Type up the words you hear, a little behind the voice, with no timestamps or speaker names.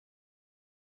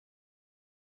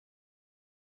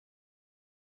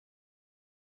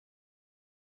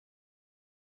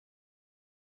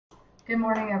Good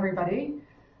morning, everybody.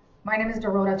 My name is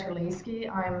Dorota Terlesky.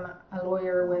 I'm a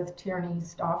lawyer with Tierney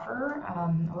Stauffer,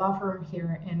 a law firm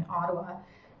here in Ottawa,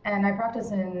 and I practice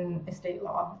in estate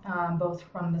law, both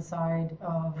from the side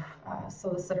of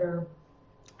solicitor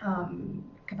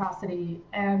capacity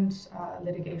and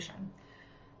litigation.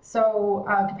 So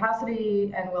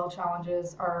capacity and will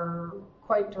challenges are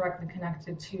quite directly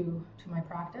connected to my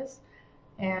practice.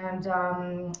 And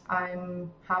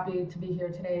I'm happy to be here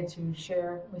today to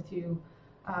share with you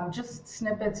just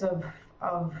snippets of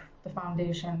the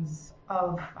foundations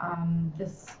of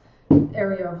this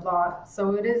area of law.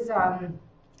 So it's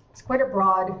quite a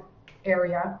broad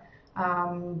area.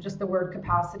 Just the word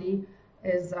capacity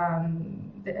is,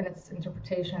 and its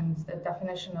interpretations, the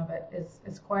definition of it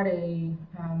is quite a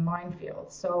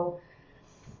minefield. So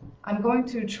I'm going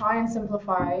to try and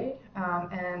simplify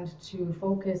and to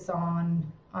focus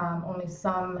on only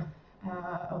some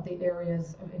of the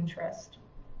areas of interest.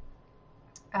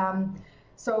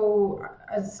 So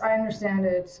as I understand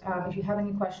it, if you have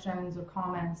any questions or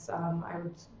comments,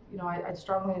 I'd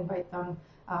strongly invite them,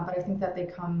 but I think that they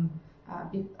come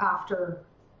after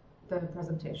the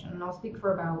presentation. And I'll speak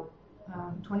for about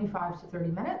 25 to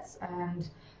 30 minutes, and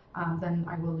then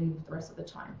I will leave the rest of the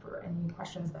time for any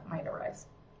questions that might arise.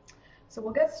 So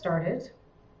we'll get started.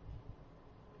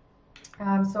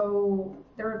 So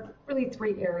there are really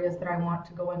three areas that I want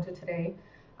to go into today,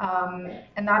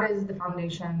 and that is the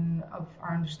foundation of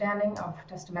our understanding of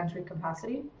testamentary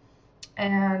capacity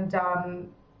and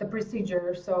the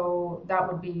procedure. So that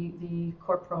would be the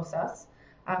court process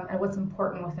and what's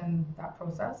important within that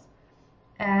process.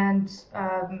 And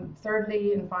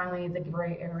thirdly and finally, the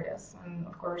gray areas. And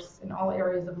of course, in all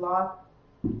areas of law,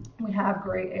 we have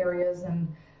gray areas,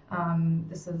 and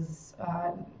this is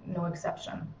no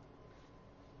exception.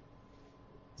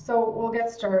 So we'll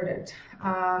get started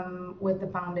with the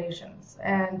foundations.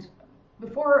 And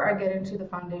before I get into the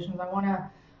foundations, I want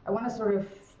to sort of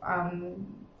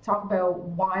talk about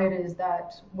why it is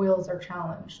that wills are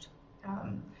challenged.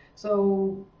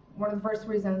 So one of the first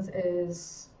reasons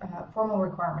is formal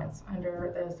requirements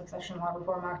under the Succession Law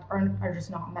Reform Act are just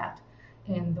not met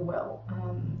in the will.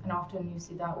 And often you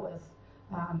see that with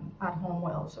at-home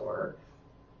wills or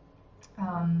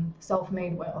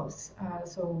self-made wills.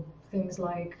 So things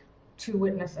like two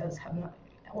witnesses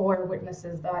or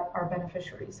witnesses that are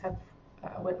beneficiaries have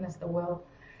witnessed the will.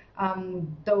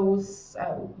 Those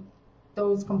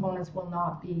components will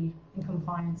not be in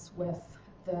compliance with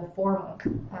the formal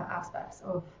aspects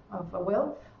of a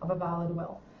will, of a valid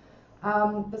will.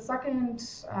 The second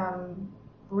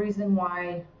reason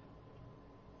why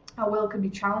a will could be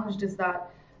challenged is that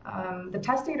the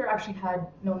testator actually had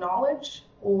no knowledge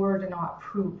or did not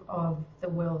approve of the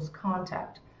will's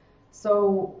content.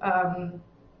 So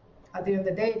at the end of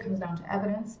the day, it comes down to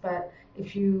evidence. But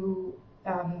if you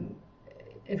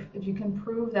can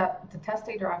prove that the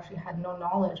testator actually had no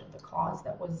knowledge of the clause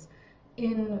that was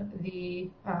in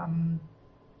the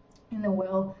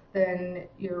will, then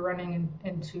you're running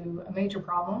into a major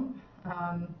problem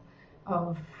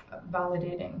of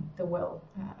validating the will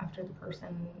after the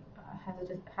person has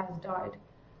died.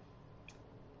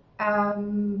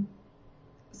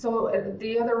 So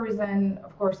the other reason,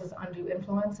 of course, is undue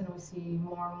influence, and we see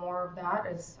more and more of that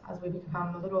as we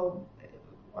become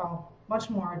much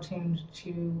more attuned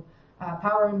to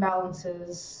power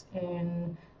imbalances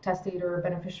in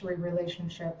testator-beneficiary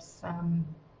relationships,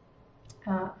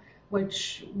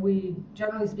 which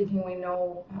generally speaking, we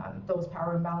know those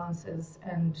power imbalances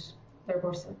and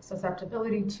therefore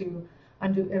susceptibility to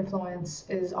undue influence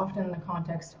is often in the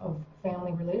context of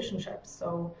family relationships.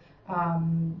 So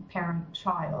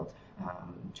parent-child,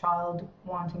 child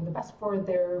wanting the best for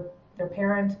their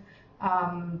parent,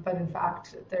 but in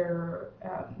fact they're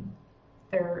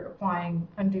applying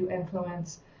undue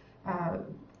influence,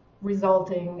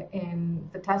 resulting in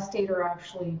the testator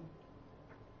actually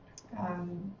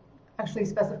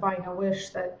specifying a wish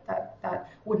that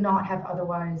would not have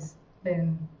otherwise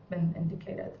been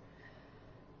indicated.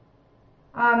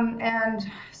 And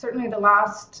certainly the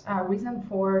last reason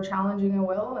for challenging a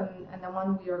will, and the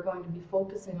one we are going to be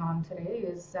focusing on today,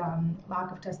 is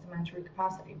lack of testamentary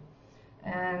capacity.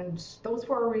 And those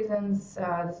four reasons,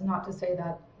 this is not to say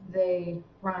that they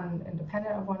run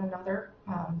independent of one another.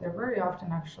 They're very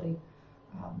often actually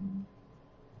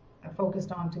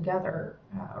focused on together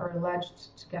or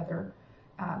alleged together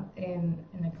in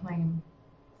a claim.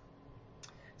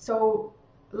 So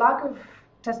lack of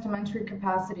testamentary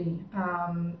capacity.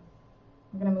 I'm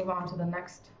going to move on to the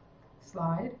next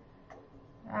slide.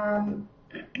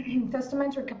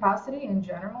 Testamentary capacity in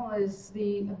general is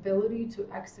the ability to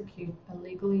execute a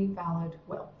legally valid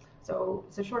will. So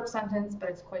it's a short sentence, but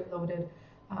it's quite loaded.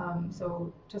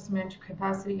 So testamentary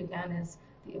capacity, again, is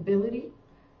the ability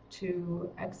to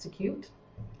execute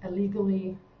a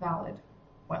legally valid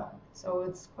will. So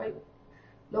it's quite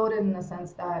loaded in the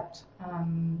sense that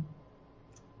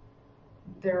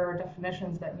there are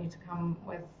definitions that need to come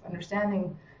with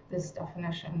understanding this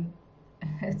definition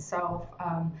itself.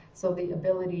 So the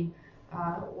ability,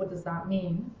 what does that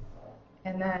mean?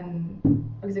 And then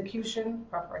execution,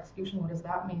 proper execution, what does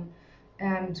that mean?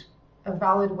 And a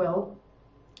valid will,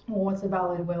 well, what's a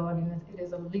valid will? I mean, it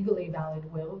is a legally valid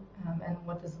will, and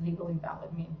what does legally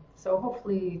valid mean? So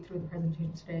hopefully through the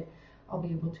presentation today, I'll be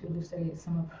able to elucidate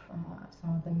some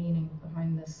of the meaning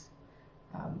behind this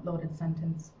loaded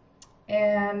sentence.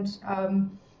 And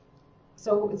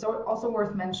so it's also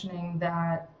worth mentioning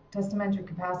that testamentary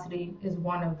capacity is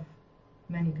one of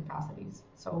many capacities.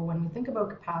 So when we think about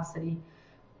capacity,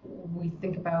 we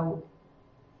think about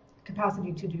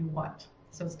capacity to do what?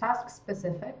 So it's task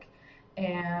specific,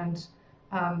 and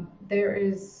there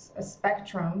is a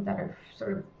spectrum that I've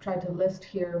sort of tried to list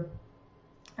here.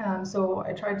 So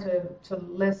I tried to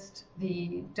list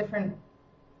the different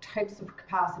types of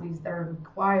capacities that are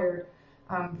required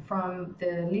from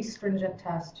the least stringent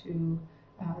test to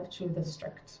the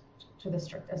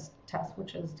strictest test,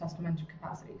 which is testamentary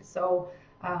capacity. So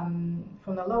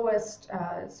from the lowest,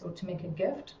 so to make a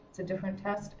gift, it's a different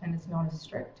test and it's not as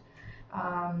strict.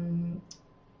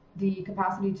 The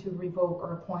capacity to revoke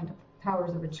or appoint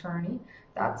powers of attorney,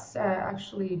 that's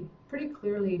actually pretty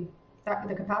clearly, that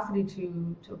the capacity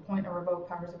to appoint or revoke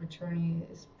powers of attorney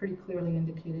is pretty clearly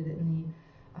indicated in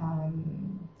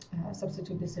the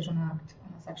Substitute Decision Act,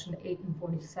 Section 8 and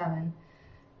 47.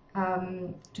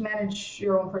 To manage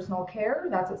your own personal care,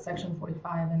 that's at Section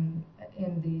 45 in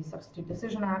the Substitute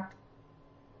Decision Act,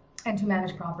 and to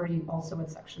manage property, also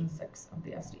at Section 6 of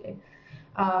the SDA.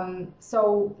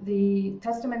 So the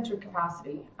testamentary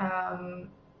capacity,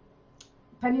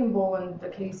 Penny and Boland, the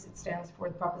case, it stands for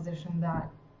the proposition that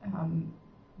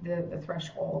the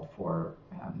threshold for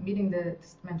meeting the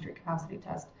testamentary capacity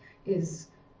test is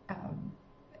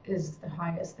the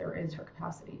highest there is for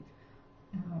capacity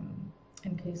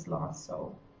in case law.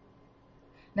 So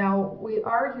now we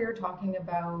are here talking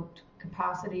about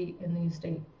capacity in the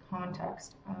estate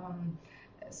context.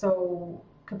 So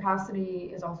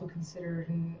capacity is also considered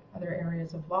in other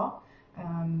areas of law.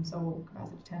 So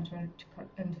capacity to enter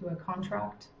into a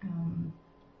contract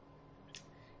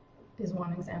is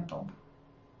one example.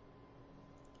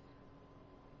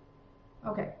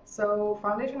 Okay, so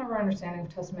foundation of our understanding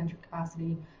of testamentary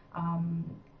capacity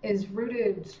is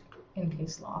rooted in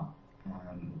case law.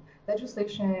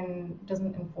 Legislation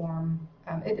doesn't inform,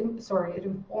 it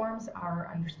informs our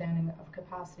understanding of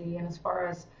capacity, and as far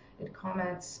as it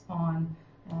comments on,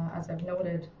 as I've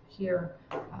noted here,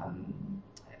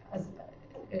 as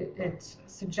it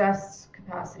suggests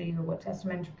capacity or what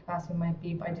testamentary capacity might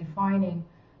be by defining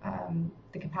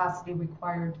the capacity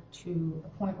required to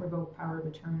appoint, revoke power of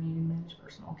attorney, and manage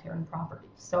personal care and property.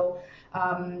 So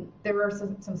there are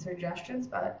some suggestions,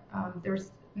 but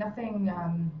there's nothing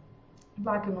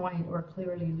black and white or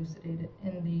clearly elucidated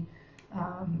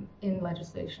in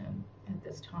legislation at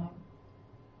this time.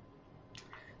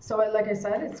 So like I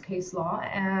said, it's case law,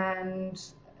 and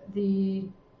the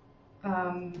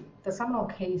seminal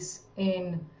case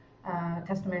in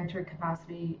testamentary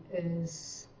capacity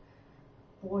is,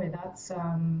 boy, that's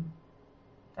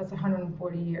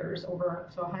 140 years over,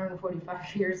 so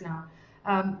 145 years now.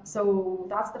 So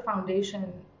that's the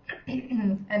foundation,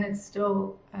 and it's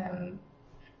still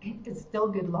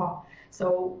good law.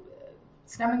 So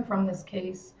stemming from this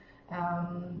case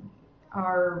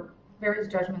are various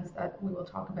judgments that we will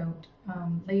talk about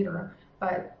later,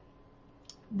 but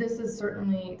this is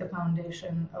certainly the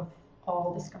foundation of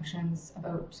all discussions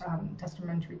about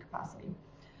testamentary capacity.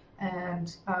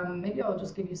 And maybe I'll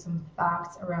just give you some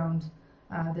facts around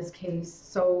this case.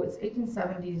 So it's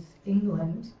 1870s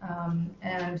England,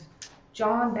 and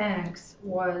John Banks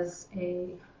was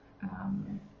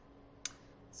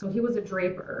so he was a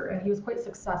draper, and he was quite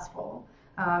successful.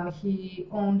 He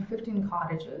owned 15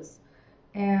 cottages,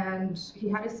 and he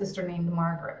had a sister named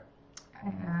Margaret.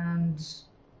 And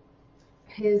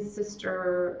his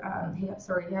sister, he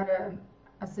had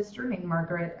a sister named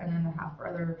Margaret and then a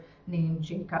half-brother named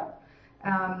Jacob.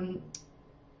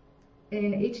 In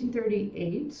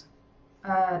 1838,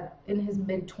 in his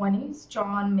mid-20s,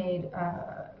 John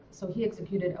so he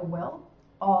executed a will,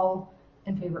 all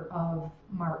in favor of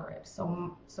Margaret.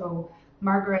 So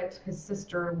Margaret, his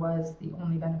sister, was the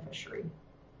only beneficiary.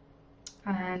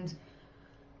 And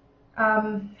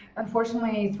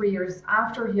unfortunately, 3 years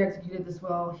after he executed this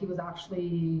will, he was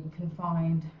actually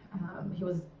confined. He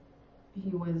was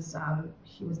he was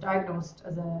diagnosed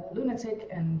as a lunatic,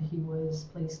 and he was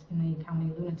placed in a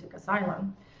county lunatic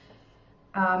asylum.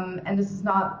 And this is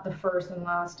not the first and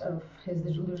last of his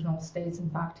delusional states. In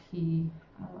fact, he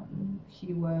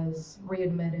was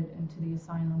readmitted into the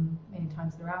asylum many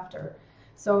times thereafter.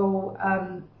 So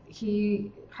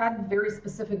he had very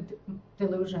specific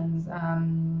delusions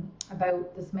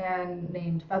about this man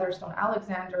named Featherstone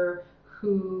Alexander,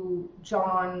 who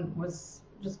John was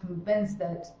just convinced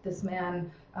that this man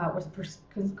was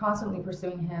constantly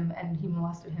pursuing him, and he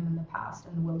molested him in the past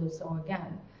and will do so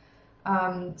again.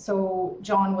 So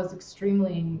John was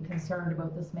extremely concerned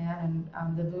about this man,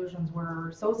 and the delusions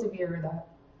were so severe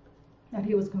that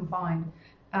he was confined.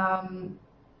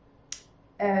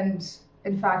 And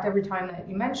in fact, every time that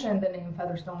you mentioned the name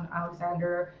Featherstone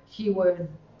Alexander, it would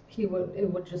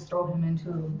just throw him into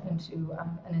an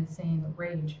insane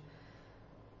rage.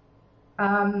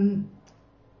 And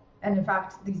in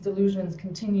fact, these delusions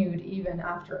continued even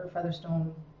after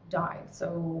Featherstone died.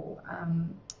 So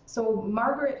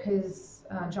Margaret,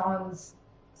 John's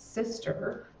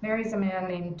sister, marries a man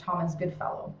named Thomas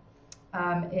Goodfellow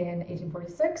in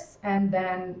 1846, and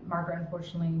then Margaret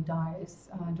unfortunately dies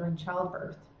during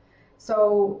childbirth.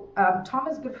 So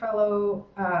Thomas Goodfellow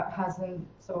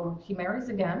he marries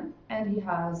again, and he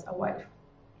has a wife.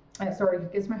 He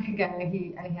gets married again, and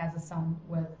he has a son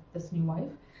with this new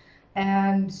wife.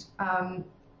 And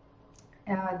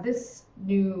this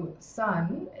new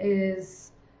son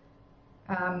is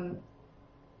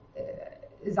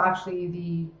actually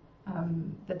the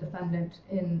defendant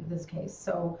in this case.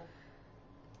 So,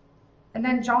 and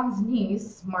then John's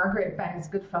niece, Margaret Banks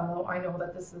Goodfellow. I know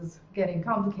that this is getting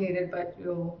complicated, but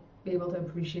you'll be able to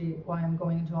appreciate why I'm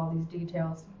going into all these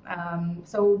details.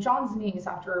 So John's niece,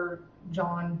 after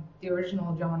John, the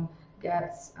original John,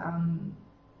 gets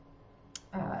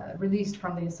released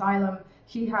from the asylum,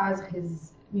 he has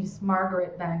his niece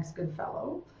Margaret Banks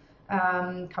Goodfellow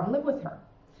come live with her.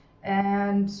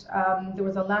 And there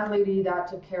was a landlady that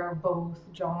took care of both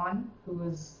John, who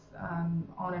was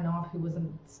on and off, who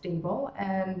wasn't stable,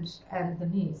 and the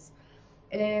niece.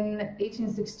 In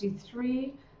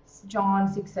 1863, John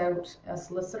seeks out a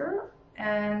solicitor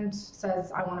and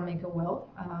says, I want to make a will.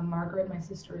 Margaret, my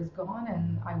sister, is gone,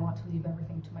 and I want to leave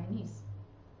everything to my niece.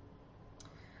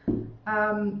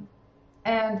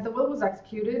 And the will was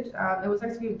executed. It was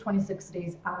executed 26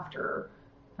 days after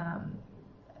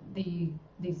the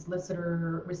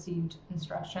solicitor received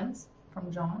instructions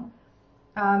from John.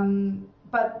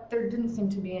 But there didn't seem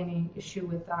to be any issue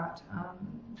with that.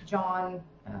 John,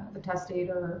 the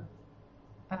testator,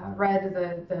 read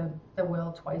the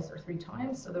will twice or three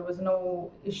times, so there was no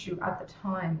issue at the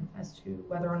time as to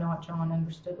whether or not John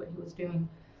understood what he was doing.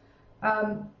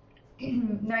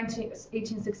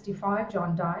 1865,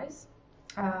 John dies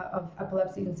of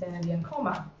epilepsy, insanity, and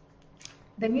coma.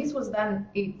 The niece was then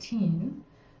 18,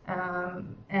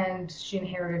 and she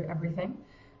inherited everything.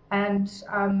 And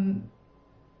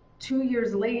 2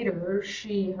 years later,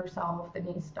 she herself, the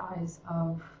niece, dies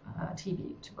of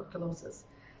TB, tuberculosis.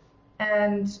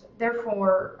 And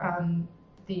therefore,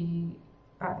 the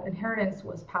inheritance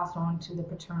was passed on to the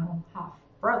paternal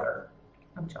half-brother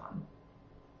of John.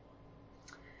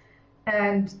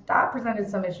 And that presented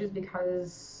some issues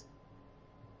because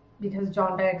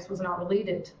John Banks was not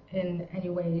related in any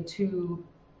way to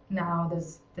now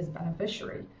this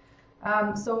beneficiary.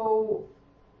 So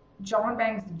John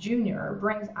Banks Jr.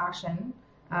 brings action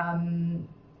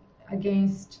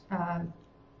against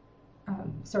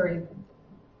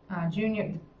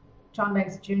John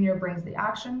Banks Jr. brings the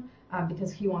action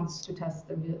because he wants to test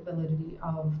the validity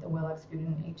of the will executed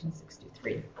in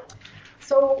 1863.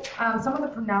 So some of the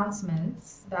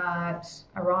pronouncements that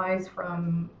arise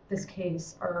from this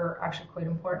case are actually quite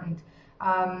important.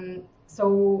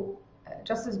 So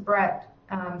Justice Brett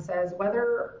says,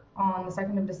 whether on the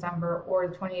 2nd of December or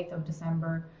the 28th of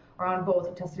December, or on both,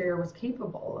 the testator was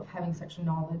capable of having such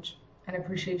knowledge and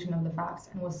appreciation of the facts,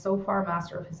 and was so far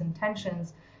master of his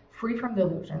intentions, free from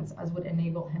delusions, as would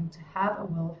enable him to have a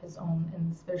will of his own in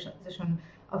the disposition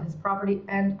of his property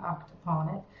and act upon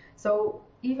it. So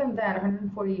even then,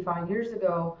 145 years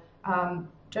ago,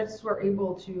 judges were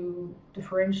able to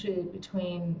differentiate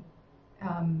between,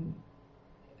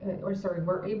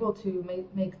 were able to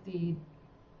make the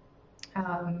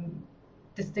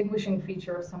distinguishing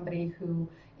feature of somebody who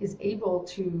is able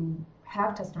to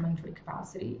have testamentary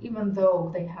capacity, even though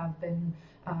they have been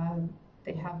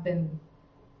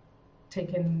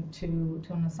taken to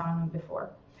an asylum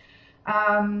before.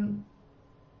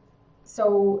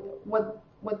 So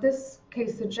what this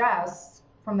case suggests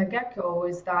from the get-go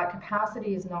is that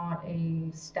capacity is not a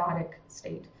static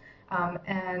state.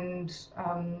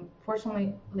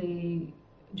 Fortunately,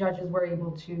 judges were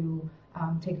able to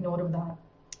take note of that.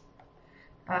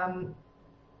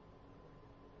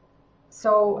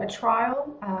 So a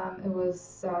trial,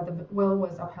 the will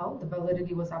was upheld, the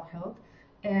validity was upheld,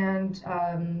 and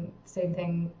same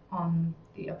thing on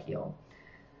the appeal.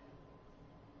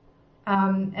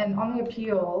 And on the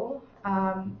appeal,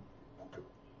 I'll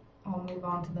move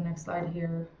on to the next slide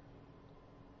here.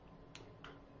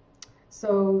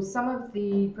 So some of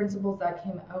the principles that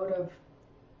came out of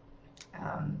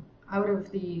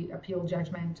the appeal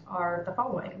judgment are the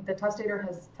following. The testator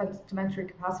has testamentary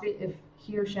capacity if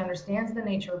he or she understands the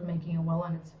nature of making a will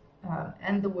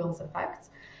and the will's effects,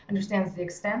 understands the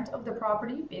extent of the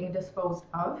property being disposed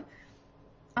of,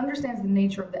 understands the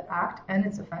nature of the act and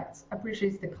its effects,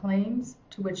 appreciates the claims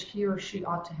to which he or she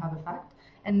ought to have effect,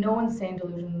 and no insane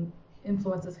delusion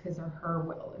influences his or her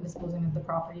will in disposing of the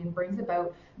property and brings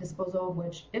about disposal of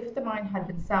which, if the mind had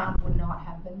been sound, would not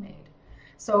have been made.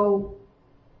 So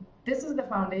this is the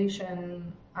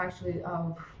foundation, actually,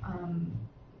 of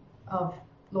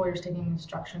lawyers taking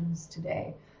instructions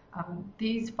today.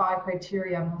 These 5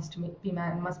 criteria must be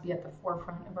met and must be at the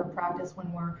forefront of our practice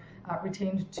when we're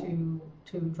retained to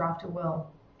draft a will.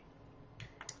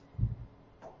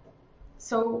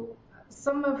 So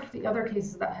some of the other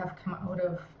cases that have come out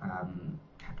of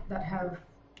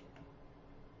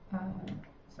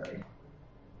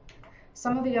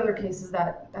some of the other cases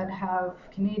that have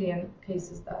Canadian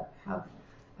cases that have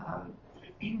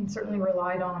certainly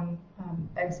relied on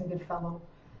Banks and Goodfellow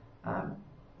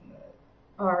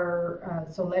are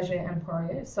so Leger and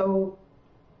Poirier. So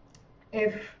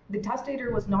if the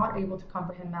testator was not able to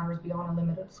comprehend matters beyond a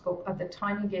limited scope at the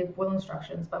time he gave will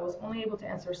instructions, but was only able to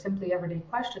answer simply everyday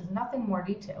questions, nothing more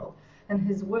detailed, then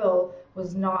his will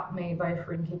was not made by a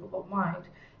free and capable mind.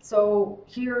 So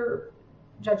here,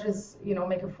 judges,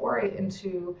 make a foray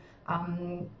into,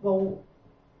 well,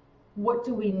 what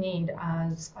do we need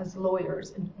as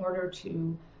lawyers in order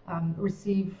to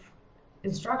receive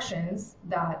instructions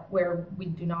where we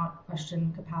do not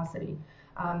question capacity?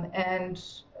 And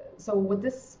so what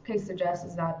this case suggests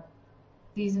is that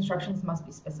these instructions must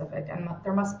be specific, and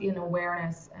there must be an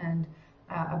awareness and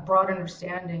a broad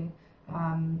understanding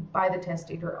by the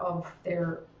testator of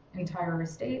their entire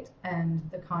estate and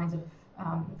the kinds of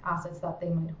assets that they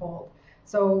might hold.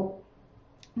 So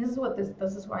this is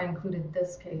why I included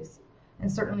this case.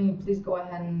 And certainly, please go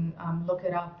ahead and look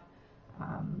it up.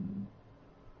 I'm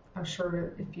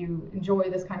sure if you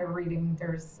enjoy this kind of reading,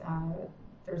 there's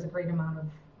a great amount of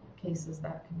cases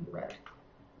that can be read.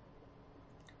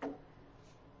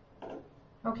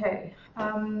 Okay,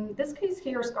 this case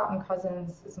here, Scott and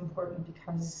Cousins, is important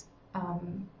because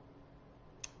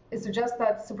it suggests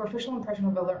that superficial impression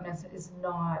of alertness is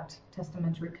not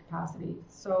testamentary capacity.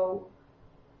 So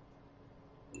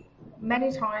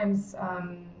many times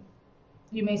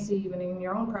you may see even in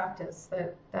your own practice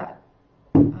that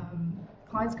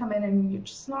clients come in and you're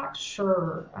just not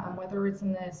sure whether it's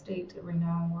in the estate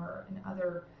arena or in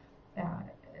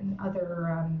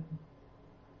other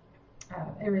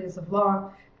areas of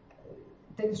law.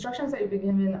 The instructions that you've been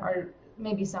given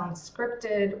maybe sound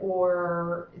scripted,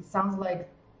 or it sounds like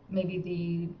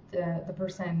maybe the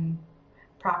person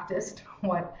practiced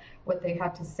what they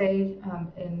had to say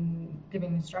in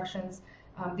giving instructions.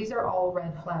 These are all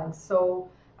red flags. So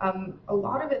a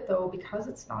lot of it, though, because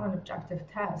it's not an objective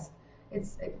test,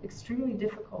 it's extremely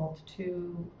difficult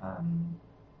to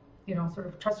sort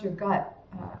of trust your gut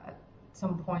at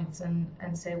some points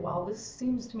and say, well, this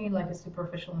seems to me like a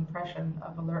superficial impression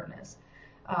of alertness.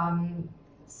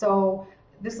 So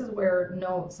this is where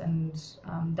notes and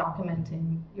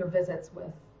documenting your visits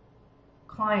with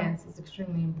clients is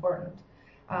extremely important.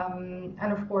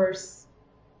 And of course,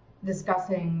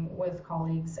 discussing with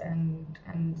colleagues and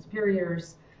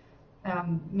superiors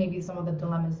maybe some of the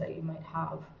dilemmas that you might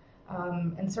have.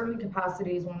 And certainly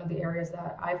capacity is one of the areas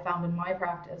that I've found in my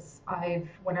practice.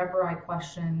 Whenever I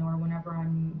question or whenever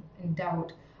I'm in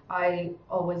doubt, I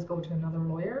always go to another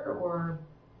lawyer or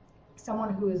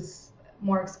someone who is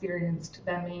more experienced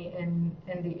than me in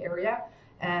the area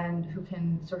and who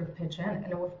can sort of pitch in.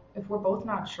 And if we're both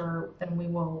not sure, then we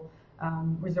will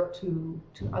resort to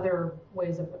other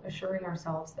ways of assuring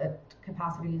ourselves that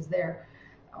capacity is there.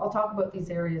 I'll talk about these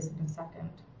areas in a second.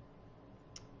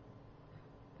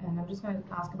 And I'm just going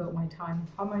to ask about my time.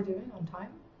 How am I doing on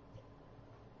time?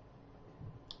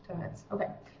 10 minutes. Okay.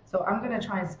 So I'm going to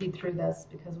try and speed through this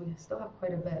because we still have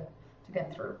quite a bit to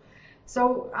get through.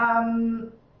 So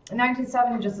in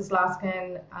 1970, Justice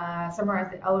Laskin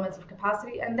summarized the elements of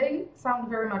capacity, and they sound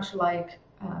very much like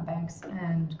Banks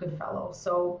and Goodfellow.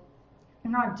 So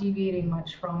I'm not deviating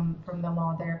much from the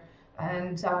law there.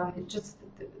 and it just,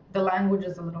 the language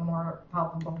is a little more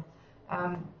palpable.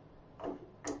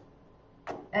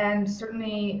 And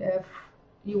certainly if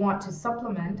you want to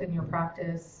supplement in your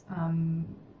practice,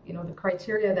 you know, the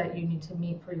criteria that you need to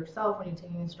meet for yourself when you're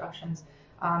taking instructions,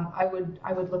 I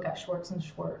would look at Schwartz and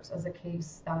Schwartz as a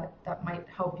case that might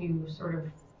help you sort of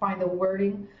find the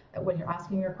wording when you're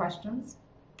asking your questions.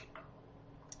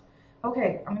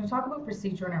 Okay, I'm going to talk about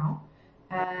procedure now,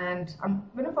 and I'm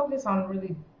going to focus on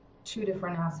really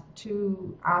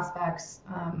two aspects.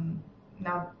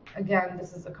 Now, again,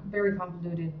 this is a very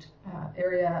convoluted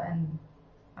area, and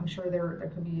I'm sure there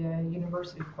could be a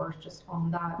university course just on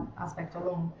that aspect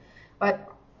alone.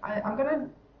 But I'm going to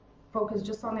focus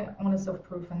just on the onus of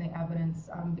proof and the evidence,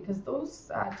 because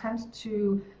those tend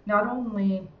to not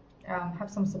only have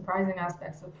some surprising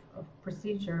aspects of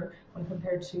procedure when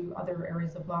compared to other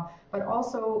areas of law, but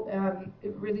also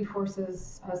it really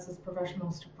forces us as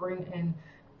professionals to bring in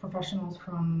professionals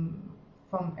from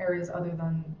areas other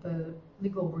than the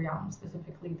legal realm,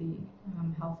 specifically the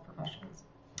health professions.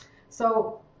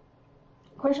 So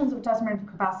questions of testamentary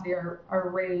capacity are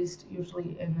raised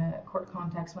usually in the court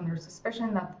context when there's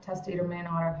suspicion that the testator may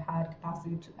not have had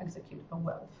capacity to execute a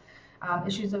will.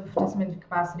 Issues of testamentary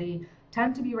capacity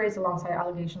tend to be raised alongside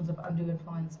allegations of undue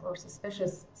influence or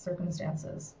suspicious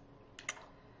circumstances.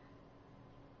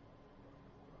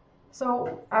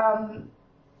 So,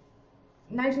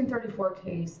 1934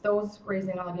 case, those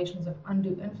raising allegations of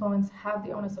undue influence have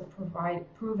the onus of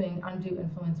proving undue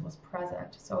influence was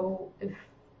present. So if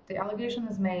the allegation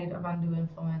is made of undue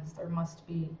influence, there must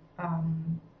be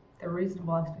a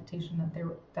reasonable expectation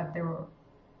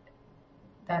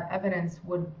that evidence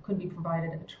could be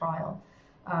provided at a trial,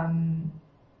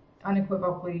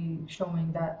 unequivocally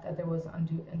showing that there was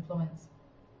undue influence.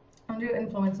 Undue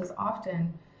influence is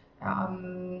often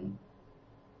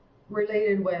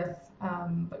related with,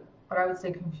 but I would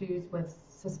say confused with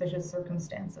suspicious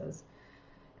circumstances.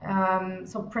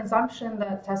 So presumption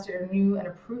that testator knew and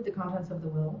approved the contents of the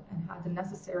will and had the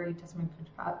necessary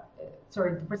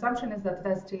the presumption is that the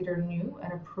testator knew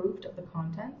and approved of the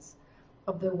contents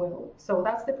of the will. So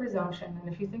that's the presumption.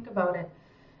 And if you think about it,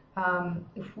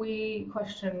 if we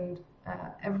questioned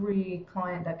every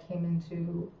client that came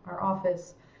into our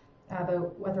office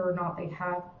about whether or not they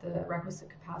have the requisite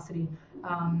capacity,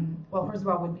 well, first of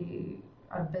all, would be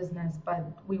out of business, but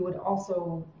we would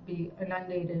also be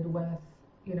inundated with,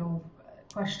 you know,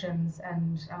 questions,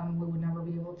 and we would never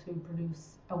be able to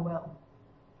produce a will.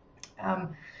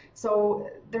 So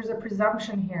there's a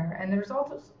presumption here, and there's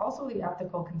also the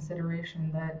ethical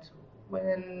consideration that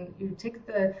when you take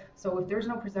so if there's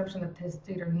no presumption that the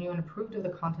testator knew and approved of the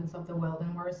contents of the will,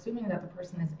 then we're assuming that the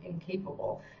person is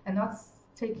incapable, and that's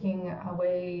taking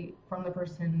away from the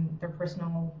person their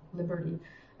personal liberty,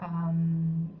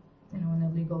 you know, in a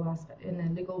legal aspect, in a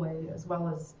legal way, as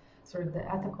well as sort of the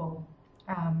ethical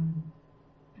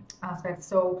aspect.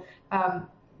 So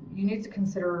you need to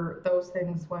consider those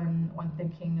things when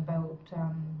thinking about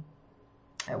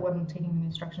when taking the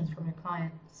instructions from your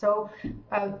client. So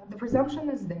the presumption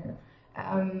is there.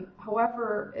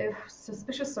 However, if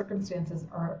suspicious circumstances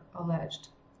are alleged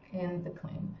in the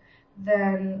claim,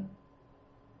 then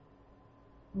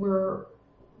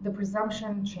the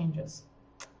presumption changes,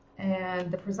 and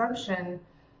the presumption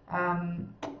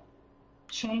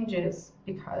changes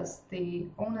because the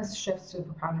onus shifts to the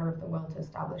propounder of the will to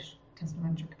establish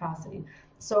testamentary capacity.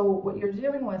 So what you're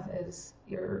dealing with is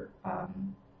you're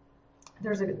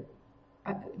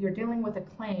dealing with a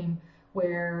claim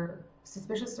where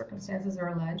suspicious circumstances are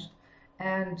alleged,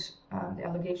 and the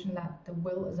allegation that the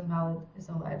will is invalid is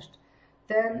alleged.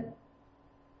 Then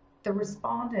the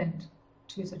respondent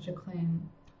to such a claim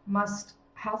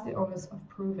has the onus of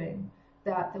proving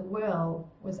that the will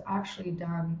was actually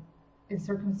done in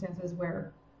circumstances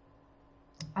where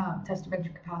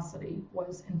testamentary capacity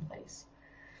was in place.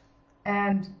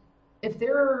 And if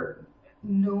there are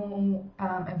no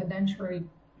evidentiary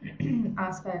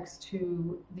aspects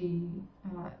to the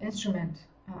instrument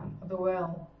of the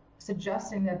will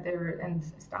suggesting that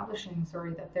establishing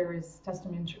that there is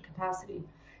testamentary capacity,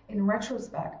 in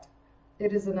retrospect,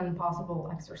 it is an impossible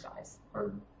exercise,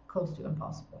 or close to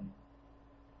impossible.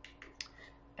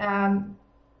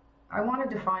 I want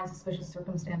to define suspicious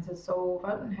circumstances. So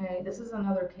Fountainhay, this is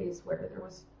another case where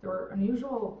there were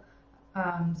unusual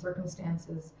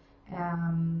circumstances,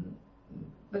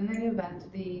 but in any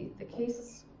event, the case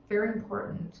is very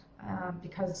important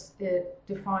because it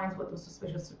defines what those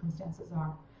suspicious circumstances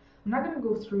are. I'm not going to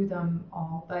go through them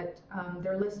all, but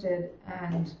they're listed,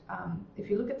 and if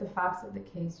you look at the facts of the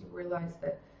case, you realize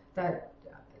that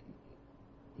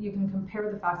you can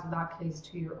compare the facts of that case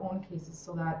to your own cases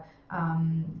so that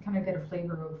kind of get a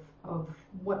flavor of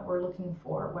what we're looking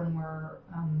for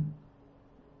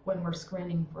when we're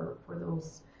screening for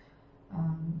those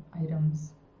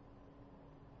items.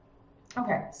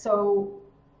 Okay, so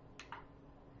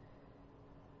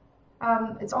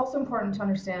it's also important to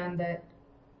understand that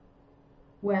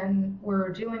when we're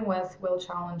dealing with will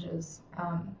challenges,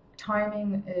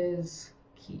 timing is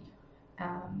key.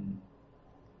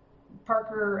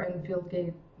 Parker and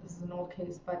Fieldgate, this is an old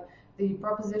case, but the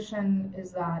proposition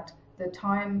is that the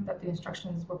time that the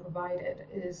instructions were provided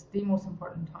is the most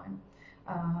important time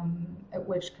at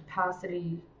which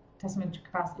testamentary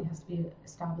capacity has to be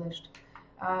established.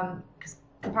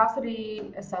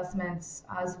 Capacity assessments,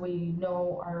 as we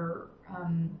know, are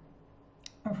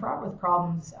fraught with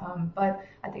problems, but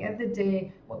at the end of the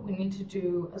day, what we need to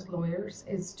do as lawyers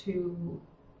is to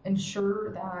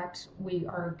ensure that we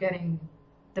are getting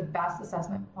the best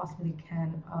assessment we possibly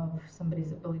can of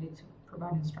somebody's ability to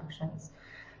provide instructions.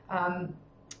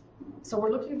 So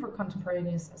we're looking for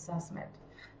contemporaneous assessment.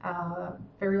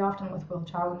 Very often with will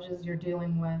challenges, you're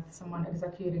dealing with someone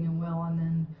executing a will and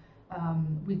then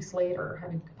weeks later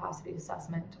having capacity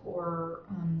assessment, or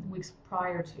weeks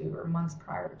prior to or months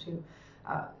prior to.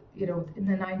 In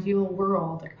an ideal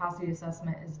world, a capacity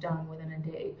assessment is done within a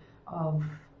day of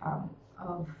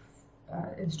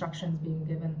instructions being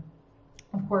given.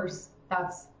 Of course,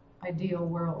 that's ideal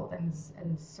world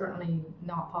and certainly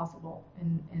not possible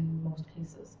in most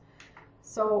cases.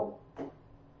 So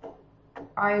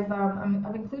I've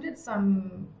included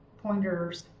some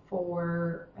pointers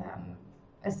for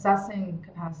assessing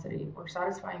capacity or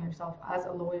satisfying yourself as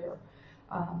a lawyer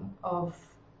of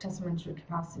testamentary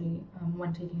capacity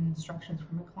when taking instructions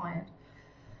from a client.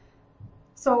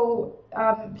 So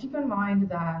keep in mind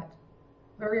that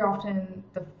very often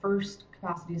the first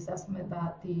capacity assessment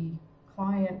that the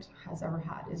client has ever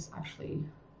had is actually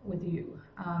with you.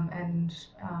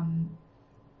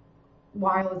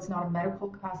 While it's not a medical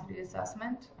capacity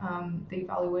assessment, the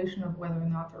evaluation of whether or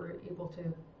not they're able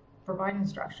to provide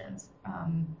instructions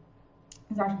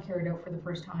is actually carried out for the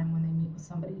first time when they meet with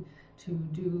somebody to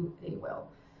do a will.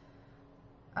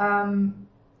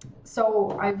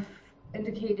 So I've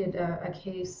indicated a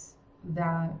case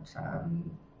that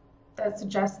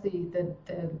suggests the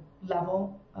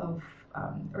level of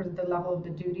or the level of the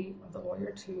duty of the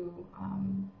lawyer to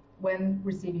when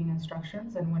receiving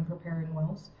instructions and when preparing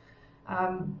wills.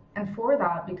 And for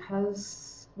that,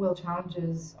 because will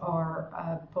challenges are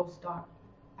a postdoc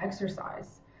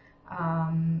exercise,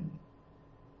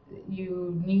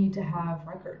 you need to have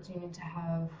records, you need to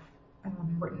have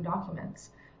written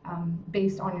documents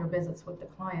based on your visits with the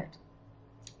client.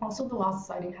 Also, the Law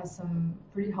Society has some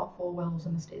pretty helpful wills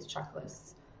and estates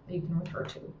checklists that you can refer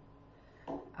to.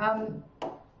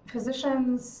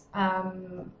 Physicians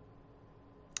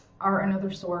are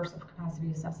another source of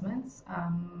capacity assessments.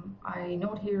 I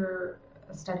note here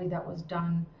a study that was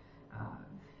done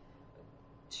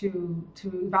to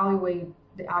evaluate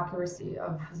the accuracy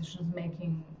of physicians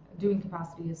doing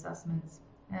capacity assessments,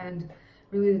 and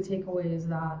really the takeaway is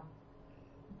that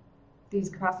these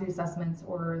capacity assessments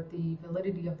or the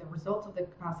validity of the results of the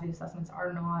capacity assessments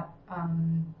are not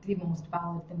the most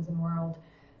valid things in the world.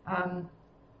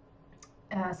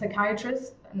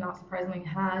 Psychiatrists, not surprisingly,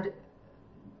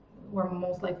 were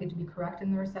most likely to be correct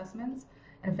in their assessments,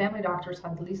 and family doctors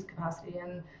had the least capacity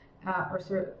and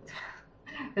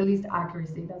the least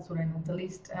accuracy. That's what I meant. The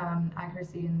least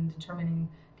accuracy in determining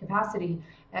capacity.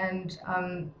 And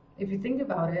if you think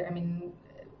about it, I mean,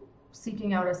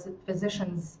 seeking out a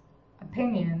physician's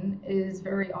opinion is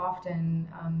very often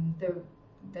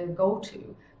the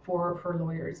go-to for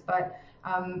lawyers. But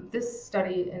this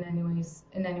study in any way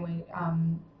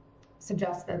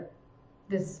suggests that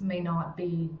this may not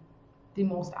be the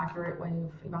most accurate way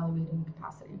of evaluating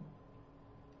capacity.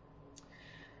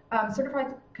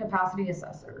 Certified capacity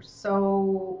assessors.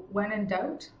 So when in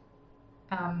doubt,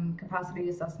 capacity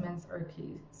assessments are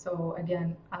key. So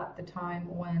again, at the time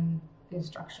when the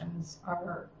instructions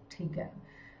are taken.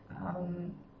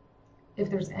 If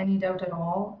there's any doubt at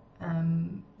all,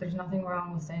 there's nothing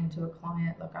wrong with saying to a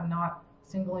client, look, I'm not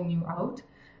singling you out,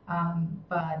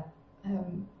 but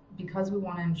because we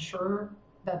want to ensure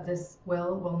that this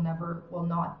will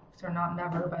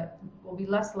be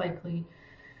less likely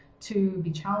to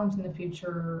be challenged in the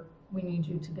future, we need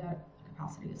you to get a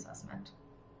capacity assessment.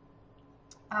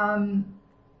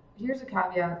 Here's a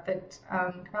caveat that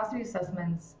capacity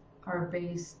assessments are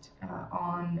based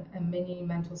on a mini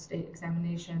mental state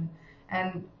examination,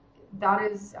 and that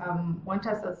is one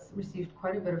test that's received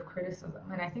quite a bit of criticism.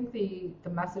 And I think the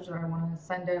message that I want to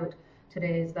send out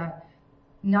today is that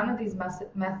none of these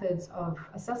methods of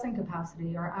assessing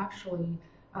capacity are actually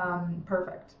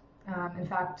perfect. In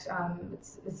fact,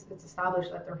 it's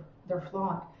established that they're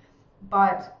flawed.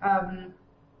 But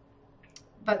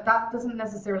that doesn't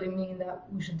necessarily mean that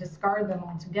we should discard them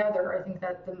altogether. I think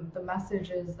that the message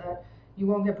is that you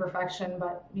won't get perfection,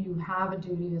 but you have a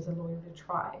duty as a lawyer to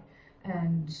try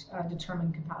and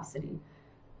determine capacity.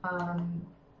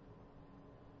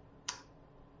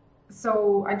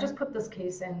 So I just put this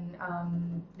case in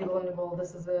Legal and Noble.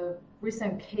 This is a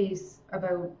recent case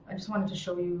about, I just wanted to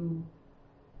show you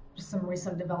just some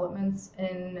recent developments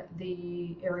in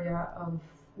the area of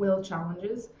will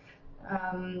challenges.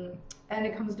 And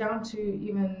it comes down to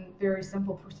even very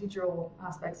simple procedural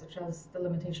aspects such as the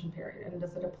limitation period and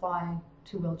does it apply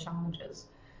to will challenges.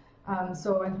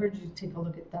 So I encourage you to take a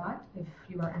look at that if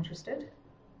you are interested.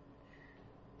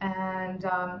 And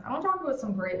I want to talk about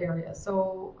some gray areas.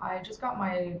 So I just got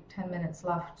my 10 minutes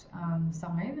left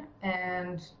sign,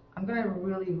 and I'm going to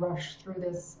really rush through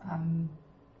this.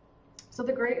 So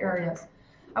the gray areas.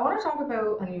 I want to talk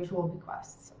about unusual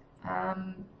bequests.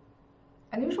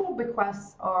 Unusual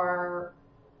bequests are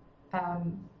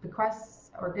bequests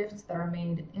or gifts that are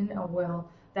made in a will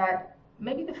that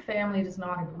maybe the family does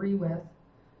not agree with.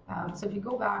 So if you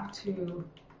go back to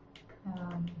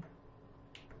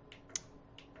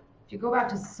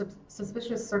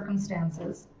suspicious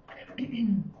circumstances,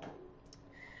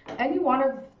 any one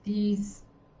of these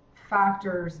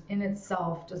factors in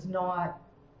itself does not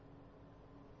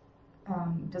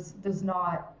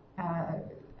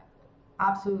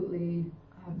absolutely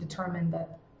determine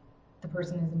that the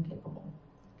person is incapable.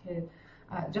 Okay,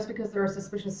 just because there are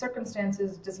suspicious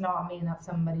circumstances does not mean that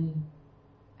somebody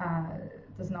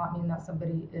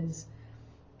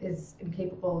is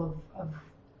incapable of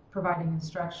providing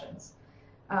instructions.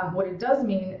 What it does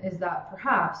mean is that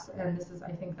perhaps, and this is,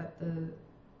 I think that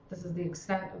this is the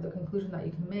extent of the conclusion that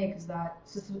you can make, is that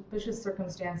suspicious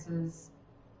circumstances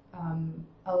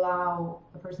allow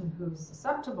a person who's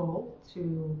susceptible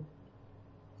to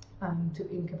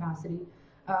incapacity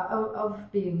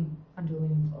of being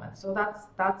unduly influenced. So that's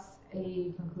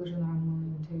a conclusion that I'm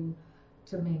willing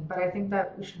to make. But I think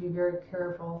that we should be very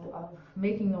careful of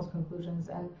making those conclusions.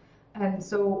 And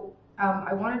so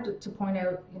I wanted to point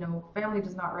out, family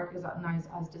does not recognize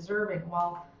as deserving.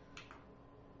 Well,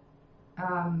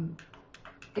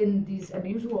 in these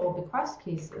unusual bequest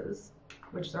cases,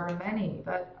 which there are many,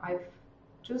 but I've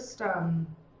just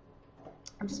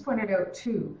pointed out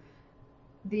two.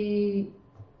 The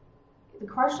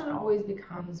question always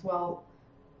becomes, well,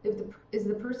 is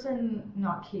the person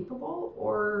not capable,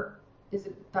 or is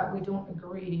it that we don't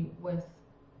agree with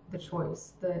the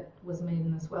choice that was made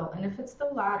in this will? And if it's the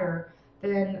latter,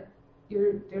 then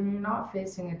you're not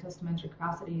facing a testamentary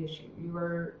capacity issue. You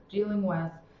are dealing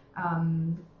with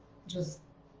just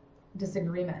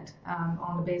disagreement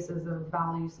on the basis of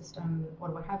value system,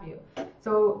 what have you.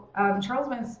 So Charles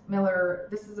Vance Miller,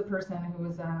 this is a person who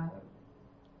was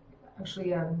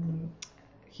actually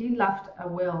he left a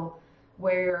will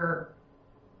where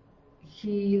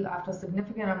he left a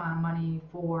significant amount of money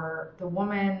for the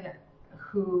woman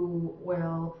who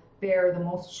will bear the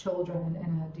most children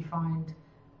in a defined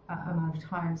amount of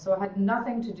time. So it had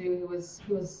nothing to do, he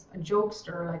was a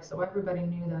jokester, so everybody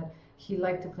knew that he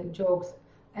liked to play jokes,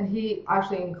 and he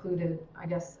actually included, I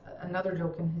guess, another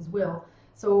joke in his will.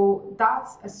 So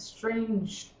that's a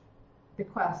strange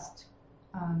bequest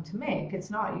to make. It's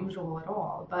not usual at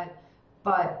all,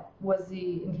 but was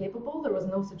he incapable? There was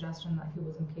no suggestion that he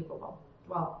was incapable.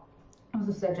 Well, it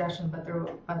was a suggestion, but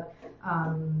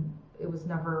it was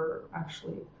never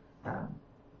actually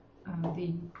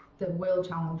the will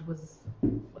challenge was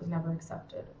never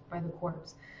accepted by the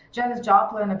courts. Janis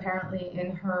Joplin apparently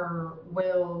in her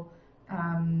will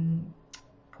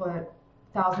put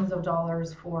thousands of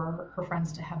dollars for her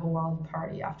friends to have a wild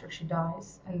party after she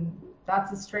dies, and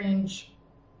that's a strange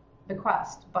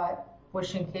bequest. But was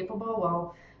she incapable?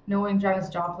 Well, knowing Janis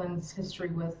Joplin's history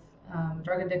with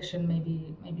drug addiction,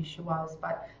 maybe she was,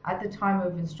 but at the time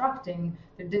of instructing,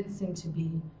 there didn't seem to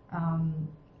be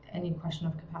any question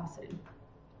of capacity.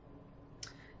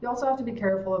 You also have to be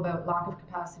careful about lack of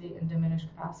capacity and diminished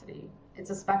capacity. It's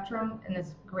a spectrum and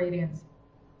it's gradients.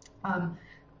 I'm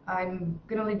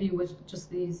going to leave you with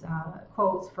just these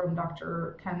quotes from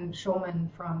Dr. Ken Shulman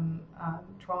from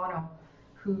Toronto,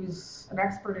 who's an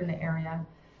expert in the area.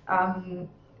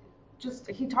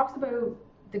 He talks about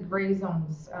the gray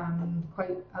zones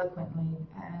quite eloquently,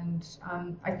 and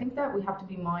I think that we have to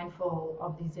be mindful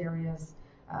of these areas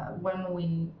when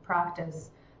we practice.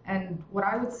 And what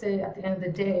I would say at the end of the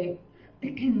day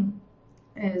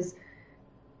is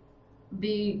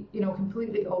be,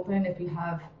 completely open if you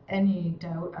have any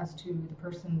doubt as to the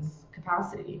person's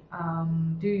capacity.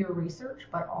 Do your research,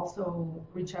 but also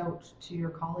reach out to your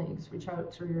colleagues, reach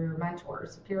out to your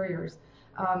mentors, superiors,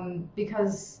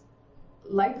 because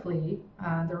likely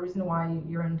the reason why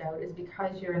you're in doubt is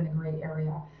because you're in the gray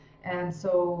area. And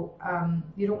so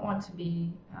you don't want to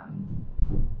be,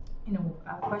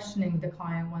 questioning the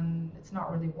client when it's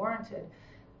not really warranted.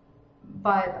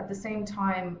 But at the same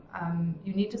time,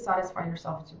 you need to satisfy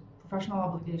yourself, it's a professional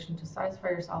obligation to satisfy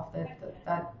yourself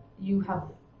that you have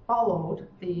followed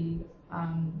the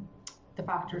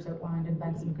factors outlined in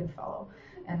Benson Goodfellow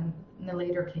and in the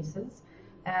later cases,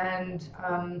 and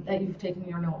that you've taken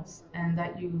your notes and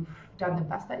that you've done the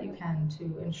best that you can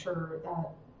to ensure that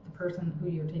the person who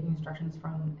you're taking instructions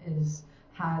from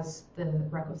has the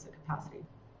requisite capacity.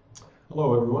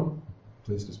 Hello everyone,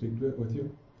 pleased to speak with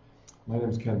you. My name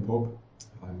is Ken Pope.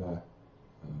 I'm a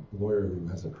lawyer who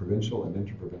has a provincial and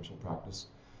interprovincial practice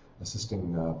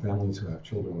assisting families who have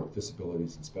children with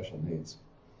disabilities and special needs.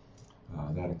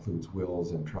 That includes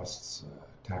wills and trusts,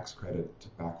 tax credit,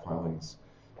 back filings,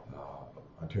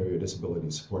 Ontario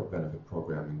Disability Support Benefit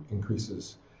Program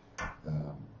increases,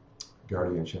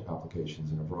 guardianship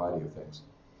applications, and a variety of things.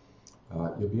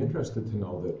 You'll be interested to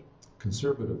know that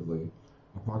conservatively,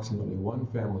 approximately 1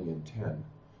 family in 10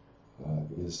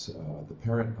 is the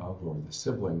parent of or the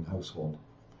sibling household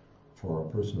for a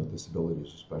person with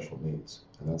disabilities or special needs,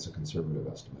 and that's a conservative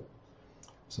estimate.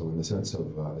 So in the sense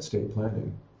of estate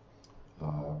planning,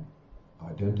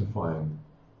 identifying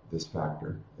this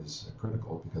factor is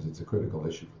critical because it's a critical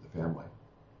issue for the family.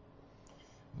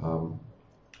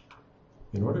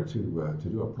 In order to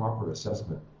do a proper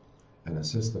assessment and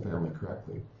assist the family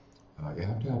correctly, you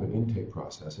have to have an intake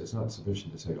process. It's not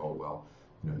sufficient to say, oh, well,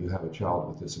 you have a child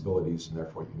with disabilities and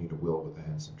therefore you need a will with a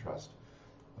Henson Trust.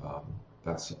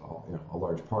 That's a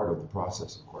large part of the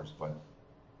process, of course, but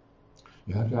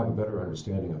you have to have a better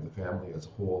understanding of the family as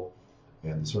a whole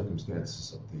and the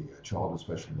circumstances of the child with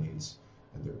special needs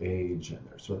and their age and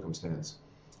their circumstance.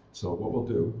 So what we'll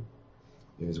do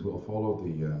is we'll follow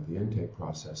the intake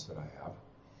process that I have,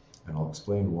 and I'll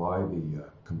explain why the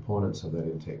components of that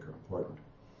intake are important.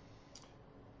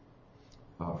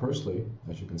 Firstly,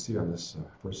 as you can see on this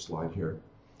first slide here,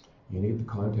 you need the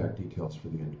contact details for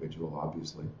the individual,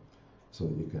 obviously, so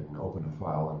that you can open a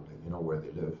file and you know where they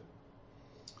live.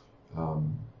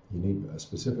 You need a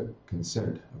specific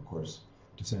consent, of course,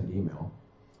 to send email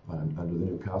under the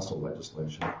Newcastle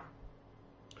legislation.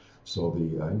 So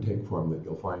the intake form that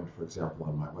you'll find, for example,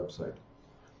 on my website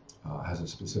has a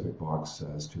specific box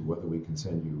as to whether we can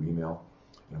send you email.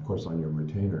 And of course, on your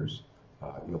retainers,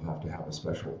 you'll have to have a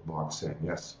special box saying,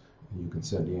 yes, you can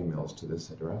send emails to this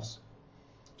address,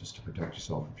 just to protect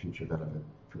yourself for future benefit,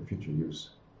 for future use.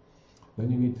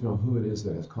 Then you need to know who it is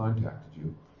that has contacted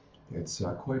you. It's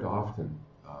quite often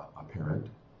a parent,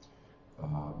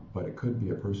 but it could be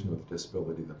a person with a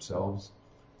disability themselves,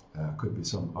 could be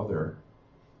some other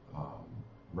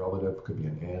relative, could be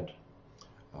an aunt.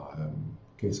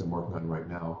 Case I'm working on right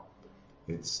now,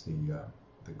 it's the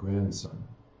grandson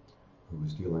who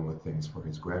is dealing with things for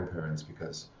his grandparents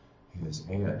because his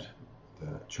aunt,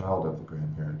 the child of the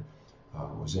grandparent,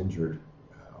 was injured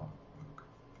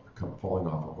falling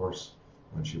off a horse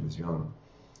when she was young.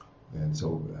 And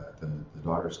so the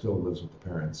daughter still lives with the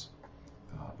parents,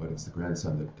 but it's the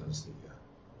grandson that does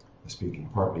the speaking,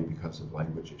 partly because of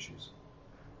language issues.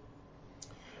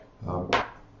 The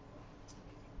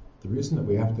reason that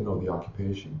we have to know the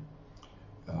occupation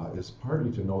is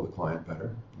partly to know the client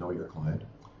better, know your client.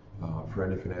 For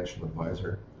any financial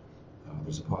advisor,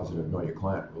 there's a positive know your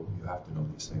client rule. You have to know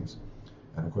these things.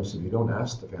 And of course, if you don't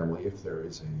ask the family if there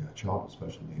is a child with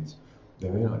special needs, they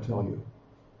may not tell you.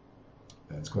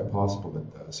 It's quite possible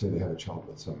that, say they have a child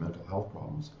with some mental health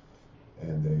problems,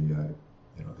 and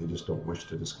they just don't wish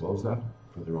to disclose that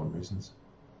for their own reasons.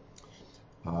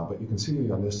 But you can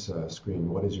see on this screen,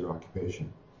 what is your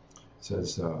occupation? It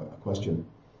says a question,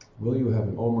 will you have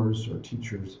an OMERS or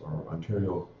teachers or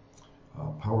Ontario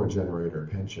power generator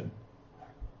pension?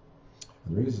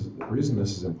 And the reason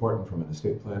this is important from an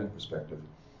estate planning perspective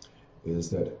is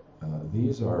that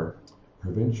these are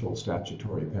provincial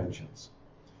statutory pensions.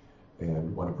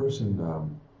 And when a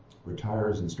person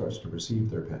retires and starts to receive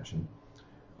their pension,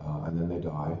 and then they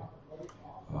die,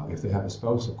 if they have a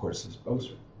spouse, of course, the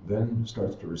spouse then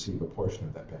starts to receive a portion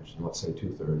of that pension, let's say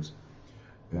 2/3.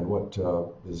 And what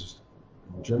is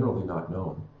generally not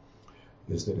known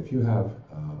is that if you have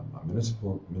a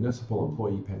municipal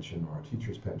employee pension or a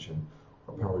teacher's pension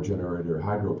or power generator or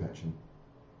hydro pension,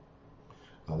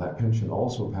 that pension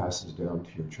also passes down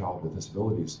to your child with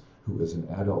disabilities who is an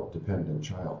adult dependent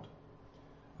child.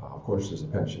 Of course, there's a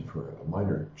pension for a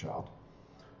minor child,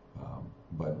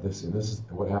 but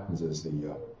what happens is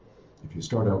if you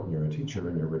start out and you're a teacher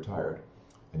and you're retired,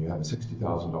 and you have a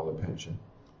 $60,000 pension,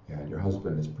 and your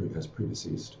husband has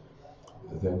predeceased,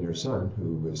 then your son,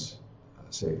 who is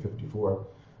say 54,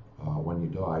 when you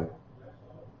die,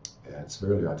 and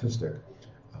severely autistic,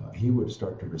 he would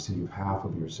start to receive half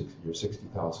of your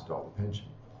 $60,000 pension.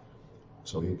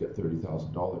 So he'd get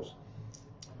 $30,000.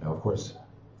 Now, of course,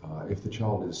 if the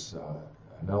child is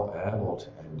an adult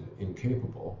and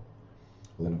incapable,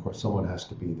 well, then of course someone has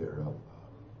to be their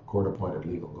court-appointed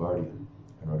legal guardian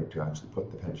in order to actually put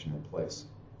the pension in place,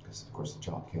 because of course the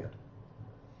child can't.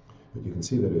 But you can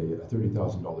see that a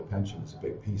 $30,000 pension is a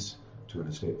big piece to an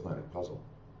estate planning puzzle.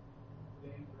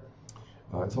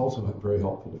 It's also very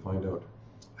helpful to find out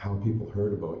how people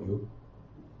heard about you,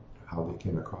 how they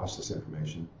came across this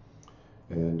information.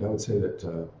 And I would say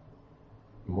that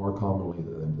more commonly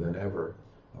than ever,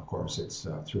 of course, it's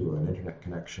through an internet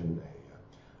connection,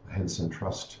 a Henson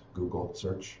Trust Google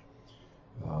search,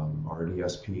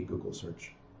 RDSP Google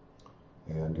search.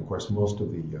 And of course, most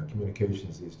of the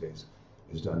communications these days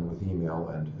is done with email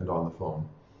and on the phone.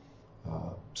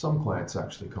 Some clients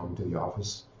actually come to the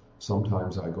office.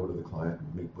 Sometimes I go to the client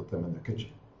and meet with them in their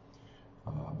kitchen.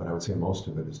 But I would say most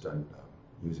of it is done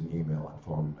using email and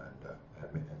phone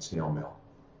and snail mail.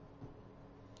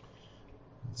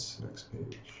 That's the next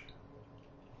page.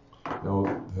 Now,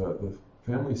 the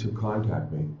families who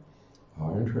contact me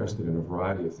are interested in a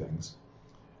variety of things.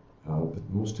 The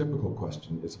most typical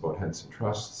question is about Henson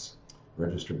Trusts,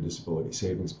 registered disability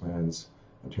savings plans,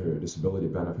 Ontario disability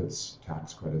benefits,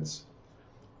 tax credits,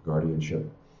 guardianship.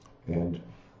 And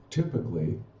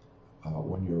typically,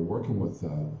 when you're working with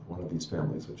one of these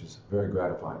families, which is a very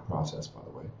gratifying process, by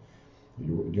the way,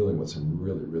 you're dealing with some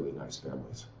really, really nice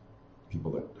families.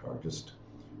 People that are just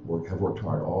have worked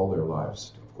hard all their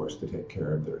lives, of course, to take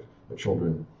care of their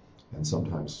children, and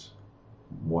sometimes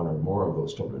one or more of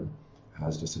those children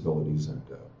has disabilities, and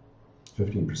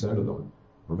 15% of them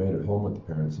remain at home with the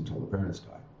parents until the parents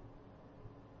die.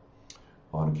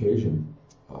 On occasion,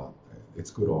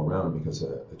 it's good all around, because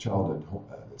the child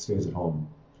that stays at home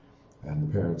and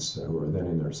the parents who are then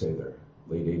in their, say, their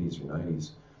late 80s or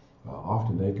 90s,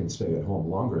 often they can stay at home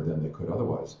longer than they could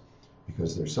otherwise,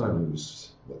 because their son,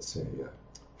 who's, let's say,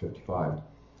 55,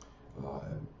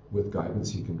 with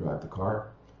guidance, he can drive the car,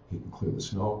 he can clear the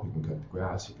snow, he can cut the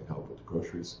grass, he can help with the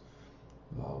groceries.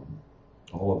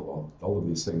 All of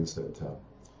these things that,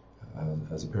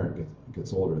 as a parent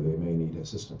gets older, they may need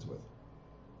assistance with.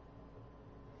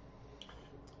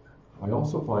 I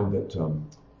also find that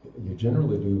you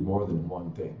generally do more than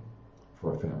one thing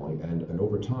for a family, and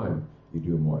over time, you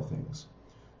do more things.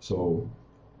 So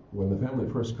when the family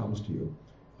first comes to you,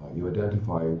 you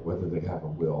identify whether they have a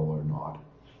will or not.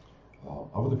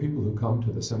 Of the people who come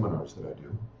to the seminars that I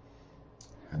do,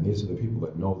 and these are the people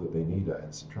that know that they need a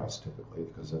Henson Trust typically,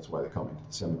 because that's why they're coming to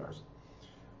the seminars,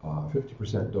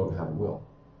 50% don't have a will.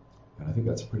 And I think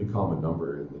that's a pretty common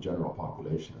number in the general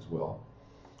population as well.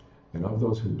 And of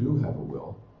those who do have a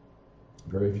will,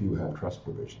 very few have trust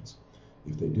provisions.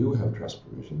 If they do have trust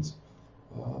provisions,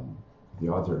 the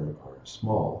odds are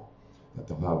small that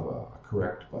they'll have a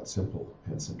correct but simple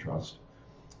Henson Trust.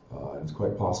 And it's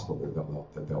quite possible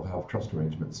that they'll have trust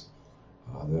arrangements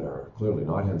that are clearly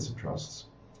not Henson Trusts,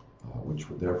 which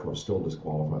would therefore still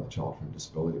disqualify the child from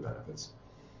disability benefits.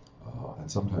 And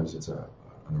sometimes it's an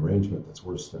arrangement that's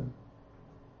worse than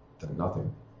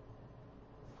nothing.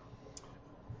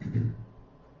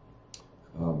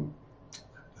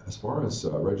 As far as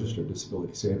registered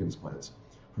disability savings plans,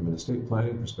 from an estate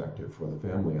planning perspective for the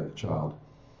family and the child,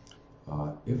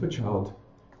 if a child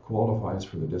qualifies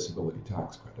for the disability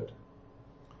tax credit,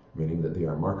 meaning that they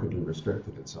are markedly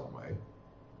restricted in some way,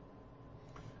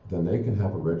 then they can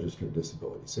have a registered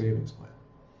disability savings plan.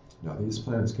 Now, these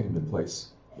plans came in place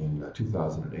in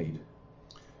 2008,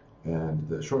 and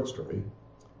the short story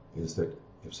is that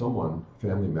if someone, a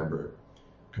family member,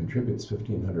 contributes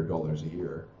 $1,500 a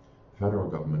year, the federal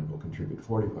government will contribute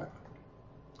 $4,500.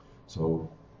 So,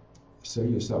 say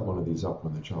you set one of these up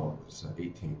when the child was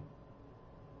 18,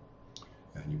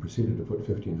 and you proceeded to put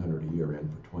 $1,500 a year in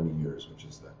for 20 years, which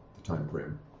is the time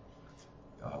frame.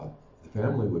 The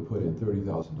family would put in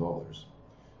 $30,000,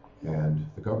 and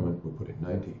the government would put in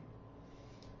 $90,000.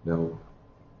 Now,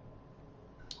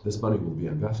 this money will be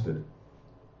invested.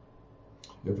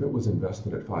 If it was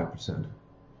invested at 5%,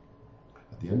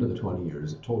 at the end of the 20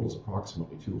 years, it totals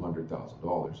approximately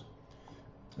 $200,000.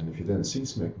 And if you then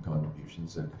cease making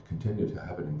contributions and continue to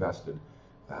have it invested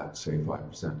at, say,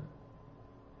 5%,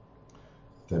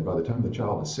 then by the time the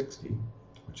child is 60,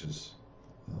 which is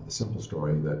the simple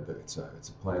story that it's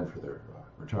a plan for their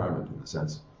retirement in a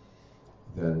sense,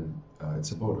 then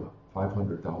it's about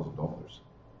 $500,000,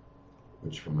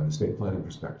 which from an estate planning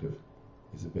perspective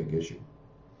is a big issue.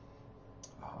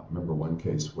 I remember one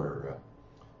case where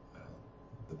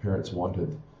the parents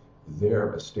wanted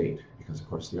their estate, because of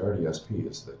course the RDSP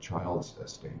is the child's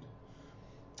estate.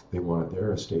 They wanted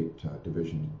their estate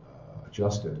division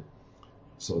adjusted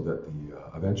so that the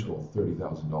eventual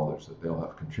 $30,000 that they'll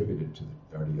have contributed to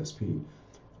the RDSP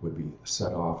would be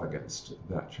set off against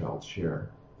that child's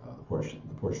share, the portion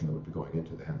that would be going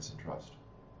into the Henson Trust.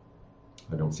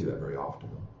 I don't see that very often,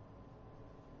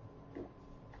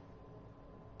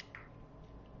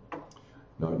 though.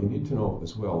 Now, you need to know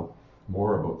as well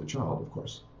more about the child, of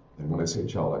course. And when I say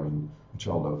child, I mean a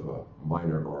child of a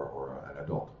minor or an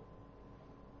adult.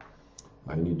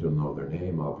 You need to know their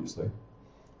name, obviously.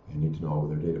 You need to know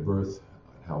their date of birth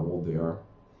and how old they are.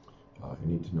 You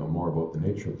need to know more about the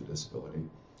nature of the disability.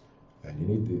 And you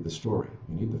need the story.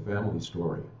 You need the family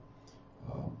story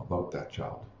about that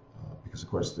child. Because, of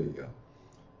course, the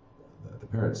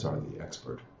parents are the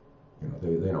expert. You know,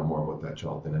 they know more about that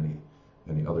child than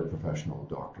any other professional,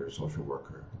 doctor, social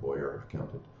worker, lawyer,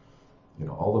 accountant. You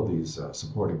know, all of these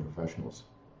supporting professionals,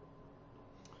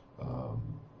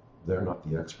 they're not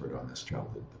the expert on this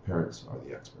child. The parents are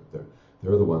the expert.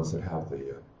 They're the ones that have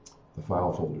the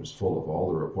file folders full of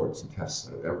all the reports and tests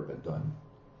that have ever been done.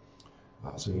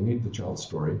 So you need the child's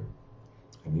story,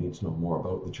 and you need to know more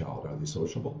about the child. Are they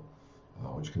sociable?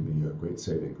 Which can be a great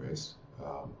saving grace.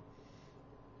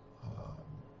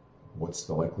 What's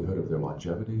the likelihood of their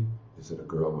longevity? Is it a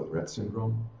girl with Rett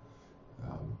syndrome?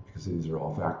 Because these are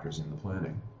all factors in the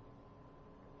planning.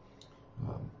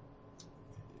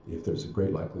 If there's a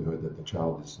great likelihood that the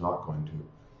child is not going to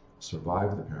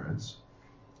survive the parents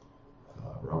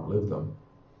or outlive them,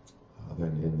 then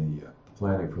in the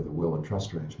planning for the will and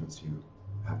trust arrangements, you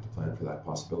have to plan for that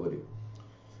possibility.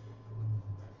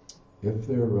 If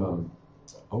they're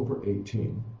over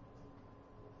 18,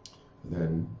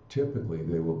 then typically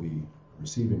they will be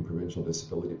receiving provincial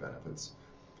disability benefits,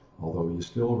 although you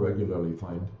still regularly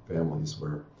find families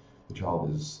where the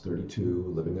child is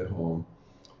 32, living at home,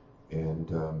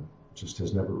 and just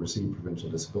has never received provincial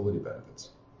disability benefits.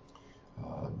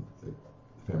 The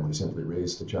family simply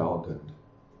raised the child and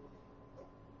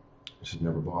she's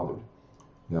never bothered.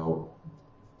 Now,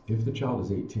 if the child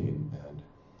is 18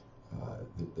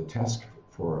 and the test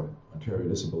for Ontario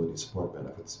Disability Support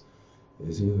Benefits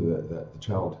is either that the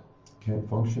child can't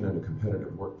function in a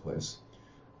competitive workplace,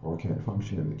 or can't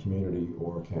function in the community,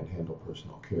 or can't handle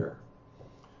personal care.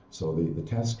 So the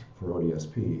test for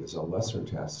ODSP is a lesser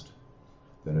test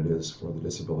than it is for the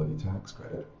disability tax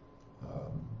credit.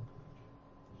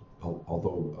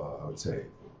 Although I would say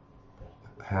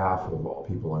half of all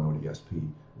people on ODSP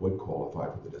would qualify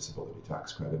for the disability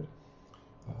tax credit.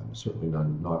 Certainly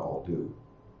not all do.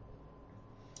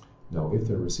 Now, if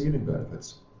they're receiving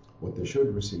benefits, what they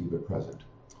should receive at present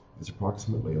is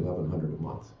approximately $1,100 a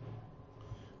month.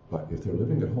 But if they're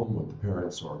living at home with the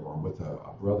parents or with a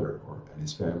brother and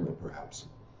his family perhaps,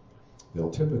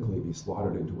 they'll typically be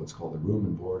slotted into what's called the room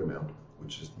and board amount,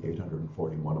 which is the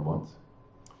 $841 a month.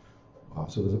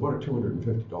 So there's about a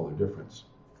 $250 difference.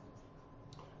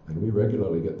 And we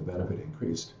regularly get the benefit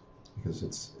increased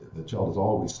because the child is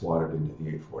always slotted into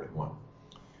the $841.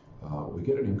 We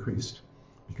get it increased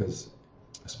because,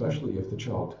 especially if the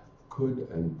child could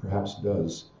and perhaps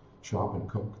does shop and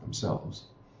cook themselves,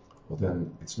 well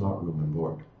then it's not room and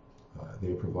board.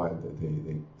 They provide,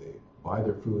 they buy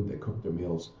their food, they cook their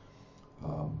meals,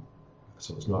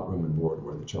 so it's not room and board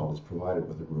where the child is provided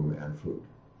with a room and food.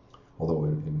 Although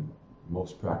in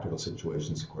most practical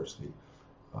situations, of course,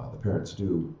 the parents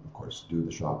do, of course, do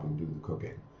the shopping, do the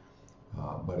cooking.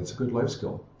 But it's a good life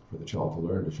skill for the child to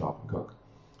learn to shop and cook.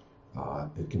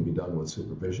 It can be done with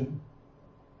supervision,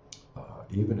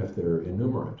 even if they're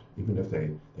innumerate, even if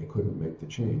they couldn't make the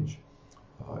change.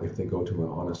 If they go to an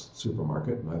honest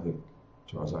supermarket, and I think,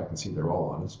 as far as I can see, they're all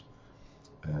honest,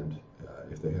 and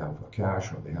if they have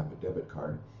cash or they have a debit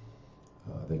card,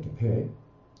 they can pay.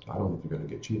 I don't think they're going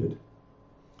to get cheated.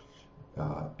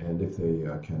 And if they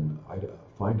can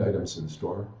find items in the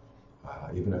store,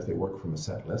 even if they work from a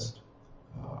set list,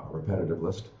 a repetitive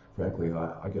list, frankly,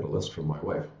 I get a list from my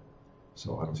wife,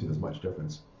 so I don't see there's much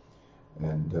difference.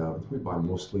 And we buy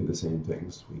mostly the same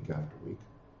things week after week.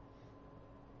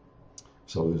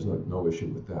 So there's no issue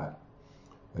with that.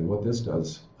 And what this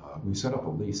does, we set up a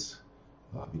lease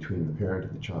between the parent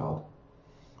and the child.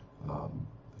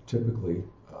 Typically,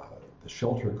 the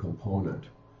shelter component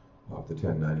of the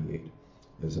 1098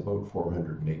 is about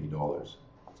 $480.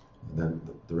 And then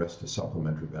the rest is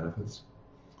supplementary benefits.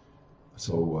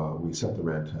 So we set the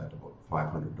rent at about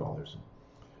 $500.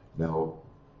 Now,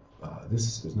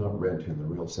 this is not rent in the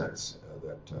real sense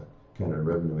that Canada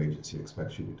Revenue Agency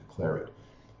expects you to declare it.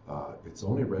 It's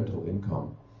only rental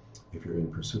income if you're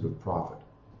in pursuit of profit.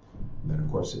 And then,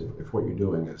 of course, if what you're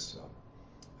doing is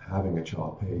having a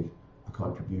child pay a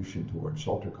contribution towards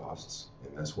shelter costs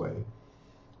in this way,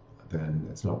 then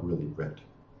it's not really rent.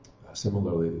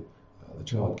 Similarly, the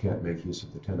child can't make use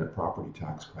of the tenant property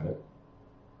tax credit.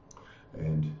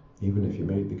 And even if you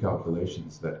made the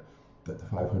calculations that the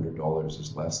 $500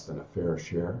 is less than a fair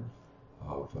share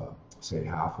of, say,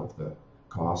 half of the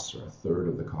costs or a third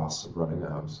of the costs of running the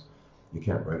house, you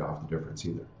can't write off the difference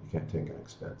either. You can't take an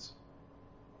expense.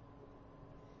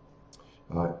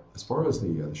 As far as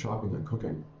the shopping and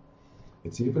cooking,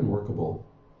 it's even workable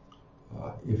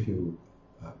if you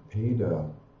paid a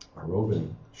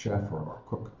roving chef or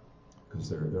cook, because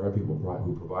there are people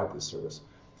who provide this service,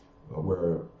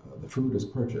 where the food is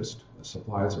purchased, the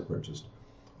supplies are purchased,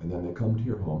 and then they come to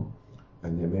your home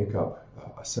and they make up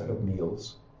a set of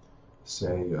meals,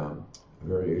 say a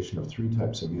variation of 3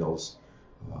 types of meals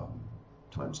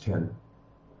times 10,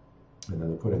 and then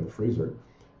they're put in the freezer,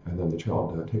 and then the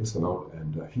child takes them out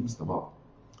and heats them up.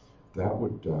 That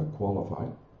would qualify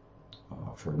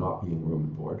for not being room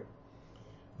and board.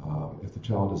 If the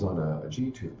child is on a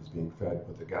G-tube, is being fed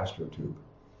with a gastro tube,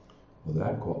 well,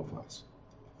 that qualifies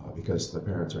because the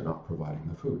parents are not providing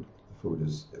the food. The food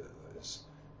is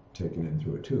taken in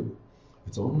through a tube.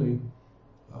 It's only,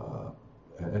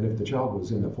 and if the child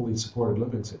was in a fully supported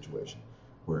living situation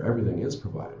where everything is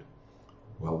provided,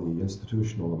 well, the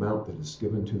institutional amount that is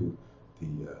given to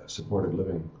the supported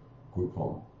living group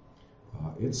home,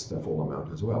 it's the full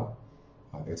amount as well.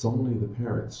 It's only the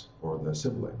parents or the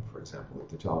sibling, for example, if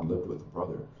the child lived with a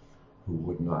brother who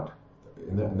would not,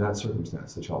 in that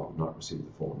circumstance, the child would not receive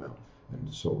the full amount,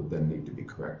 and so would then need to be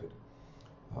corrected.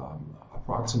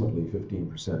 Approximately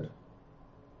 15%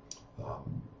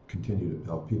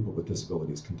 people with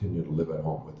disabilities continue to live at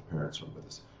home with the parents or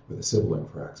with a sibling,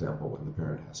 for example, when the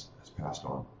parent has passed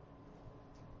on.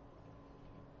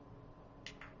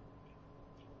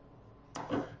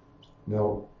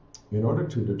 Now, in order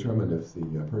to determine if the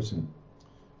person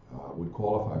would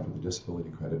qualify for the disability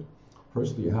credit,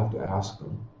 firstly you have to ask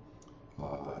them,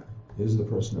 is the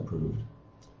person approved?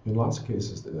 In lots of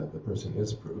cases the person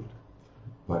is approved,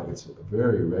 but it's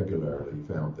very regularly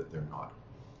found that they're not.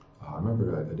 I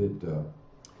remember I did a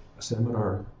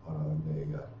seminar on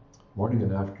a morning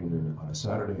and afternoon on a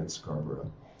Saturday in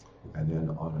Scarborough, and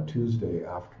then on a Tuesday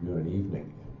afternoon and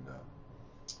evening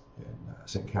in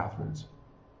St. Catharines.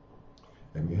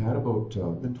 And we had about,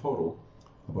 in total,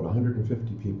 about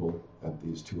 150 people at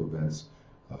these 2 events,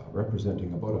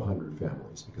 representing about 100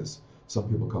 families, because some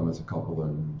people come as a couple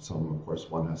and some, of course,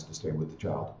 one has to stay with the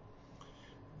child.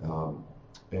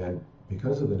 And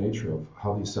because of the nature of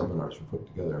how these seminars were put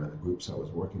together and the groups I was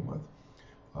working with,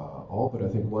 all but I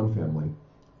think one family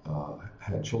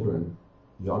had children,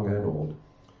 young and old,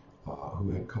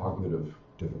 who had cognitive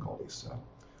difficulties,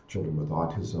 children with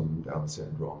autism, Down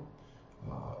syndrome,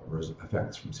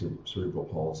 effects from cerebral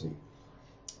palsy.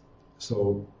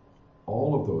 So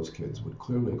all of those kids would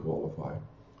clearly qualify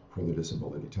for the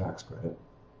disability tax credit.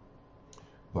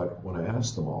 But when I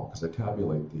asked them all, because I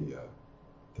tabulate the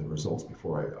results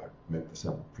before I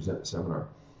present the seminar,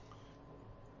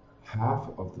 half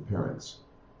of the parents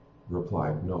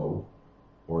replied no,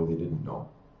 or they didn't know.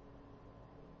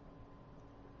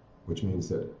 Which means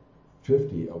that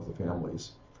 50 of the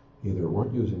families either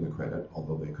weren't using the credit,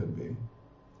 although they could be,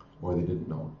 or they didn't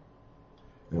know.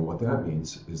 And what that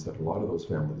means is that a lot of those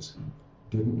families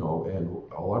didn't know, and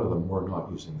a lot of them were not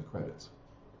using the credits,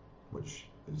 which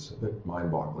is a bit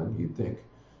mind-boggling. You'd think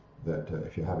that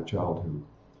if you have a child who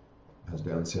has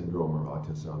Down syndrome or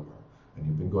autism, and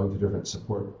you've been going to different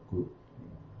support group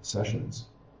sessions,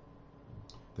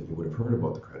 that you would have heard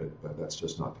about the credit, but that's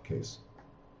just not the case.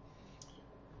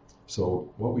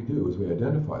 So what we do is we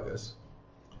identify this,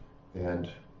 and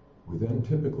we then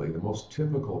typically, the most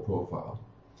typical profile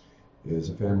is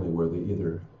a family where they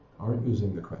either aren't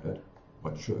using the credit,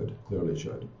 but clearly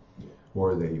should,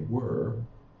 or they were,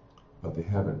 but they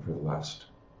haven't for the last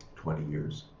 20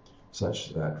 years,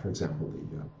 such that, for example,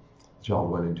 the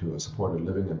child went into a supported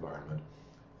living environment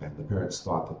and the parents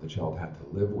thought that the child had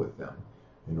to live with them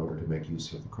in order to make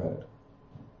use of the credit.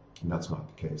 And that's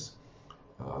not the case.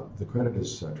 The credit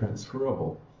is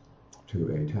transferable to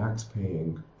a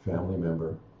tax-paying family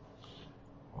member,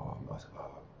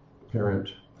 a parent,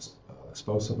 a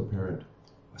spouse of a parent,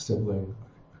 a sibling,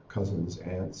 cousins,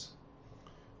 aunts.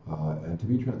 And to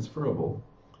be transferable,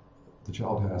 the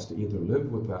child has to either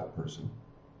live with that person,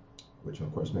 which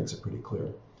of course makes it pretty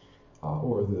clear,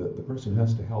 or the person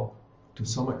has to help to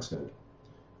some extent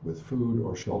with food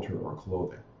or shelter or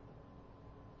clothing.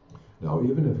 Now,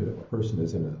 even if a person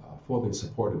is in a fully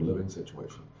supported living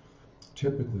situation,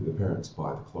 typically the parents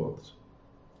buy the clothes,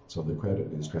 so the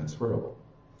credit is transferable.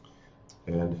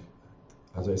 And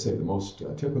as I say, the most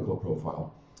typical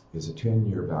profile is a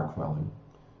 10-year backfiling,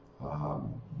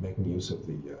 making use of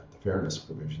the fairness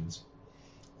provisions.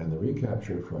 And the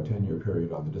recapture for a 10-year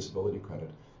period on the disability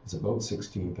credit is about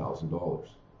 $16,000,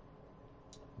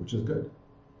 which is good.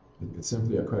 It's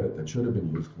simply a credit that should have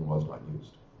been used and was not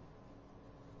used.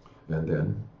 And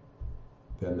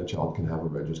then the child can have a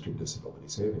registered disability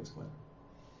savings plan.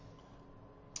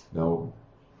 Now,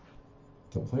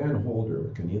 the plan holder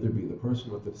can either be the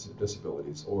person with the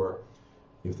disabilities, or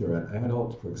if they're an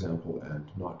adult, for example, and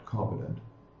not competent,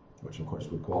 which of course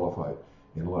would qualify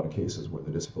in a lot of cases where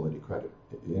the disability credit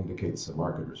indicates a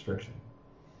market restriction,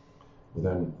 well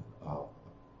then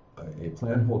a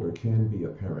plan holder can be a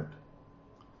parent.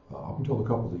 Up until a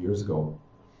couple of years ago,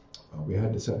 we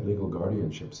had to set legal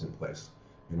guardianships in place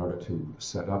in order to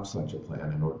set up such a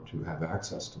plan, in order to have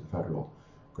access to the federal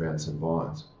grants and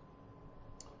bonds.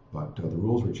 But the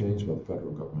rules were changed by the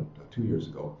federal government 2 years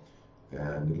ago,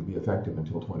 and it'll be effective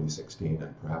until 2016,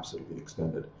 and perhaps it'll be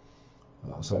extended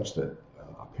such that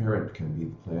a parent can be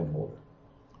the plan holder.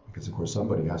 Because of course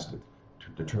somebody has to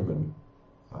determine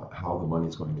how the money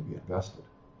is going to be invested.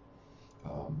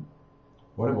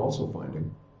 What I'm also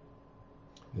finding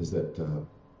is that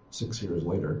 7 years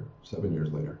later,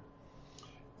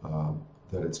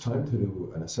 that it's time to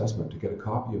do an assessment, to get a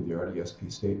copy of the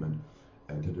RDSP statement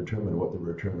and to determine what the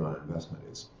return on investment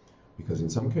is. Because in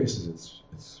some cases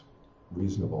it's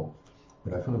reasonable,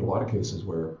 but I found a lot of cases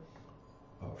where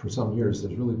for some years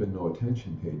there's really been no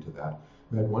attention paid to that.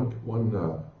 We had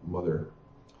one mother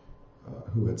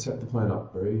who had set the plan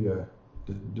up very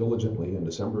diligently in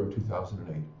December of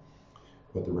 2008,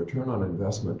 but the return on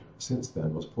investment since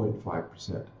then was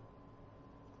 0.5%.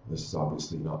 This is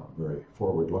obviously not very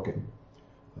forward-looking.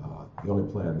 The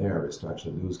only plan there is to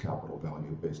actually lose capital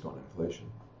value based on inflation.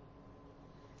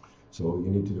 So you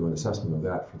need to do an assessment of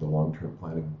that for the long-term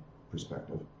planning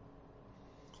perspective.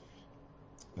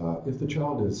 If the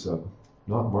child is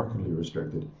not markedly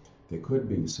restricted, they could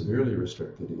be severely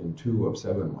restricted in 2 of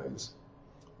 7 ways,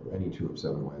 or any 2 of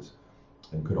 7 ways,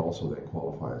 and could also then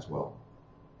qualify as well.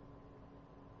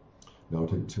 Now,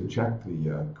 to check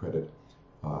the credit,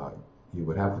 you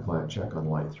would have the client check on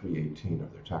line 318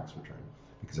 of their tax return,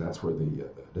 because that's where the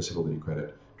disability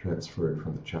credit transferred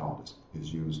from the child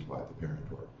is used by the parent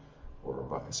or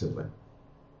by a sibling.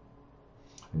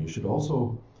 And you should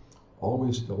also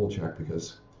always double check,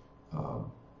 because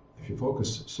if you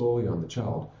focus solely on the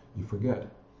child, you forget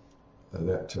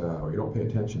that, or you don't pay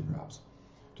attention perhaps,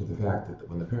 to the fact that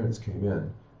when the parents came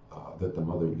in, that the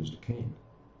mother used a cane,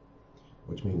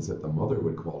 which means that the mother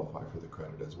would qualify for the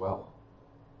credit as well,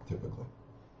 typically.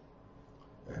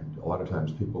 And a lot of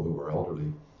times people who are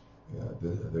elderly,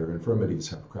 their infirmities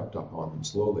have crept up on them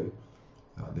slowly.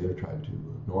 They have tried to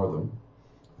ignore them,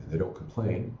 and they don't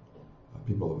complain.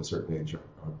 People of a certain age are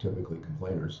typically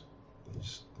complainers. They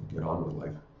just get on with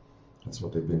life. That's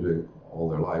what they've been doing all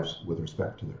their lives with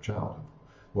respect to their child.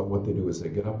 What they do is they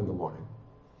get up in the morning,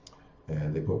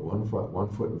 and they put one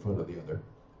foot in front of the other,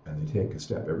 and they take a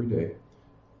step every day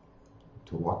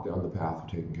to walk down the path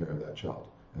of taking care of that child.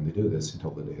 And they do this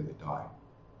until the day they die.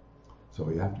 So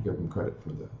you have to give them credit for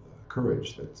the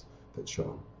courage that's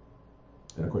shown.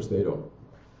 And of course they don't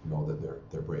know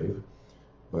that they're brave,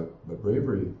 but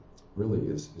bravery really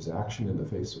is action in the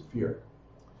face of fear.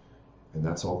 And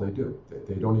that's all they do.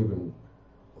 They don't even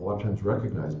a lot of times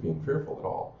recognize being fearful at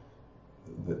all.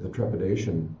 The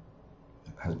trepidation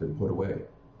has been put away.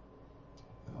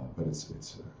 But it's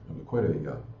quite a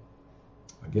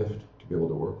gift to be able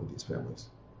to work with these families.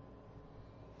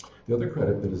 The other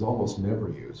credit that is almost never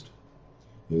used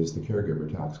is the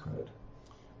caregiver tax credit.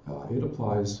 It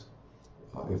applies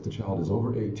if the child is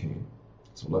over 18,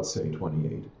 so let's say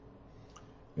 28,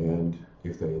 and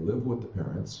if they live with the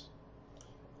parents,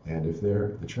 and if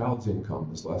the child's income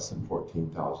is less than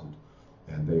 $14,000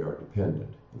 and they are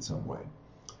dependent in some way.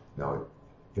 Now,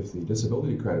 if the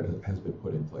disability credit has been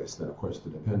put in place, then of course the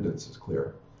dependence is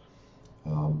clear.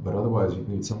 But otherwise, you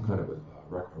need some kind of a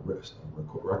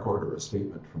record or a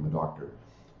statement from a doctor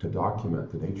to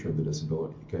document the nature of the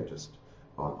disability. You can't just,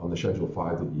 on the Schedule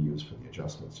 5 that you use for the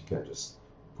adjustments, you can't just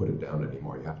put it down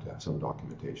anymore. You have to have some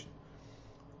documentation.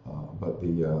 But the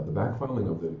backfiling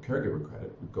of the caregiver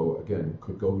credit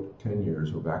could go 10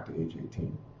 years or back to age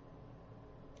 18.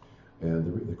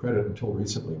 And the credit until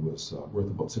recently was worth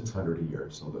about $600 a year,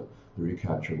 so the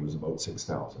recapture was about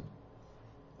 $6,000.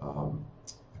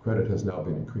 The credit has now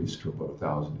been increased to about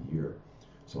 $1,000 a year,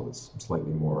 so it's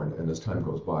slightly more. And as time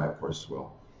goes by, of course,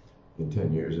 well, in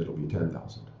 10 years it'll be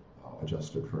 10,000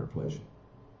 adjusted for inflation.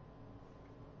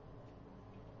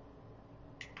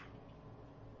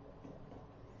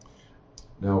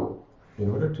 Now, in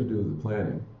order to do the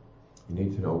planning, you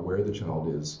need to know where the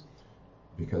child is,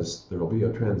 because there will be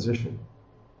a transition.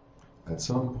 At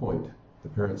some point, the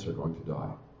parents are going to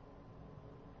die.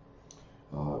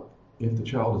 If the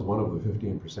child is one of the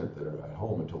 15% that are at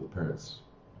home until the parents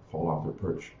fall off their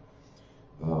perch,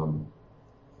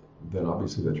 then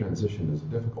obviously the transition is a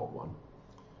difficult one.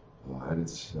 And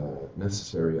it's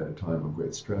necessary at a time of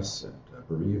great stress and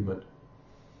bereavement.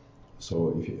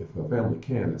 So if a family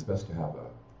can, it's best to have a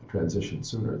transition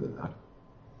sooner than that.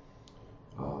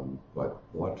 But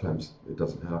a lot of times it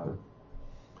doesn't happen.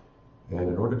 And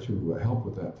in order to help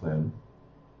with that plan,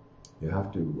 you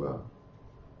have to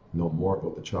know more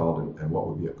about the child and what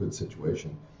would be a good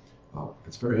situation.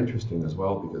 It's very interesting as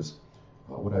well, because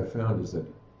what I've found is that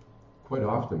quite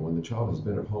often when the child has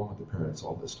been at home with the parents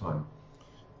all this time,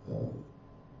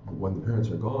 when the parents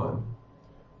are gone,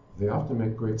 they often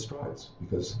make great strides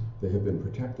because they have been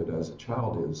protected as a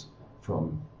child is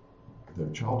from their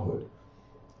childhood,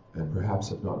 and perhaps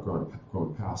have not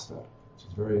grown past that. So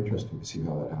it's very interesting to see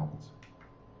how that happens.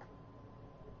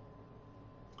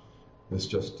 This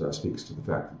just speaks to the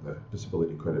fact that the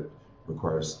disability credit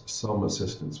requires some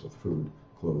assistance with food,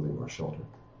 clothing, or shelter.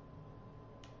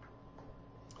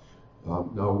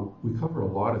 Now, we cover a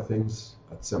lot of things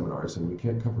at seminars, and we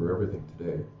can't cover everything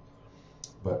today,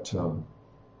 but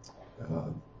I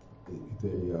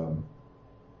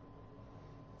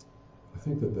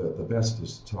think that the best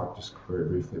is to talk just very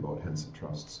briefly about Henson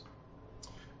trusts.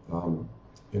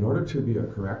 In order to be a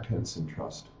correct Henson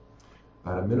trust,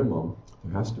 at a minimum,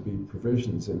 there has to be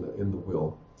provisions in the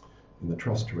will, in the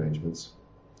trust arrangements,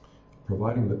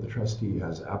 providing that the trustee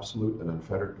has absolute and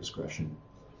unfettered discretion,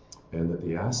 and that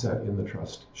the asset in the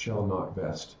trust shall not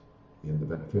vest in the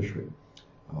beneficiary.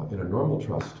 In a normal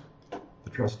trust, the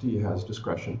trustee has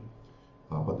discretion,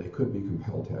 but they could be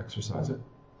compelled to exercise it.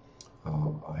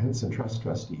 A Henson Trust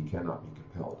trustee cannot be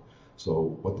compelled.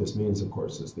 So what this means, of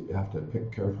course, is that you have to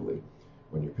pick carefully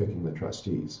when you're picking the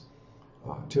trustees.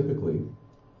 Typically,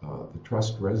 the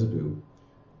trust residue,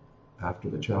 after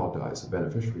the child dies, the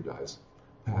beneficiary dies,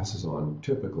 passes on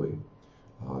typically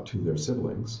to their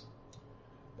siblings.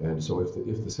 And so if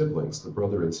the siblings, the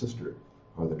brother and sister,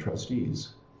 are the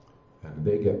trustees, and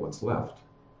they get what's left,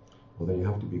 well, then you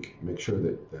have to make sure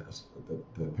that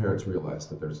the parents realize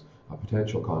that there's a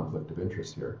potential conflict of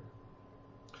interest here.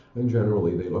 And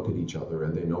generally, they look at each other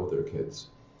and they know their kids,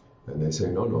 and they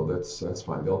say, no, that's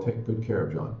fine. They'll take good care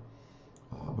of John.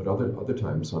 But other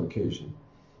times, on occasion,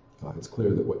 it's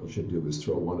clear that what you should do is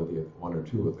throw one or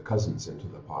two of the cousins into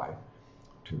the pie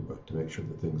to make sure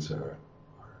that things are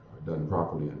done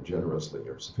properly and generously,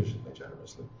 or sufficiently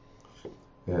generously.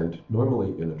 And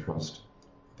normally in a trust,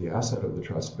 the asset of the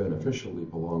trust beneficially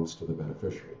belongs to the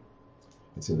beneficiary.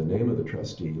 It's in the name of the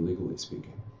trustee, legally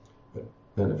speaking, but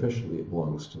beneficially it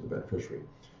belongs to the beneficiary.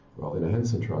 Well, in a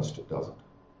Henson trust, it doesn't.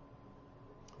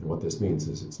 And what this means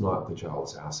is it's not the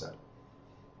child's asset.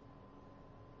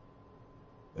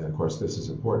 And of course, this is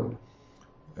important.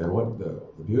 And what the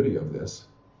beauty of this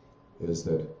is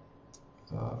that,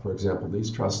 for example,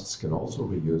 these trusts can also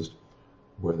be used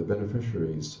where the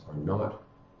beneficiaries are not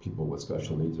people with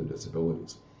special needs or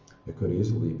disabilities. It could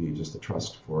easily be just a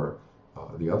trust for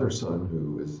the other son,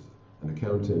 who is an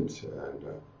accountant and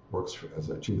works as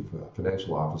a chief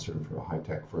financial officer for a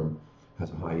high-tech firm,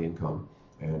 has a high income,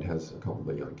 and has a couple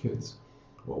of young kids.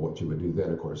 Well, what you would do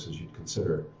then, of course, is you'd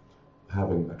consider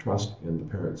having a trust in the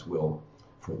parent's will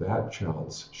for that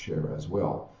child's share as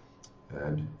well.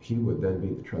 And he would then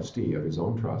be the trustee of his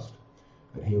own trust,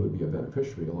 and he would be a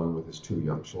beneficiary along with his two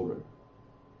young children.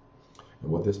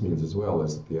 And what this means as well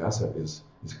is that the asset is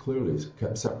clearly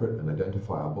kept separate and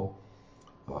identifiable.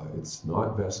 It's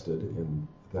not vested in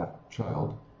that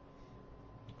child.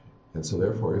 And so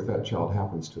therefore, if that child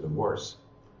happens to divorce,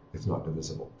 it's not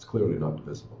divisible. It's clearly not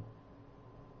divisible.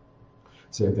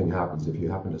 Same thing happens if you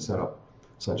happen to set up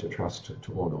such a trust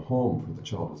to own a home for the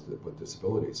child with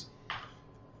disabilities.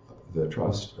 The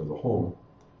trust or the home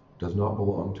does not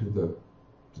belong to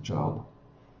the child.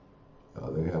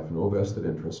 They have no vested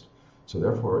interest. So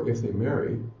therefore, if they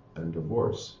marry and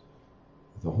divorce,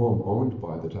 the home owned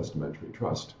by the testamentary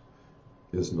trust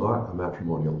is not a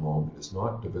matrimonial home. It is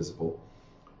not divisible.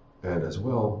 And as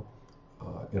well,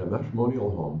 in a matrimonial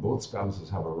home, both spouses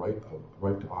have a right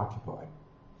to occupy.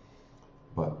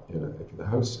 But if the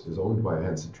house is owned by a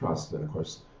Henson Trust, then of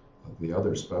course the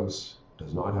other spouse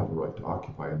does not have a right to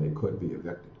occupy, and they could be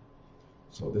evicted.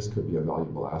 So this could be a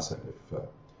valuable asset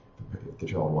if the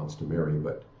child wants to marry,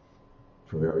 but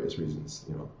for various reasons,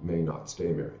 may not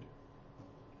stay married.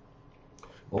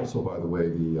 Also, by the way,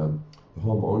 the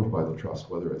home owned by the trust,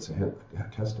 whether it's a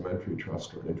testamentary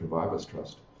trust or an inter vivos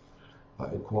trust,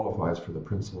 it qualifies for the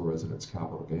principal residence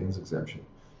capital gains exemption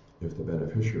if the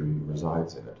beneficiary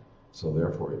resides in it. So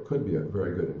therefore, it could be a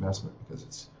very good investment because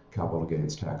it's capital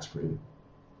gains tax-free.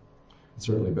 It's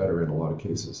certainly better in a lot of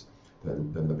cases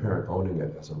than the parent owning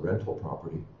it as a rental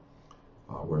property,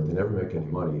 where they never make any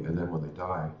money, and then when they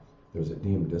die, there's a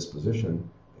deemed disposition,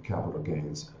 capital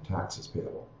gains, and taxes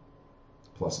payable.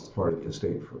 Plus, it's part of the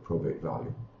estate for probate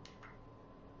value.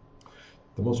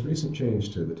 The most recent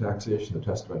change to the taxation of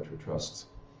testamentary trusts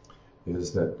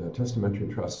is that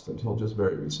testamentary trusts, until just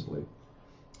very recently,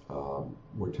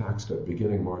 were taxed at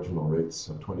beginning marginal rates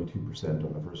of 22%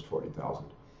 on the first 40,000,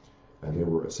 and they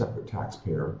were a separate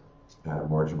taxpayer at a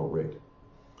marginal rate.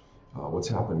 What's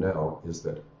happened now is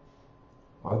that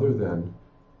other than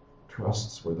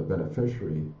trusts where the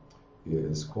beneficiary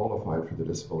is qualified for the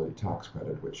disability tax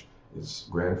credit, which is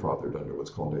grandfathered under what's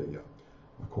called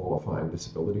a qualifying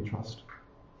disability trust,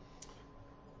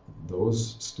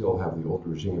 those still have the old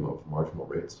regime of marginal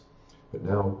rates. But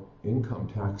now income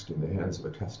taxed in the hands of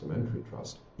a testamentary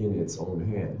trust, in its own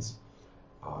hands,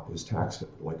 is taxed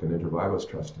like an inter vivos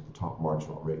trust at the top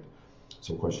marginal rate.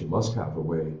 So of course you must have a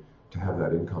way to have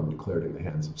that income declared in the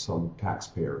hands of some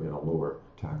taxpayer in a lower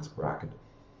tax bracket.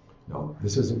 Now,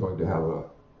 this isn't going to have a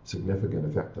significant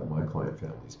effect on my client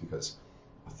families because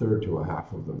a third to a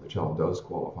half of them, the child does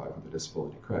qualify for the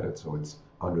disability credit, so it's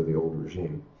under the old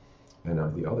regime. And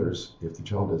of the others, if the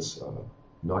child is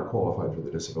not qualified for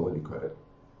the disability credit,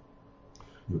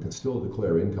 you can still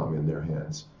declare income in their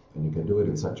hands, and you can do it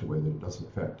in such a way that it doesn't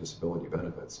affect disability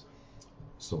benefits.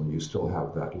 So you still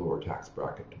have that lower tax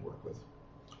bracket to work with.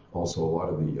 Also, a lot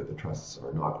of the trusts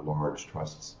are not large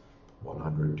trusts,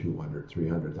 $100,000, $200,000,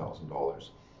 $300,000.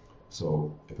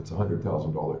 So if it's a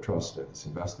 $100,000 trust and it's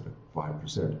invested at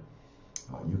 5%,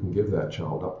 you can give that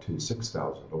child up to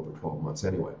 $6,000 over 12 months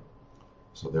anyway.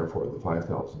 So therefore, the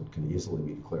 $5,000 can easily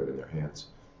be declared in their hands,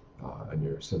 and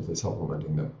you're simply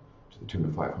supplementing them to the tune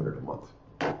of $500 a month.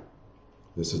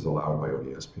 This is allowed by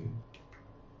ODSP.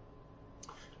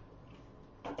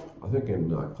 I think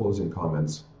in closing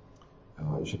comments,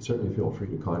 you should certainly feel free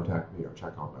to contact me or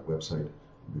check out my website.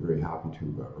 I'd be very happy to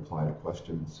reply to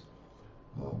questions.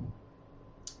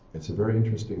 It's a very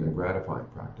interesting and gratifying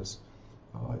practice.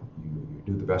 You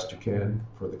do the best you can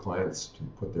for the clients to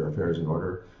put their affairs in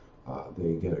order.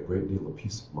 They get a great deal of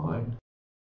peace of mind.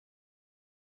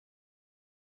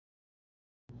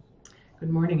 Good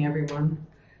morning, everyone.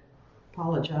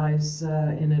 Apologize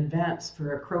in advance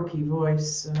for a croaky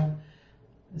voice.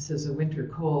 This is a winter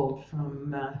cold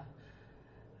from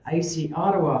icy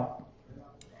Ottawa.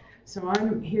 So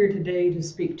I'm here today to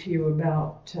speak to you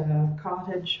about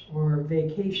cottage or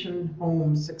vacation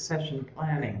home succession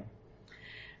planning.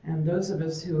 And those of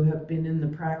us who have been in the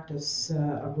practice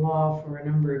of law for a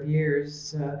number of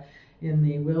years in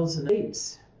the wills and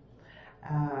estates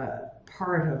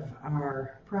part of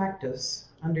our practice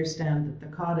understand that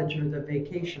the cottage or the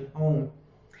vacation home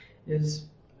is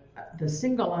the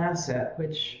single asset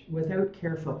which, without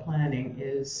careful planning,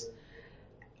 is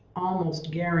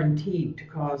almost guaranteed to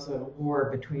cause a war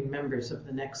between members of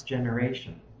the next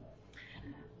generation.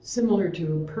 Similar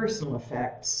to personal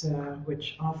effects,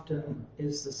 which often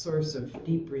is the source of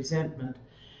deep resentment,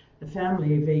 the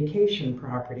family vacation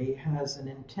property has an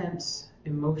intense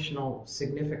emotional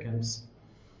significance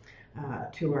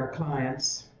to our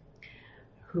clients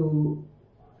who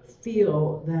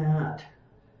feel that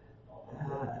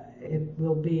it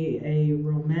will be a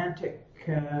romantic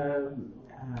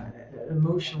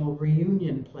emotional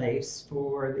reunion place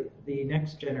for the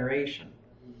next generation.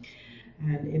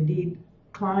 And indeed,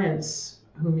 clients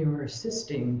whom you are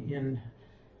assisting in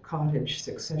cottage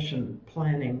succession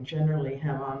planning generally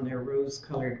have on their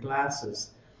rose-colored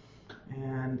glasses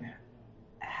and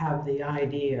have the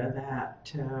idea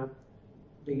that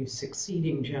the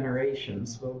succeeding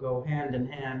generations will go hand in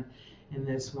hand in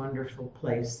this wonderful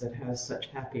place that has such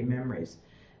happy memories.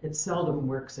 It seldom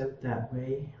works out that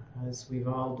way, as we've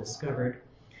all discovered.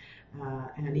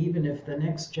 And even if the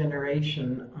next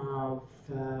generation of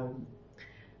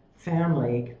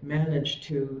family manage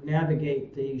to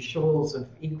navigate the shoals of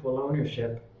equal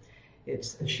ownership,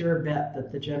 it's a sure bet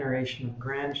that the generation of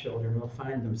grandchildren will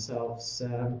find themselves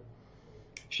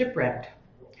shipwrecked.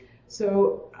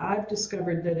 So I've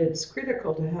discovered that it's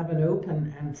critical to have an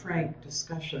open and frank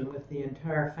discussion with the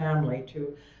entire family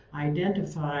to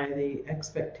identify the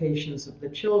expectations of the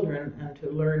children and to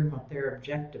learn what their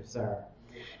objectives are.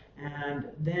 And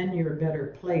then you're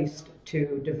better placed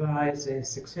to devise a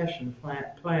succession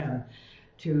plan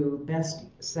to best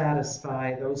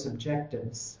satisfy those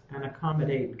objectives and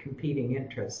accommodate competing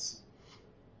interests.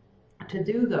 To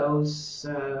do those,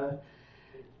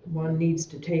 one needs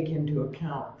to take into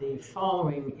account the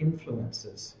following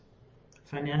influences: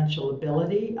 financial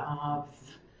ability of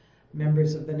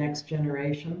members of the next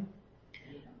generation,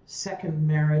 second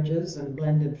marriages and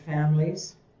blended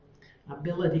families,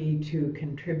 ability to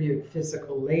contribute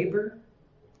physical labor,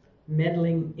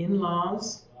 meddling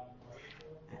in-laws,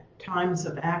 times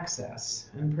of access,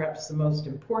 and perhaps the most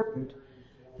important,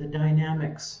 the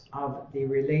dynamics of the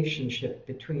relationship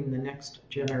between the next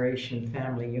generation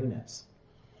family units.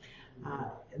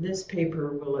 This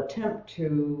paper will attempt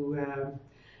to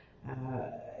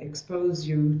expose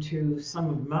you to some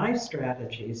of my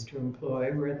strategies to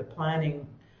employ where the planning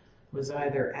was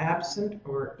either absent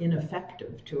or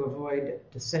ineffective to avoid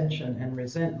dissension and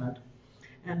resentment,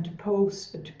 and to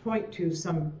point to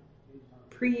some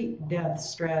pre-death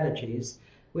strategies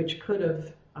which could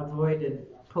have avoided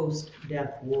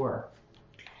post-death war.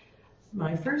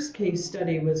 My first case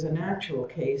study was an actual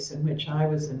case in which I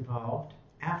was involved,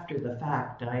 after the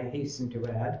fact, I hasten to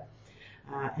add,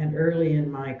 and early in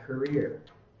my career.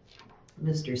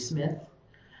 Mr. Smith,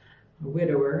 a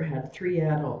widower, had 3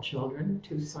 adult children,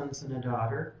 2 sons and a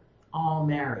daughter, all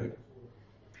married.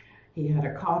 He had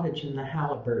a cottage in the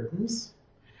Halliburtons,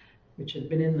 which had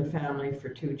been in the family for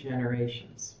 2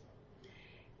 generations.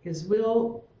 His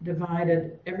will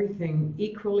divided everything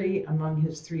equally among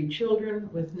his 3 children,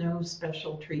 with no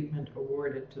special treatment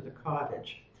awarded to the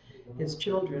cottage. His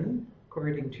children,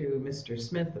 according to Mr.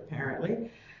 Smith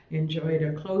apparently, enjoyed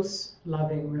a close,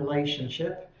 loving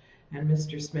relationship, and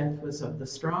Mr. Smith was of the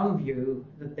strong view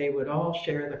that they would all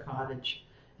share the cottage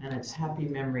and its happy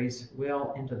memories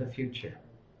well into the future.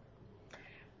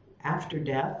 After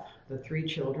death, the 3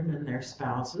 children and their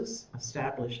spouses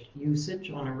established usage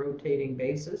on a rotating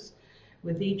basis,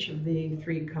 with each of the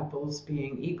 3 couples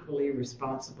being equally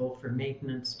responsible for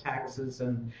maintenance, taxes,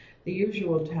 and the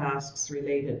usual tasks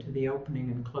related to the opening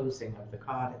and closing of the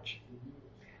cottage.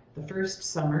 The first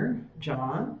summer,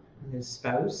 John and his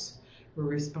spouse were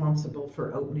responsible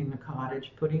for opening the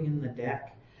cottage, putting in the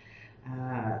deck,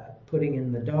 putting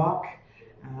in the dock.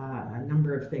 A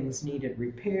number of things needed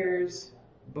repairs: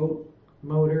 boat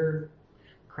motor,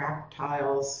 cracked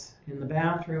tiles in the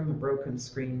bathroom, a broken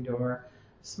screen door,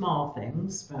 small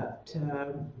things, but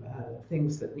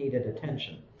things that needed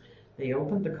attention. They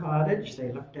opened the cottage,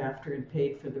 they looked after and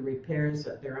paid for the repairs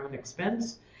at their own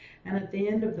expense, and at the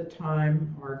end of the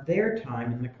time, or their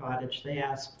time in the cottage, they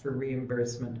asked for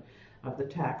reimbursement of the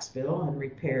tax bill and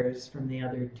repairs from the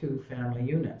other 2 family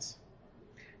units.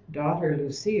 Daughter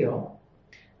Lucille,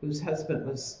 whose husband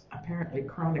was apparently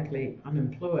chronically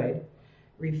unemployed,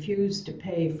 refused to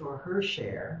pay for her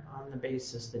share on the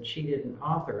basis that she didn't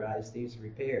authorize these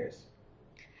repairs.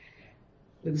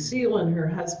 Lucille and her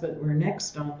husband were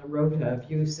next on the rota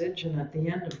of usage, and at the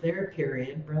end of their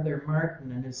period, Brother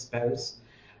Martin and his spouse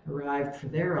arrived for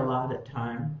their allotted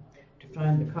time to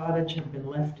find the cottage had been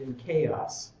left in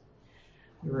chaos.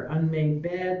 There were unmade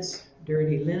beds,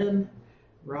 dirty linen,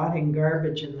 rotting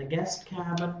garbage in the guest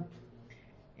cabin,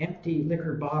 empty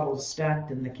liquor bottles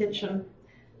stacked in the kitchen,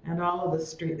 and all of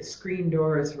the screen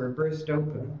doors were burst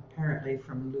open, apparently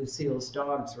from Lucille's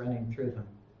dogs running through them.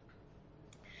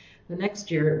 The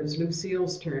next year it was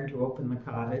Lucille's turn to open the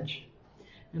cottage,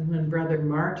 and when Brother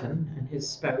Martin and his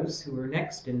spouse, who were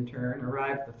next in turn,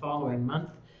 arrived the following month,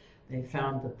 they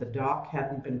found that the dock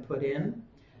hadn't been put in,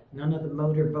 none of the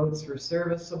motor boats were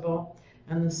serviceable,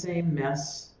 and the same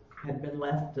mess had been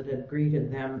left that had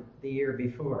greeted them the year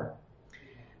before.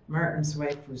 Martin's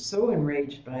wife was so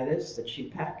enraged by this that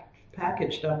she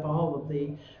packaged up all of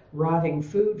the rotting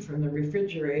food from the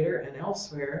refrigerator and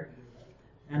elsewhere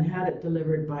and had it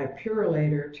delivered by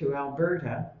Purolator to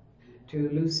Alberta, to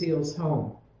Lucille's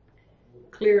home.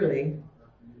 Clearly,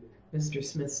 Mr.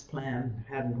 Smith's plan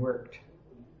hadn't worked.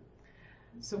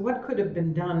 So what could have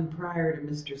been done prior to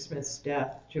Mr. Smith's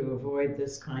death to avoid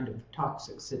this kind of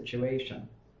toxic situation?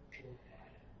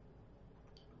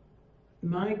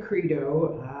 My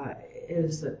credo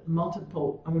is that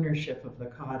multiple ownership of the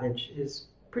cottage is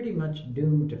pretty much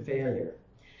doomed to failure.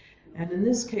 And in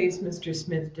this case, Mr.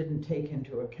 Smith didn't take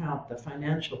into account the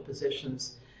financial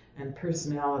positions and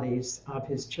personalities of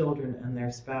his children and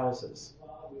their spouses.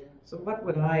 So what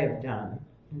would I have done?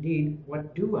 Indeed,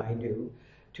 what do I do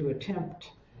to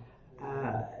attempt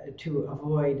to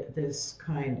avoid this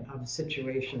kind of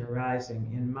situation arising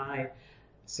in my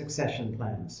succession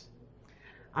plans?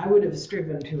 I would have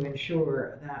striven to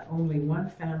ensure that only one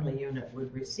family unit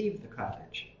would receive the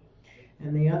cottage,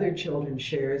 and the other children's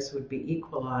shares would be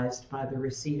equalized by the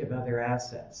receipt of other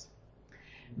assets.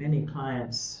 Many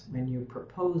clients, when you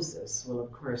propose this, will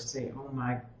of course say, oh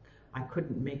my, I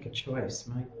couldn't make a choice.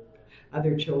 My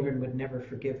other children would never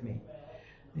forgive me.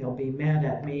 They'll be mad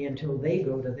at me until they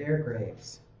go to their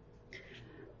graves.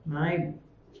 My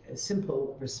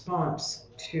simple response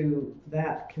to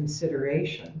that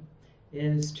consideration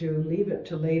is to leave it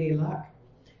to Lady Luck.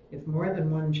 If more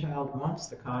than one child wants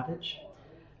the cottage,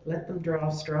 let them draw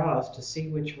straws to see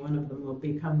which one of them will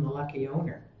become the lucky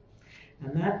owner.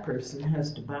 And that person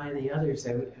has to buy the others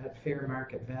out at fair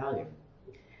market value.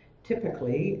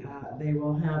 Typically, they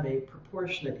will have a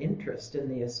proportionate interest in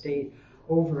the estate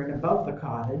over and above the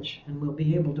cottage and will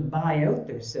be able to buy out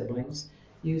their siblings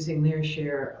using their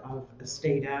share of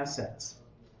estate assets.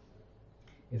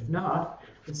 If not,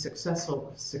 the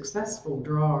successful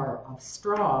drawer of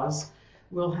straws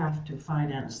will have to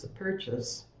finance the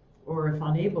purchase, or if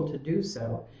unable to do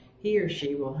so, he or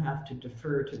she will have to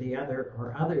defer to the other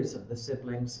or others of the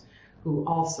siblings who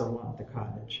also want the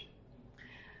cottage.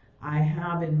 I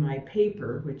have in my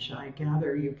paper, which I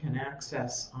gather you can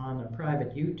access on a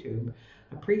private YouTube,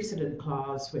 a precedent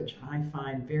clause which I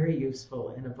find very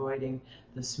useful in avoiding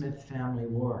the Smith family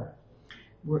war.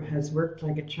 Has worked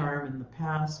like a charm in the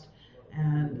past,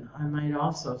 and I might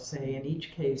also say in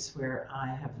each case where I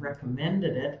have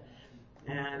recommended it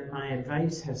and my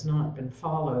advice has not been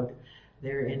followed,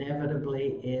 there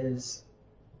inevitably is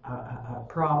a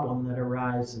problem that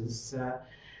arises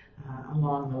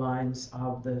along the lines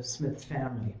of the Smith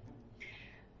family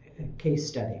case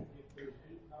study.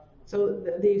 So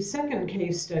the second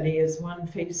case study is one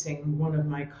facing one of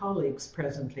my colleagues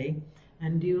presently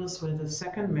and deals with a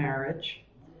second marriage,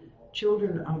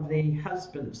 children of the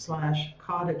husband /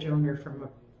 cottage owner from a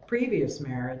previous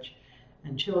marriage,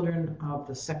 and children of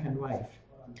the second wife.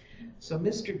 So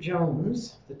Mr.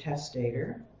 Jones, the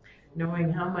testator,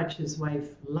 knowing how much his wife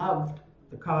loved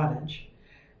the cottage,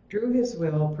 drew his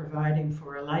will providing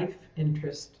for a life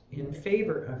interest in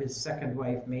favor of his second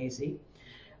wife, Maisie,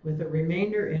 with a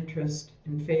remainder interest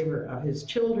in favor of his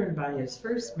children by his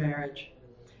first marriage,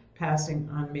 passing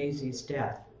on Maisie's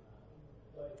death.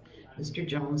 Mr.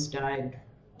 Jones died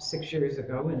 6 years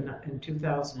ago in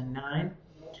 2009,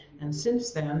 and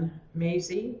since then,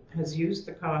 Maisie has used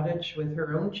the cottage with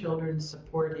her own children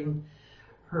supporting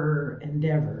her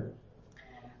endeavor.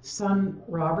 Son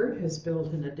Robert has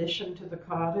built an addition to the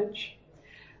cottage,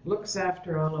 looks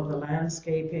after all of the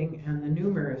landscaping and the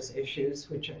numerous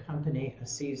issues which accompany a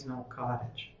seasonal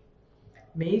cottage.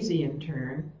 Maisie, in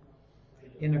turn,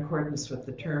 in accordance with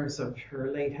the terms of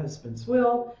her late husband's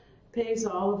will, pays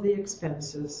all of the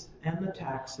expenses and the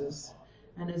taxes,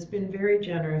 and has been very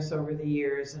generous over the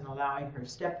years in allowing her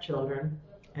stepchildren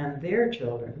and their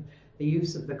children the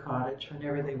use of the cottage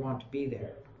whenever they want to be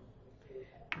there.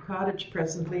 The cottage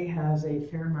presently has a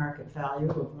fair market value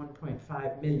of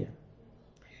 $1.5 million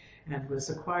and was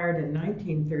acquired in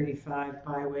 1935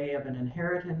 by way of an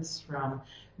inheritance from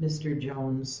Mr.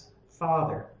 Jones'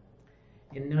 father.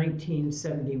 In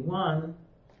 1971,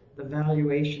 the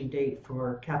valuation date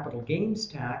for capital gains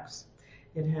tax,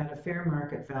 it had a fair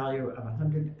market value of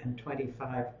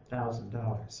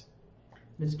 $125,000.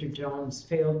 Mr. Jones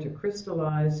failed to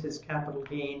crystallize his capital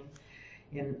gain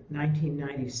in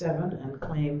 1997 and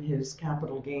claim his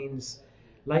capital gains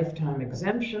lifetime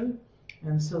exemption,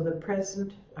 and so the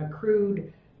present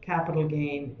accrued capital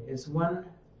gain is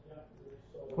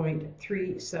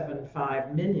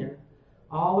 $1.375 million,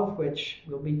 all of which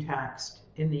will be taxed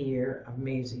in the year of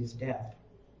Maisie's death.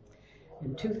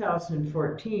 In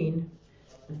 2014,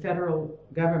 the federal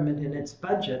government in its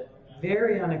budget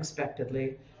very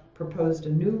unexpectedly proposed a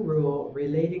new rule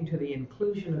relating to the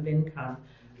inclusion of income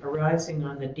arising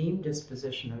on the deemed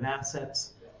disposition of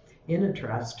assets in a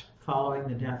trust following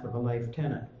the death of a life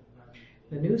tenant.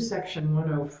 The new Section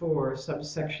 104,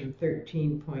 subsection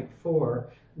 13.4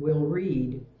 will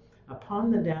read,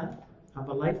 upon the death of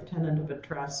a life tenant of a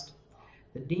trust,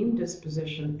 the deemed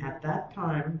disposition at that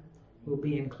time will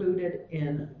be included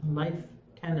in the life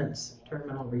tenant's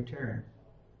terminal return.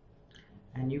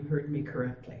 And you heard me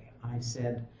correctly. I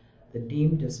said the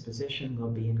deemed disposition will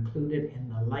be included in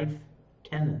the life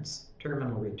tenant's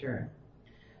terminal return.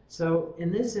 So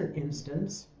in this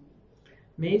instance,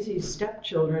 Maisie's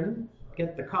stepchildren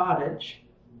get the cottage,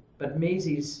 but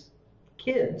Maisie's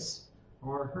kids,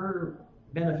 or her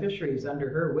beneficiaries under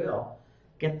her will,